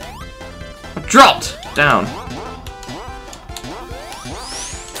 I dropped down.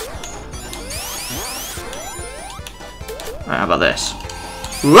 Alright, how about this?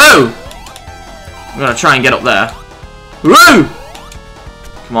 Whoa! I'm gonna try and get up there. Whoa!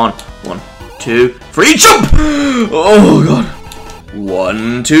 Come on. 1, 2, 3, jump! Oh god.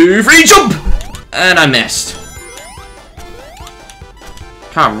 1, 2, 3, jump! And I missed.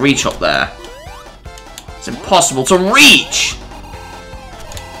 Can't reach up there. It's impossible to reach!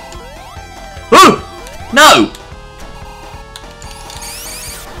 Oh! No!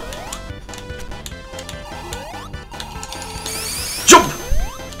 Jump!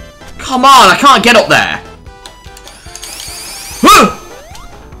 Come on, I can't get up there.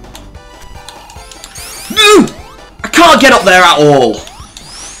 I can't get up there at all.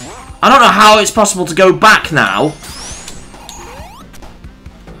 I don't know how it's possible to go back now.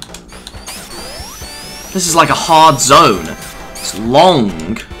 This is like a hard zone. It's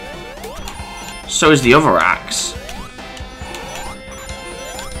long. So is the other axe.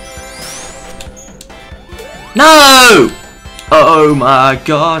 No! Oh my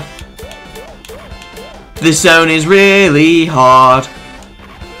god. This zone is really hard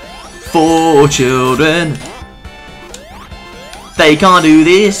for children. They can't do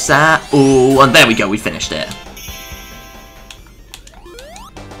this at all. And there we go, we finished it.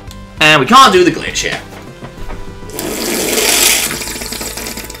 And we can't do the glitch here.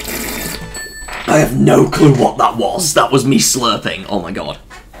 I have no clue what that was. That was me slurping. Oh my god.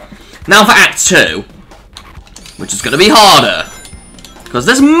 Now for Act 2. Which is going to be harder. Because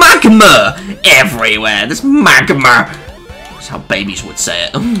there's magma everywhere. There's magma. That's how babies would say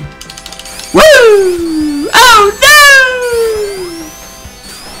it. Woo! Oh no!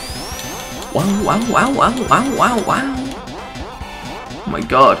 Wow, wow, wow, wow, wow, wow, wow. Oh my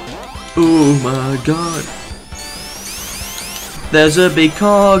god. Oh my god. There's a big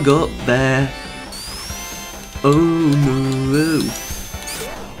cog up there. Oh no.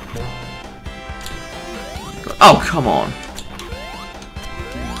 Oh, come on.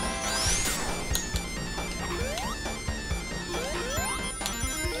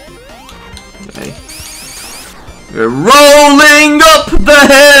 Okay. We're rolling up the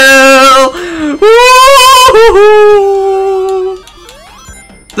hill! Woo-hoo-hoo!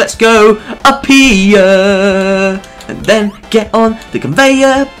 Let's go up here! And then get on the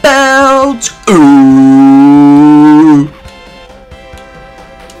conveyor belt! Ooh!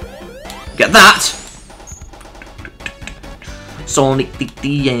 Get that! Sonic the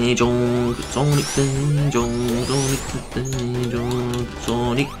Hedgehog, Sonic the Hedgehog, Sonic the Hedgehog,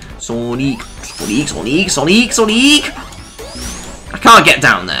 Sonic. I can't get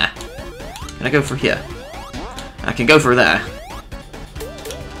down there. Can I go through here? I can go through there.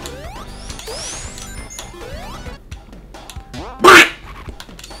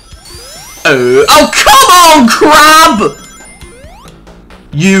 Oh, come on, crab!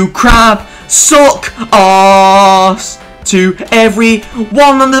 You crab suck ass to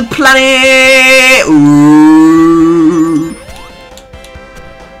everyone on the planet. Ooh.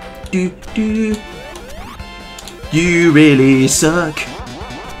 Do do. You really suck.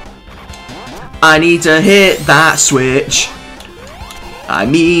 I need to hit that switch. I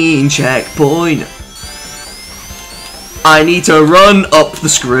mean checkpoint. I need to run up the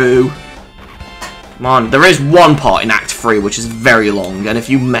screw. Come on, there is one part in Act 3 which is very long, and if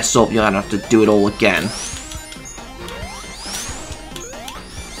you mess up, you're gonna have to do it all again.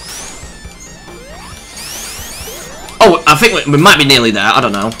 Oh, I think we might be nearly there, I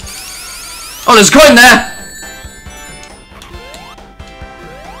don't know. Oh, there's a coin there!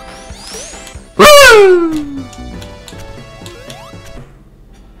 Woo!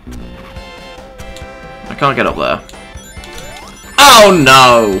 I can't get up there. Oh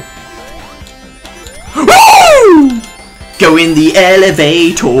no! Woo! Go in the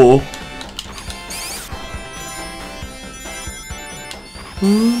elevator.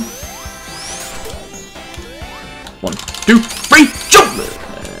 1, 2, 3, jump!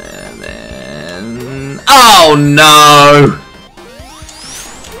 And then... Oh no!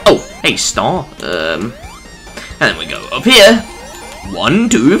 Oh, hey, star. And then we go up here. 1,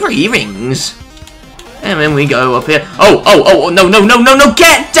 2, 3 rings. And then we go up here. Oh, no, no, no, no, no,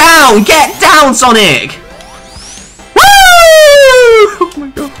 get down! Get down, Sonic!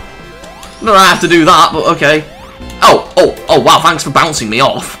 No, I have to do that, but okay. Oh, wow, thanks for bouncing me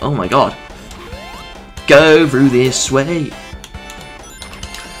off. Oh my god. Go through this way.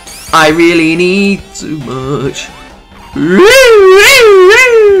 I really need too much.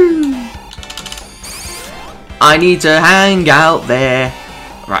 I need to hang out there.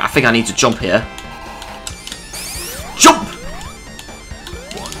 Right, I think I need to jump here. Jump!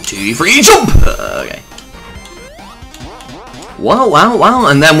 1, 2, 3, jump! Okay. Wow,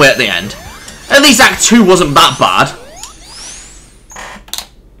 and then we're at the end. At least Act 2 wasn't that bad.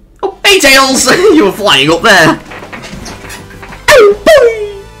 Oh, hey Tails! You were flying up there. Oh,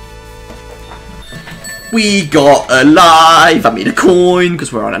 boy! We got alive. I made a coin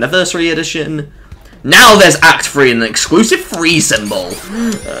because we're on Anniversary Edition. Now there's Act 3 and an exclusive free symbol.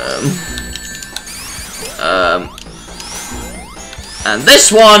 And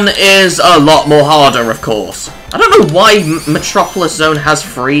this one is a lot more harder, of course. I don't know why Metropolis Zone has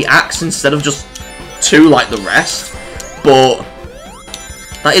 3 acts instead of just 2 like the rest, but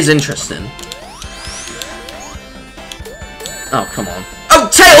that is interesting. Oh, come on. Oh,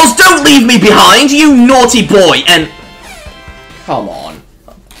 Tails, don't leave me behind, you naughty boy! And... come on.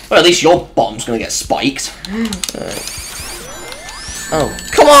 Well, at least your bomb's gonna get spiked. Oh,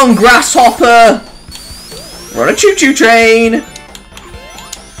 come on, Grasshopper! We're on a choo-choo train!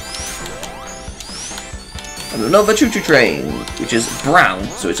 And another choo-choo train, which is brown,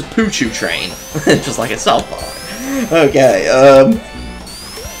 so it's a poo-choo train. Just like a South Park. Okay,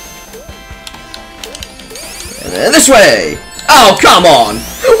 and then this way! Oh, come on!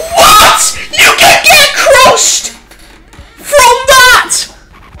 What?! You can get crushed! From that?!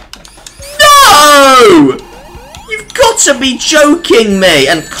 No! You've got to be joking me!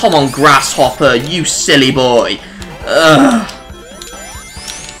 And come on, Grasshopper, you silly boy. Ugh.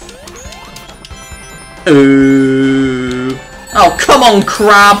 Ooh. Oh, come on,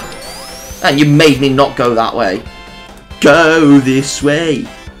 Crab! And you made me not go that way. Go this way.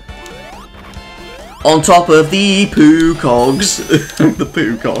 On top of the poo cogs. The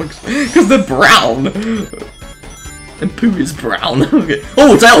poo cogs. Because they're brown. And poo is brown. Okay.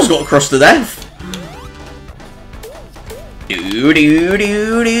 Oh, Tails got crushed to death. Do do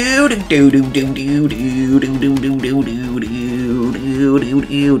do do do do do do do do do do do do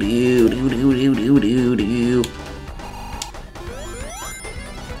do do.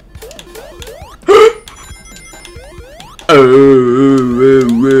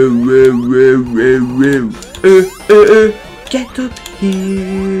 Get up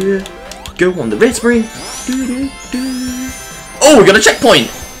here. Go on the red spring. Oh, we got a checkpoint.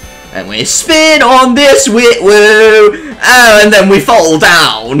 And we spin on this woo. Oh, and then we fall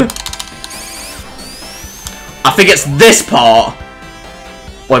down. I think it's this part.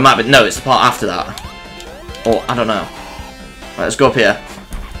 Or it might be, no, it's the part after that. Or, I don't know. Right, let's go up here.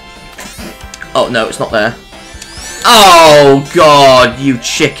 Oh, no, it's not there. Oh, God, you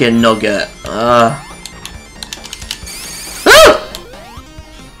chicken nugget. Ah!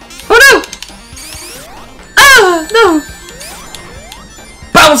 Oh, no! Ah, no!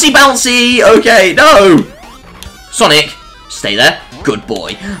 Bouncy, bouncy! Okay, no! Sonic, stay there. Good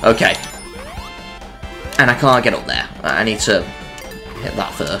boy. Okay. And I can't get up there. I need to hit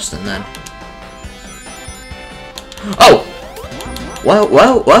that first and then... oh! Whoa,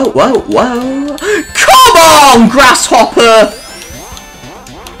 whoa, whoa, whoa, whoa! Come on, Grasshopper!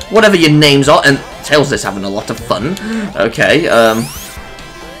 Whatever your names are, and Tails is having a lot of fun. Okay,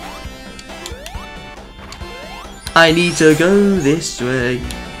 I need to go this way.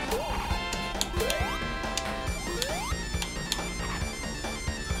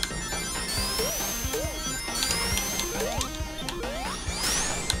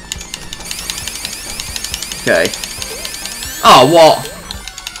 Okay. Oh, what?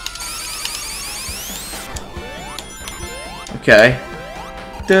 Okay.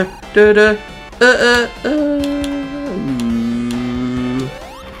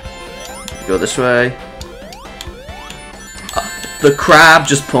 Go this way. The crab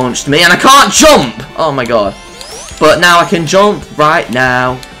just punched me and I can't jump! Oh my god. But now I can jump right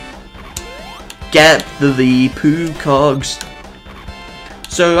now. Get the poo cogs.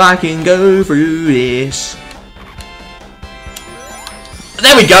 So I can go through this.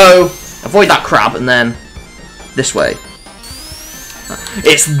 There we go! Avoid that crab and then this way.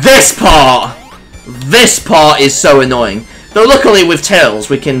 It's this part! This part is so annoying. Though luckily with Tails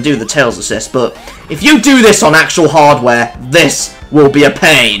we can do the Tails assist, but if you do this on actual hardware, this will be a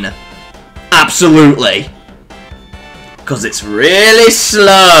pain. Absolutely. Because it's really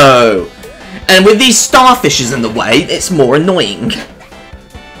slow. And with these starfishes in the way, it's more annoying.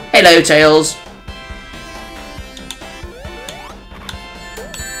 Hello, Tails.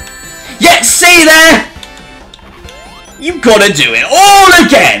 Yeah, see there? You've got to do it all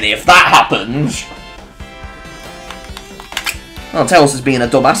again if that happens. Well, Tails is being a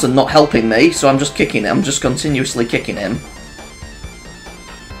dumbass and not helping me, so I'm just kicking him. I'm just continuously kicking him.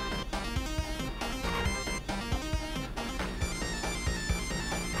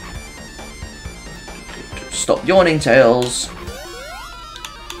 Stop yawning, Tails.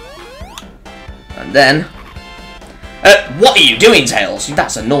 And then... what are you doing, Tails?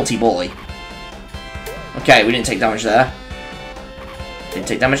 That's a naughty boy. Okay, we didn't take damage there. Didn't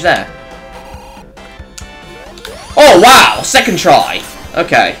take damage there. Oh, wow! Second try.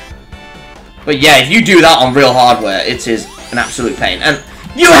 Okay. But yeah, if you do that on real hardware, it is an absolute pain. And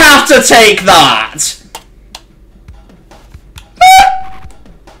you have to take that!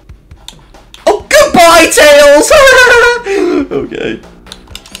 Oh, goodbye, Tails! Okay.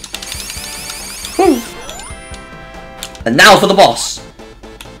 And now for the boss.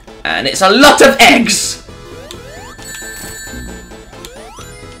 And it's a lot of eggs!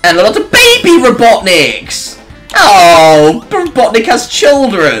 And a lot of baby Robotniks! Oh, Robotnik has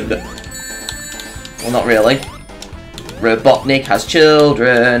children! Well, not really. Robotnik has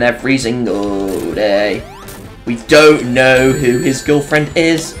children every single day. We don't know who his girlfriend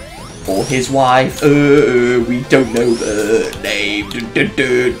is, or his wife. We don't know the name.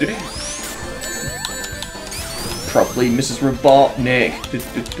 Probably Mrs. Robotnik.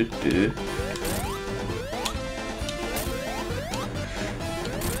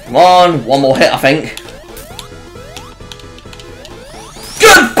 Come on, one more hit, I think.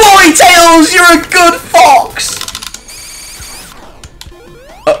 Good boy, Tails! You're a good fox!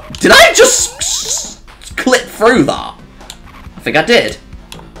 Did I just clip through that? I think I did.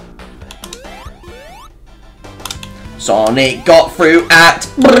 Sonic got through at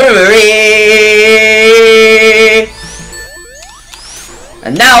brewery!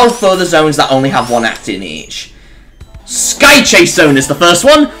 And now for the zones that only have one act in each. Sky Chase Zone is the first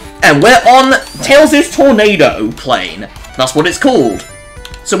one, and we're on Tails' Tornado Plane. That's what it's called.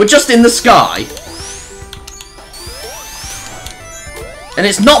 So we're just in the sky. And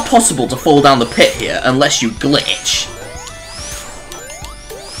it's not possible to fall down the pit here unless you glitch.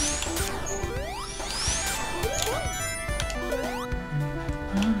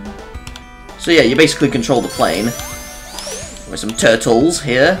 So yeah, you basically control the plane. With some turtles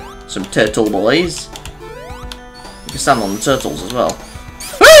here. Some turtle boys. You can stand on the turtles as well.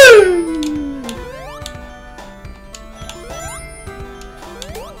 Woo!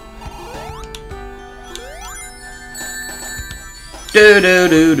 Do do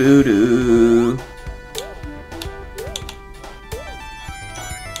do do do.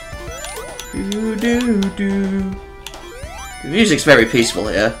 Do do do. The music's very peaceful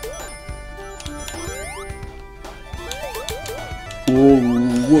here. Whoa,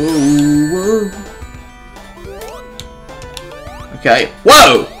 whoa, whoa. Okay.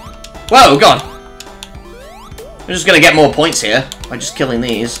 Whoa! Whoa, God! I'm just gonna get more points here by just killing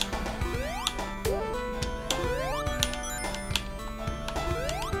these.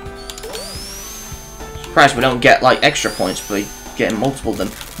 Surprised we don't get, like, extra points by getting multiple of them.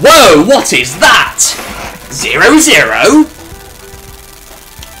 Whoa! What is that? 0, 0?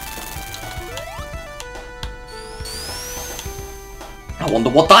 I wonder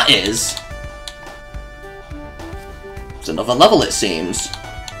what that is. It's another level, it seems.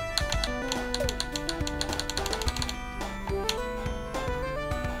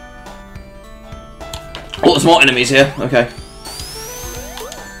 Oh, there's more enemies here. Okay.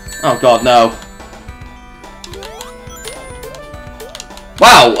 Oh, God, no.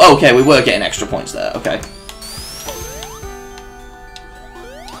 Wow, okay, we were getting extra points there, okay.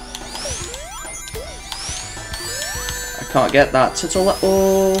 I can't get that turtle at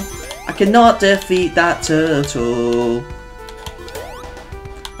all. I cannot defeat that turtle.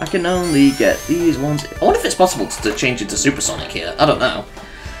 I can only get these ones. I wonder if it's possible to change it to Supersonic here. I don't know.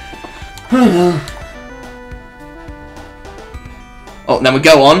 Oh, then we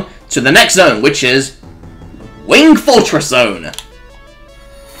go on to the next zone, which is Wing Fortress Zone.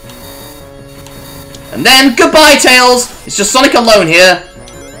 And then, goodbye, Tails! It's just Sonic alone here.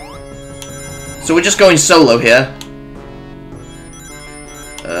 So we're just going solo here.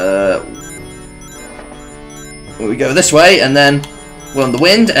 We go this way, and then we're on the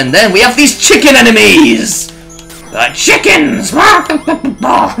wind, and then we have these chicken enemies! They're chickens!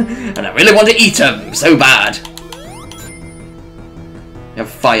 And I really want to eat them so bad. We have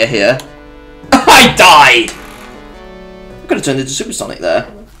fire here. I died! I could have turned into Supersonic there.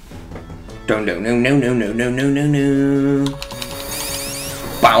 No, no, no, no, no, no, no, no, no, no.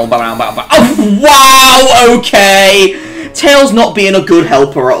 Bow, bow, bow, bow. Oh, wow, okay! Tails not being a good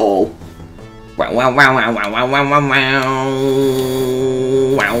helper at all. Wow, wow, wow, wow, wow, wow, wow, wow, wow.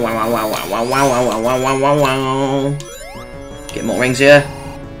 Wow, wow, wow, wow, wow, wow, wow, wow, wow, wow, wow. Get more rings here.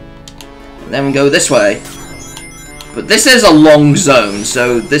 And then we go this way. But this is a long zone,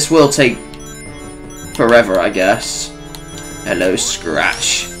 so this will take forever, I guess. Hello,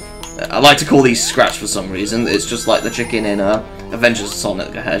 Scratch. I like to call these Scratch for some reason. It's just like the chicken in Adventures of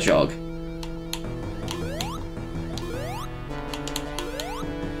Sonic the Hedgehog.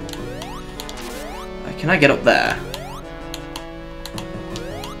 Can I get up there?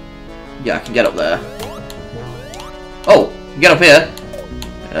 Yeah, I can get up there. Oh, get up here.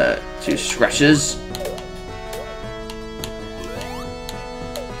 2 scratches.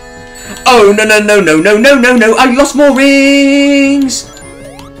 Oh, no, no, no, no, no, no, no, no. I lost more rings.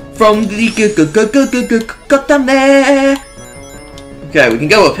 From the got down there. Okay, we can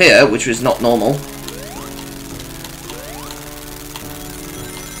go up here, which was not normal.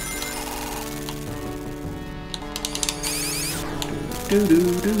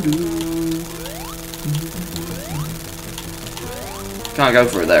 Can't go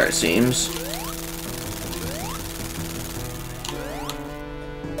through there, it seems.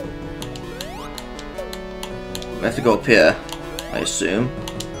 We have to go up here, I assume.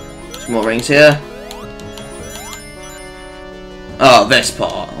 Some more rings here. Oh, this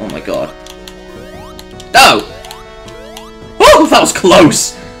part. Oh my god. No! Oh, that was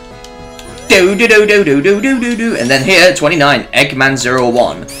close! Do do do do do do do do do. And then here, 29,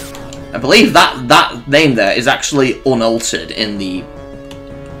 Eggman01. I believe that name there is actually unaltered in the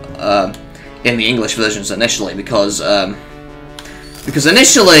English versions initially, because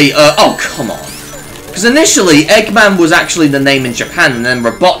initially oh come on, because initially Eggman was actually the name in Japan, and then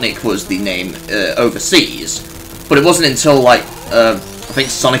Robotnik was the name overseas. But it wasn't until like I think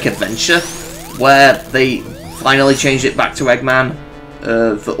Sonic Adventure where they finally changed it back to Eggman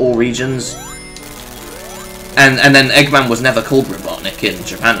for all regions. And then Eggman was never called Robotnik in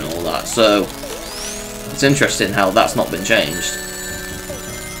Japan and all that, so it's interesting how that's not been changed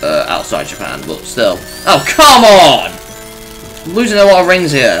outside Japan, but still. Oh, come on! I'm losing a lot of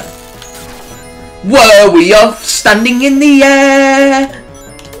rings here. Whoa, we are standing in the air!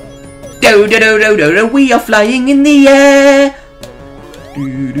 Do do do do do do, we are flying in the air!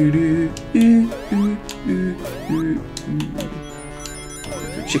 Do do do do do do do.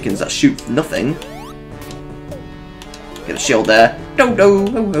 The chickens that shoot nothing. Get a shield there. Do do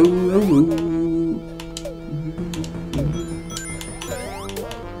ho ho ho ho.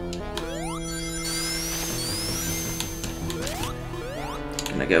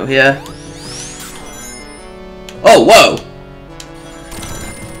 Gonna go here. Oh, whoa!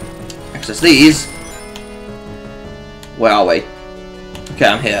 Access these. Where are we? Okay,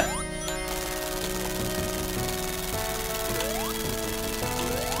 I'm here.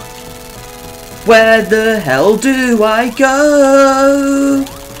 Where the hell do I go?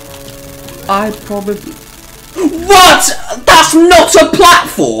 I probably... What? That's not a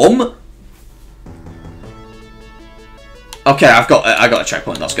platform! Okay, I got a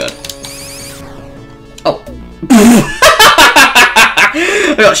checkpoint, that's good. Oh.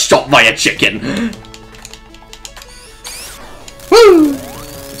 I got shot by a chicken. Woo!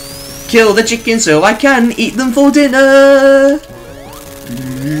 Kill the chicken so I can eat them for dinner.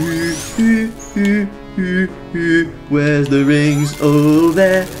 Where's the rings? Oh,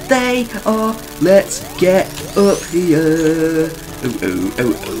 there they are. Let's get up here. Oh, oh,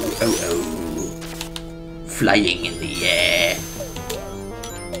 oh, oh, oh, oh. Flying in the air.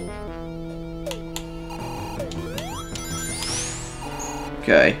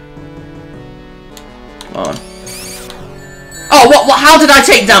 Okay. Come on. Oh, what? How did I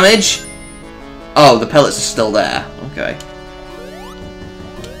take damage? Oh, the pellets are still there. Okay.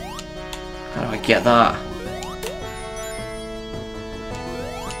 How do I get that?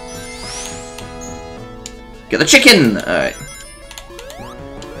 Get the chicken! Alright.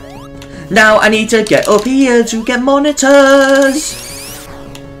 Now I need to get up here to get monitors!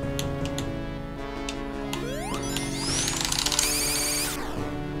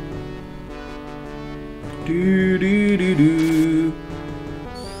 Do, do, do, do.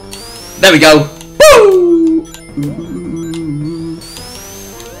 There we go! Woo!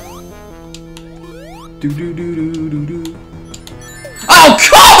 Do, do, do, do, do, do. Oh,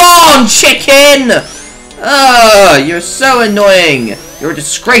 come on, chicken! Oh, you're so annoying. You're a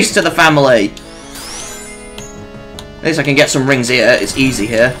disgrace to the family. At least I can get some rings here. It's easy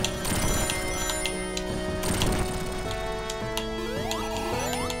here.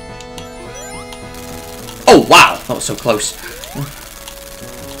 Oh, wow. That was so close.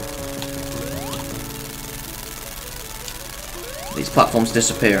 These platforms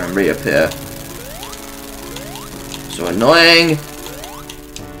disappear and reappear. So annoying.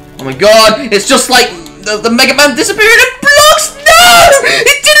 Oh my god, it's just like the Mega Man disappeared in blocks! No!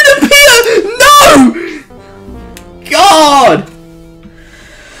 It didn't appear! No! God!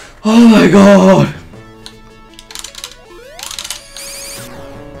 Oh my god.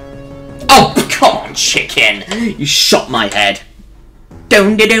 Oh, come on, chicken! You shot my head. Are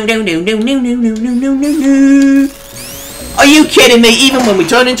you kidding me? Even when we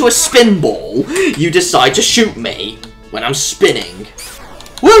turn into a spin ball, you decide to shoot me when I'm spinning.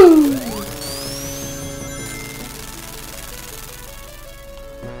 Woo!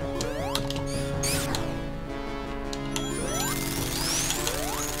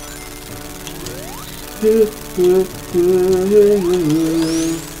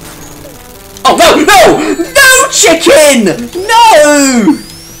 Oh no! No! No, chicken! No!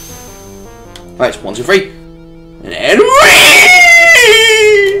 Right, 1, 2, 3. And then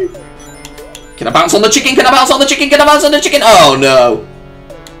can I bounce on the chicken? Can I bounce on the chicken? Can I bounce on the chicken? Oh no!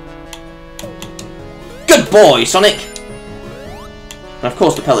 Good boy, Sonic! And of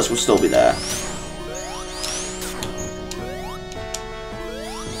course the pellets will still be there.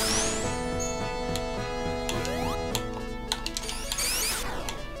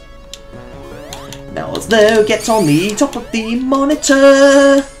 Now let's now get on the top of the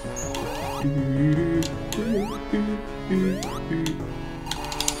monitor.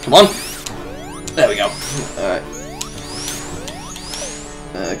 Come on. There we go. Alright.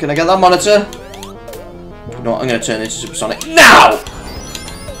 Can I get that monitor? You know what? I'm going to turn into Supersonic now!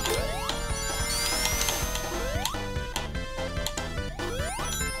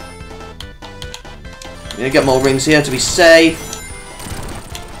 I'm going to get more rings here to be safe.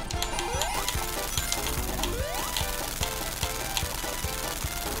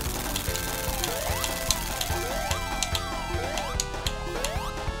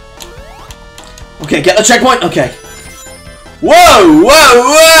 Okay, get the checkpoint. Okay. Whoa, whoa,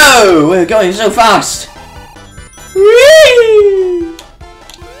 whoa! We're going so fast. Whee!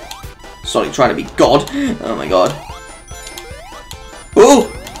 Sonic trying to be God. Oh my god.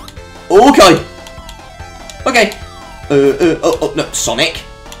 Oh! Okay. Okay. Oh, no, Sonic.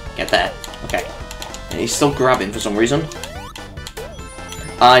 Get there. Okay. And he's still grabbing for some reason.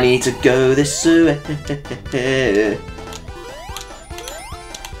 I need to go this way.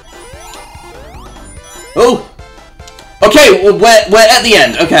 Oh! Okay, well, we're at the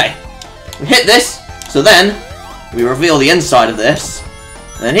end. Okay. We hit this, so then we reveal the inside of this.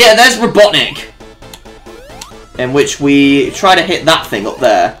 And then here, there's Robotnik. In which we try to hit that thing up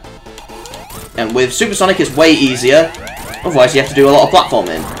there. And with Supersonic, it's way easier. Otherwise, you have to do a lot of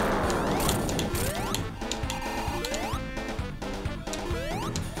platforming.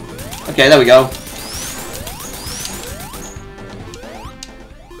 Okay, there we go.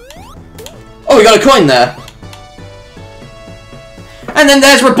 Oh, we got a coin there. And then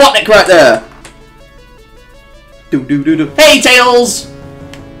there's Robotnik right there. Hey, Tails!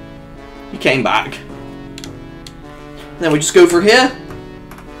 He came back. Then we just go through here.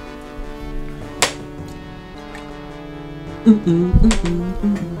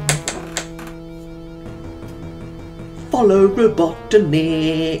 Follow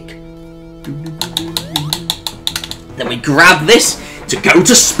Robotnik. Then we grab this to go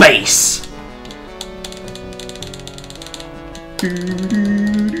to space.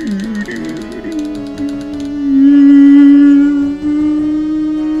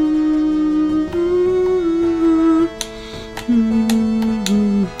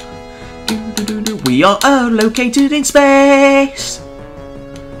 We are located in space.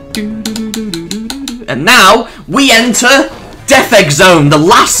 And now we enter Death Egg Zone, the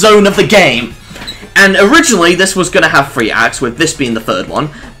last zone of the game. And originally this was going to have 3 acts, with this being the 3rd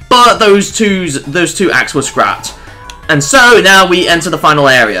one, but those two acts were scrapped. And so now we enter the final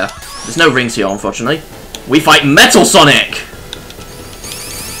area. There's no rings here, unfortunately. We fight Metal Sonic!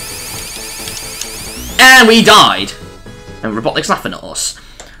 And we died. And Robotnik's laughing at us.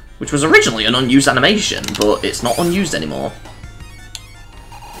 Which was originally an unused animation, but it's not unused anymore.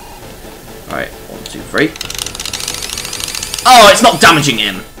 Alright, 1, 2, 3. Oh, it's not damaging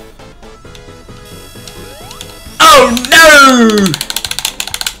him! Oh no!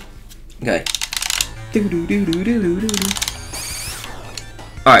 Okay.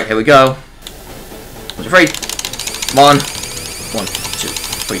 Alright, here we go. 1, 2, 3. Come on. 1, 2,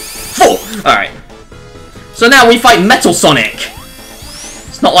 3, 4! Alright. So now we fight Metal Sonic!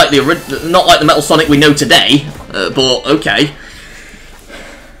 It's not like the Metal Sonic we know today, but okay.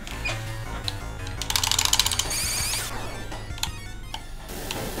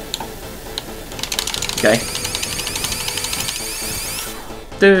 Okay.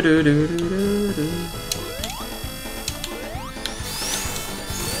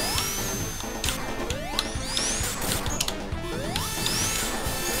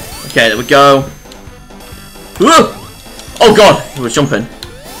 Okay, there we go. Oh god, he was jumping.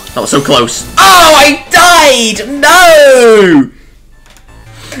 That was so close. Oh, I died! No!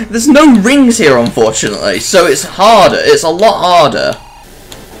 There's no rings here, unfortunately, so it's harder. It's a lot harder.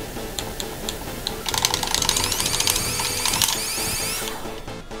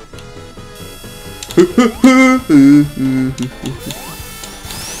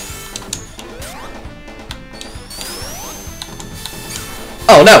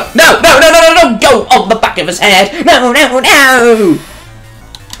 Oh no! No! No! No! No! No! No! Go on the back of his head! No! No! No!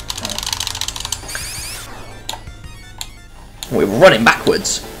 We're running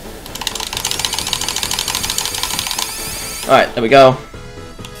backwards. Alright, there we go.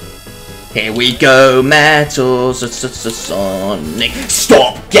 Here we go, Metal Sonic.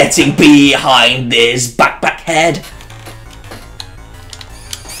 Stop getting behind this backpack head.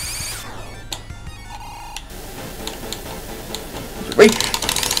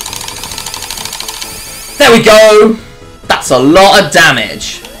 There we go. That's a lot of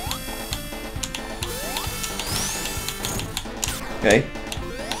damage. Okay.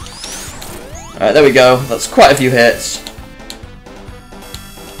 Alright, there we go. That's quite a few hits.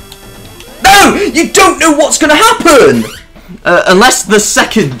 No! You don't know what's going to happen! Unless the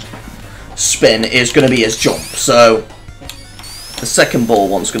second spin is going to be his jump. So, the second ball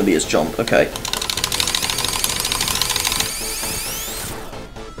one's going to be his jump. Okay.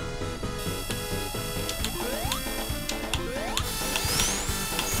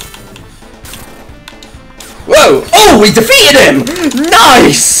 Whoa! Oh, we defeated him!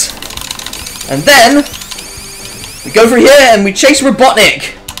 Nice! And then, we go through here and we chase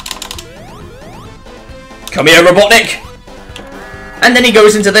Robotnik. Come here, Robotnik! And then he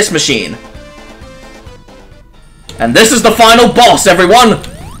goes into this machine. And this is the final boss, everyone!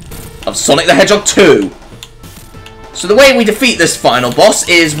 Of Sonic the Hedgehog 2. So the way we defeat this final boss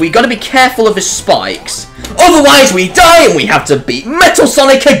is we gotta be careful of his spikes. Otherwise we die and we have to beat Metal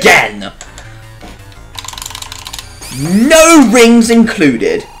Sonic again! No rings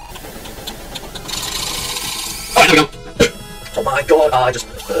included. Oh, there we go. Oh my god, I just...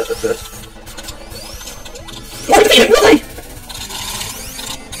 Oh, I defeated him, really?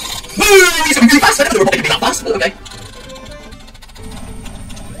 Woo! He's going really fast. I never thought he could be that fast, but okay.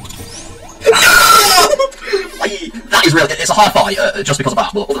 That is really... It's a hard fight, just because of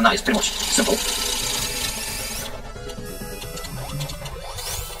that, but other than that, it's pretty much simple.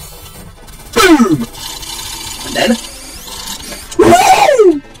 Boom! And then...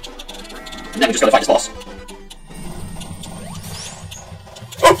 Woo! And then we just gotta fight this boss.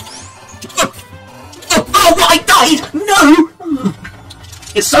 Oh, what? I died! No!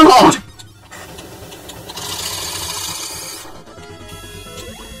 It's so hard!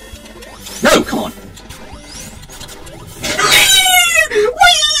 No, come on. I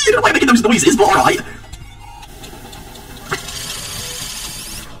don't know why I'm making those noises, but alright.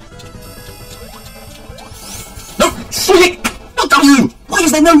 No! Sonic! God damn you! Why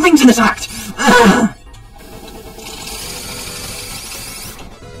is there no rings in this act?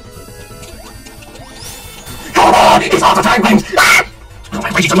 Come on! It's hard to time rings! Oh,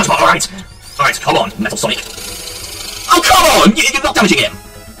 I'm waiting so much, but alright. Alright, come on, Metal Sonic. Oh, come on! You're not damaging him!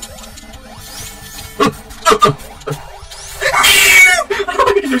 I don't know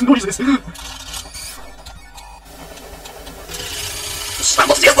why there's noises. Slam,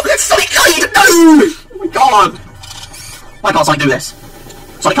 what's the other? Sonic died! No! Oh my god! Why can't Sonic do this?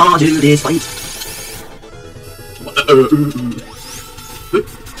 Sonic can't do this, fight.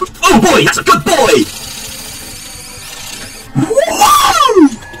 Oh boy, that's a good boy! Whoa!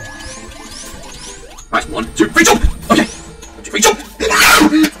 Right, 1, 2, 3, jump! Okay, 1, 2, 3, jump!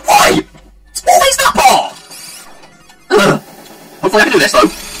 Why? It's always that part! Hopefully I can do this, though.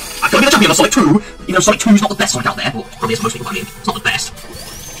 I'm gonna be the champion of Sonic 2, even though Sonic 2 is not the best Sonic out there, but probably as most people claim, it's not the best.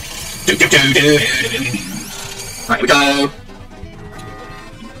 Right, here we go.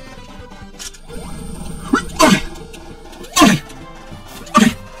 Okay. Okay.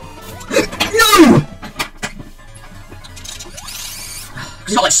 Okay. No! Because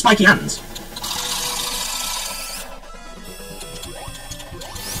he's got, like, spiky hands.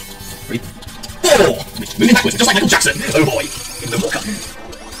 3, 4! Moving backwards, just like Michael Jackson. Oh boy. In the walker.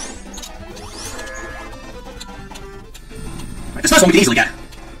 Right, this first one we can easily get.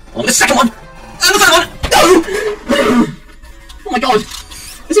 On the second one! And the third one! No! Oh my god.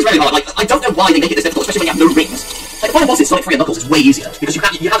 This is really hard. Like, I don't know why they make it this difficult, especially when you have no rings. Like, the final boss is Sonic 3 and Knuckles is way easier, because you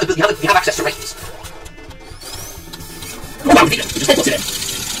have access to rings. Oh wow, we just teleported him.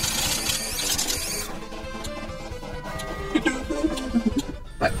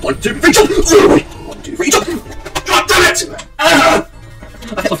 Right, 1, 2, 3, jump! Oh, 1, 2, 3, jump! God damn it!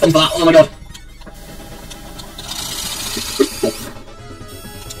 I hit my thumbs for that. Oh my god.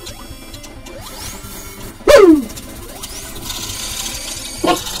 Woo!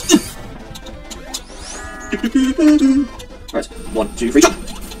 Right, 1, 2, 3, jump!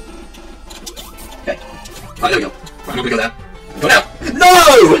 Okay. Right, there we go. Right, I'm gonna go there. Go now.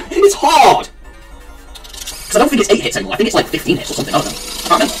 No! It's hard! Because I don't think it's 8 hits anymore. I think it's like 15 hits or something. I don't know. I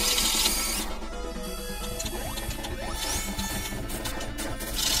can't remember.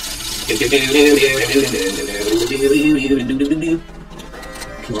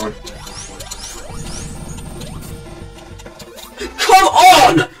 Come on. Come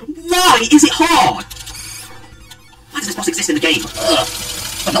on! Why is it hard? Why does this boss exist in the game? Ugh.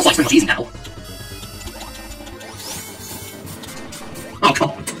 But that's like pretty much easy now. Oh,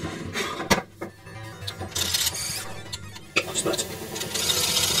 come on.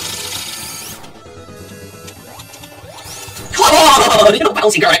 Come on! You're not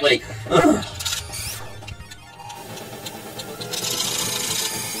bouncing correctly. Ugh.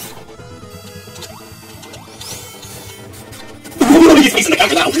 He's facing the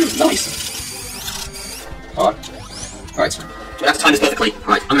camera now. Nice. Alright. Alright. We have to time this perfectly.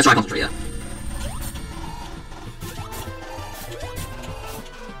 Alright, I'm gonna try and concentrate here.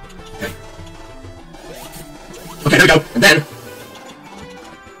 Okay. Okay, there we go. And then...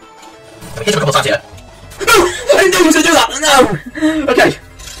 hit him a couple of times here. No! I didn't know he was gonna do that! No! Okay.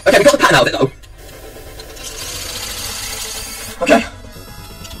 Okay, we got the pattern out of it though. Okay.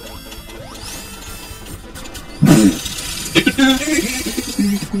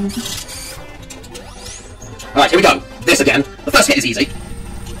 Alright, here we go. This again. The first hit is easy.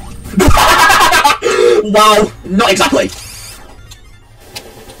 Wow! Not exactly.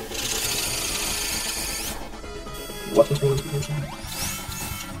 What? Boom!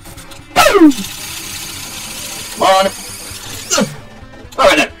 Come on.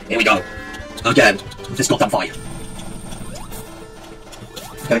 Alright then, here we go. Again, with this goddamn fight.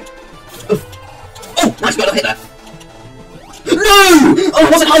 Okay. Oh, nice, got a hit there. No! Oh,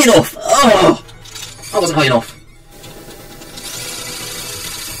 it wasn't high enough! Oh! That wasn't high enough.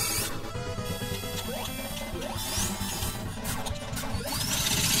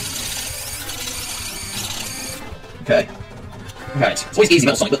 Okay. Right. It's always easy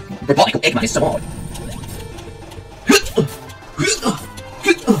Metal Sonic, but robotic Eggman is so hard.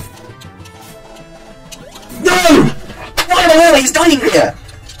 No! Why am I always dying here?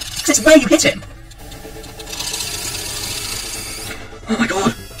 Because it's where you hit him. Oh my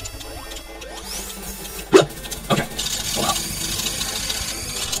god. Okay. Hold up.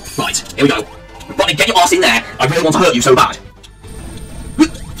 Right, here we go. Robotic, get your ass in there. I really want to hurt you so bad.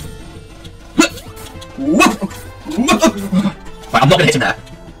 Right, I'm not gonna hit him there.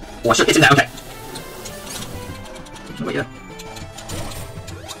 Oh, I should hit him there, okay. Wait, yeah.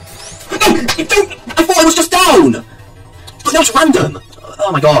 No! Don't! I thought I was just down! But no, it's random!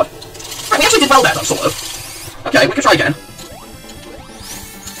 Oh my god. Right, we actually did well there, though, sort of. Okay, we can try again.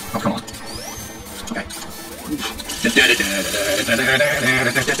 Oh, come on. Okay.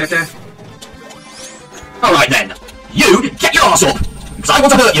 Alright then. You, get your ass up! Because I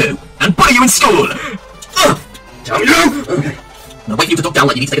want to hurt you! And bully you in school! Damn you! Okay. I'm gonna wait for you to duck down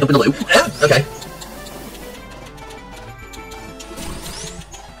like you need to take it up in the loo. Okay.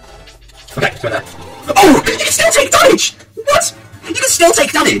 Okay, go there. Oh! You can still take damage! What? You can still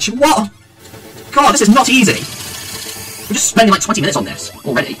take damage? What? God, this is not easy. We're just spending like 20 minutes on this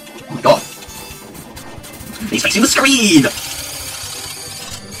already. Oh my god. He's facing the screen!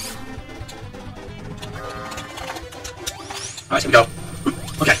 Alright, here we go.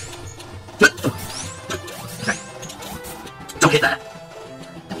 Okay. Okay. Don't hit there.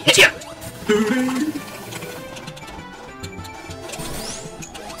 Then we hit here.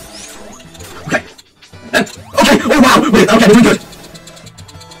 Okay. Okay! Oh wow! Wait, okay, we're doing good.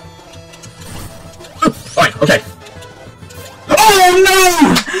 Alright, okay. Oh no!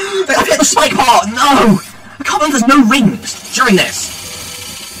 I've hit the spike part! No! I can't believe there's no rings during this.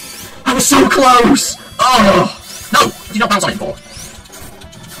 I was so close! Oh! No! Did you not bounce on it before?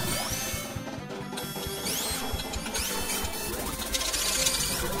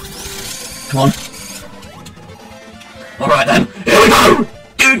 Come on. Alright then. Here we go!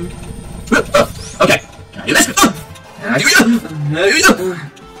 Dude! Okay. Can I do this? Can I do this? Can I do this?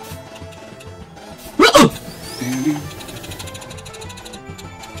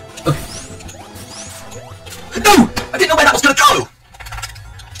 No! I didn't know where that was gonna go!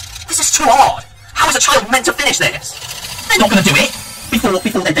 This is too hard! How is a child meant to finish this? They're not gonna do it! Before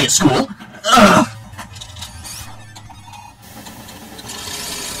their day at school! Ugh.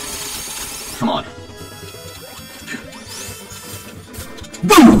 Come on.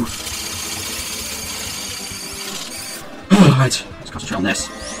 Boom! Right, let's concentrate on this.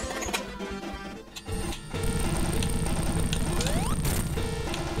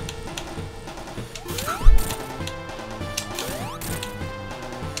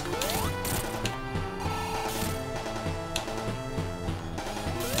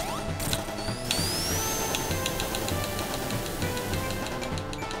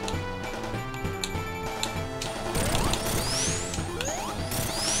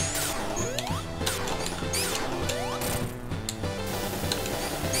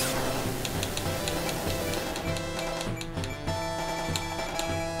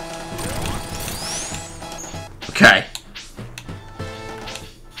 Okay.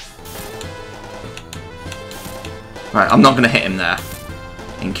 Right, I'm not going to hit him there.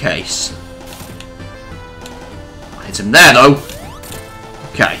 In case. I hit him there, though.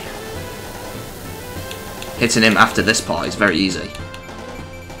 Okay. Hitting him after this part is very easy.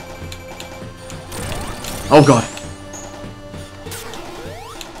 Oh, God.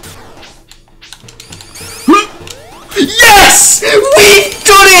 Yes! We've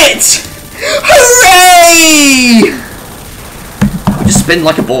done it! Hooray! We just spin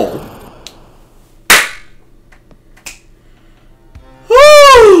like a ball.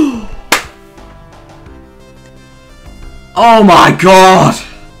 Woo! Oh my god!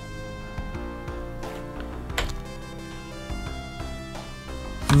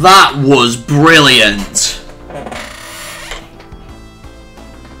 That was brilliant.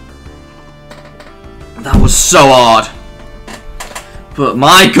 That was so hard. But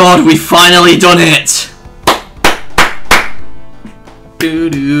my god, we finally done it!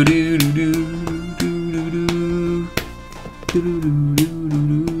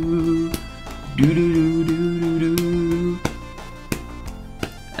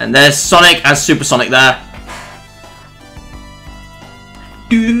 And there's Sonic as Supersonic there.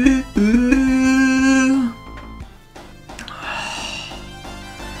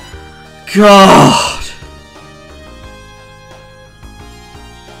 God!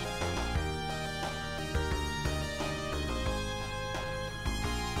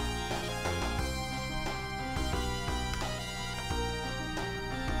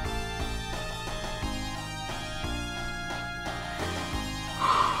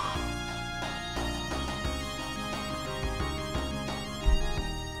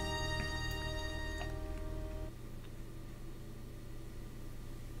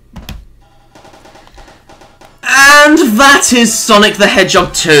 And that is Sonic the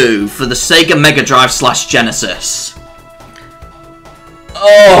Hedgehog 2 for the Sega Mega Drive / Genesis.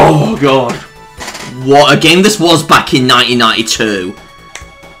 Oh god. What a game this was back in 1992.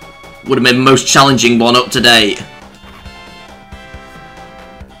 Would have been the most challenging one up to date.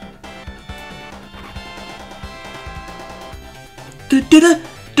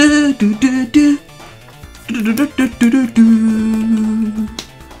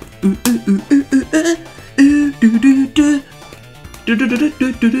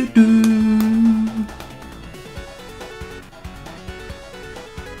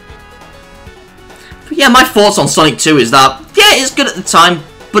 But yeah, my thoughts on Sonic 2 is that, yeah, it's good at the time,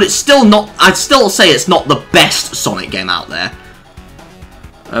 but it's still not, I'd still say it's not the best Sonic game out there.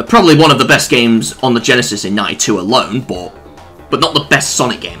 Probably one of the best games on the Genesis in 92 alone, but not the best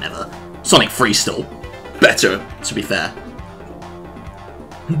Sonic game ever. Sonic 3 still better, to be fair.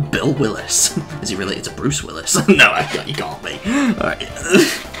 Bill Willis. Is he related to Bruce Willis? No, he can't be. Alright.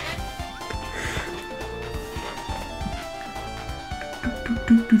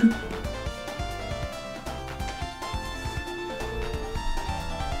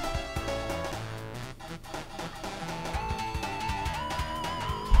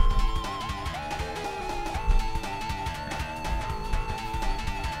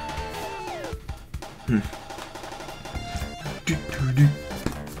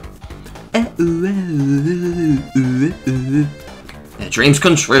 Dreams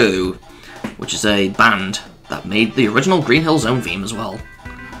Come True, which is a band that made the original Green Hill Zone theme as well.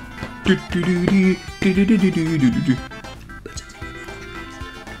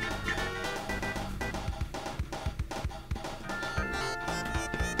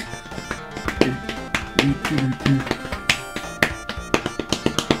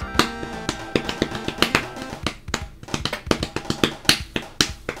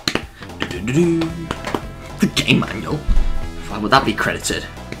 The game manual. Why would that be credited?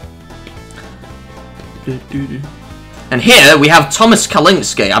 And here we have Thomas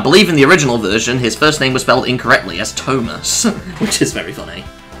Kalinske. I believe in the original version his first name was spelled incorrectly as Thomas, which is very funny.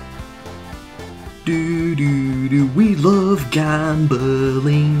 We love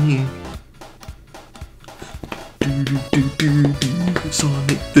gambling.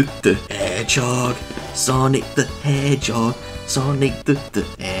 Sonic the Hedgehog. Sonic the Hedgehog, Sonic the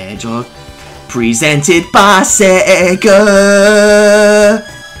Hedgehog. Presented by Sega.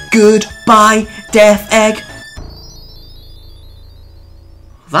 Goodbye, Death Egg.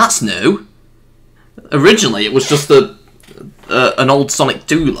 That's new. Originally, it was just an old Sonic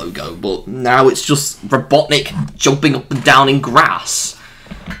 2 logo, but now it's just Robotnik jumping up and down in grass.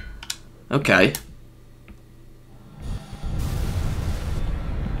 Okay.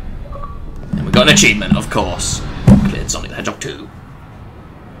 And we got an achievement, of course. Cleared Sonic the Hedgehog 2.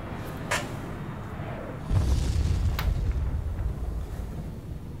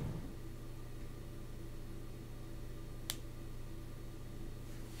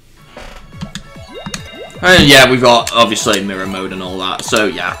 And yeah, we've got, obviously, mirror mode and all that, so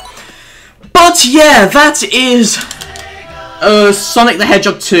yeah. But yeah, that is Sonic the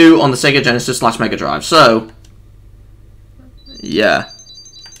Hedgehog 2 on the Sega Genesis / Mega Drive, so yeah.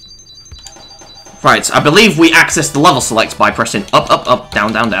 Right, I believe we access the level select by pressing up, up, up,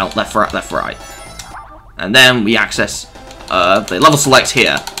 down, down, down, left, right. And then we access the level select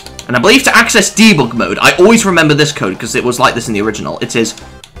here. And I believe to access debug mode, I always remember this code because it was like this in the original. It is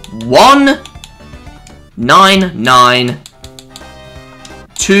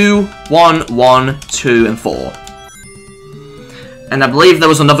 1992112 and 4. And I believe there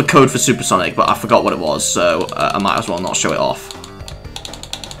was another code for Supersonic, but I forgot what it was, so I might as well not show it off.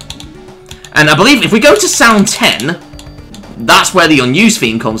 And I believe if we go to Sound 10, that's where the unused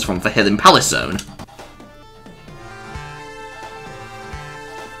theme comes from for Hidden Palace Zone.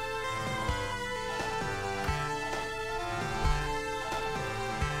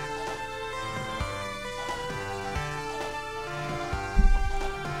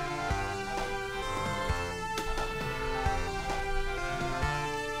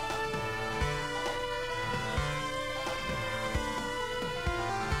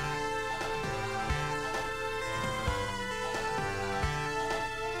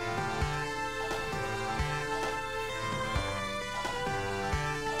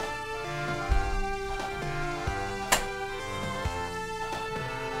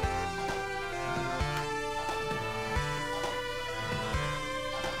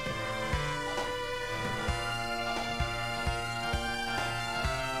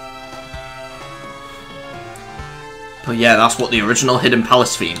 But yeah, that's what the original Hidden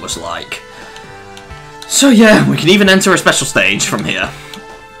Palace theme was like. So yeah, we can even enter a special stage from here.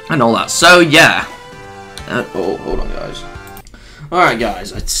 And all that. So yeah. Oh, hold on guys. Alright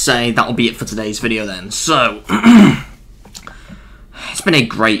guys, I'd say that'll be it for today's video then. So, it's been a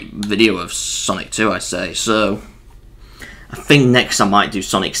great video of Sonic 2, I say. So, I think next I might do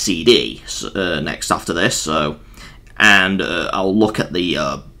Sonic CD next after this. So, and I'll look at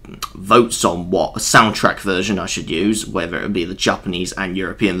the votes on what soundtrack version I should use, whether it be the Japanese and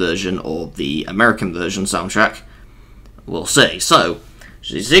European version or the American version soundtrack. We'll see. So,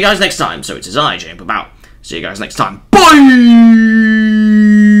 see you guys next time. So it is I, JNPoop, out. See you guys next time. Bye!